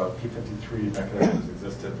if p53 mechanisms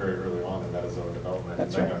existed very early on in metazoa development,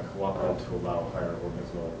 That's and then right. got co-opted to allow higher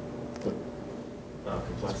organismal complexity.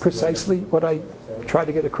 That's precisely what I try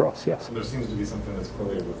to get across, yes. So there seems to be something that's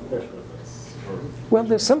correlated with fish, but it's well,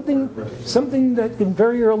 there's something that in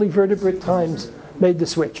very early vertebrate times made the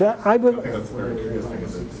switch. I think that's the very curious thing,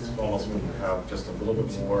 is it's almost when you have just a little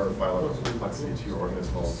bit more biological complexity to your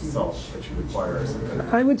organismal self that you require something.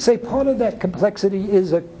 I would say part of that complexity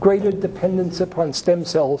is a greater dependence upon stem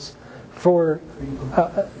cells for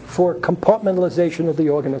compartmentalization of the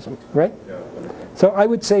organism, right? Yeah. So I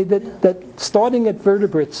would say that starting at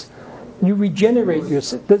vertebrates, you regenerate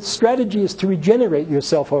yourself. The strategy is to regenerate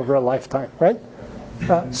yourself over a lifetime, right?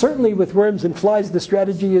 Certainly with worms and flies, the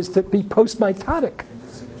strategy is to be post-mitotic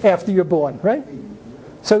after you're born, right?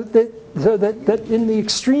 So that in the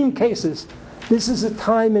extreme cases, this is a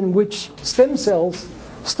time in which stem cells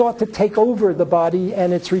start to take over the body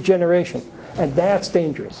and its regeneration. And that's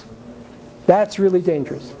dangerous. That's really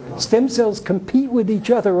dangerous. Stem cells compete with each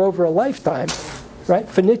other over a lifetime, right,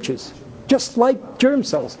 for niches, just like germ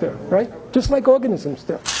cells do, right? Just like organisms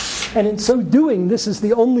do. And in so doing, this is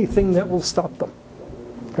the only thing that will stop them.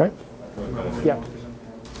 Right? Yeah.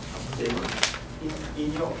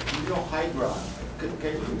 In your Hydra, can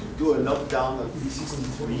you do a knockdown of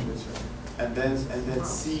p53 and then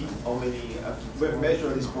see how many measure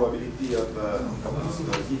this probability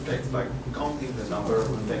of defects by counting the number of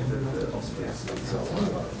infected offspring?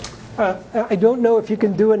 I don't know if you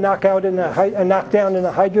can do a knockdown in a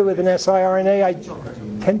Hydra with an siRNA. I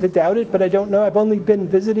tend to doubt it, but I don't know. I've only been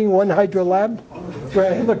visiting one Hydra lab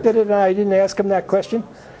where I looked at it and I didn't ask him that question.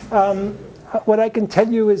 What I can tell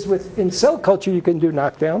you is in cell culture you can do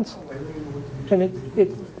knockdowns, and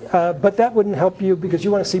but that wouldn't help you because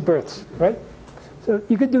you want to see births, right? So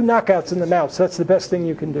you could do knockouts in the mouse. That's the best thing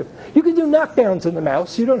you can do. You can do knockdowns in the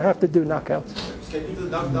mouse. You don't have to do knockouts. Can you do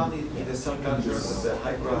knockdown in the cell culture of the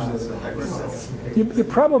Hydra cells? You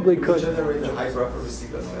probably could. Generate the Hydra from a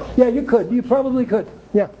single cell? Yeah, you could. You probably could.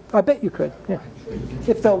 Yeah, I bet you could. Yeah,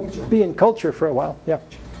 if they'll be in culture for a while. Yeah.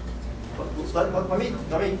 Let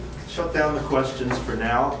me shut down the questions for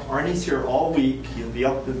now. Arnie's here all week. He'll be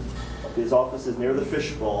up at his office is near the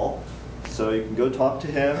fishbowl, so you can go talk to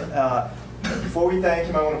him. Before we thank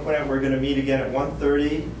him, I want to point out we're going to meet again at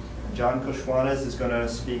 1:30. John Koshwanas is going to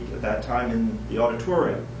speak at that time in the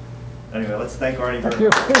auditorium. Anyway, let's thank Arnie very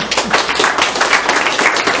much.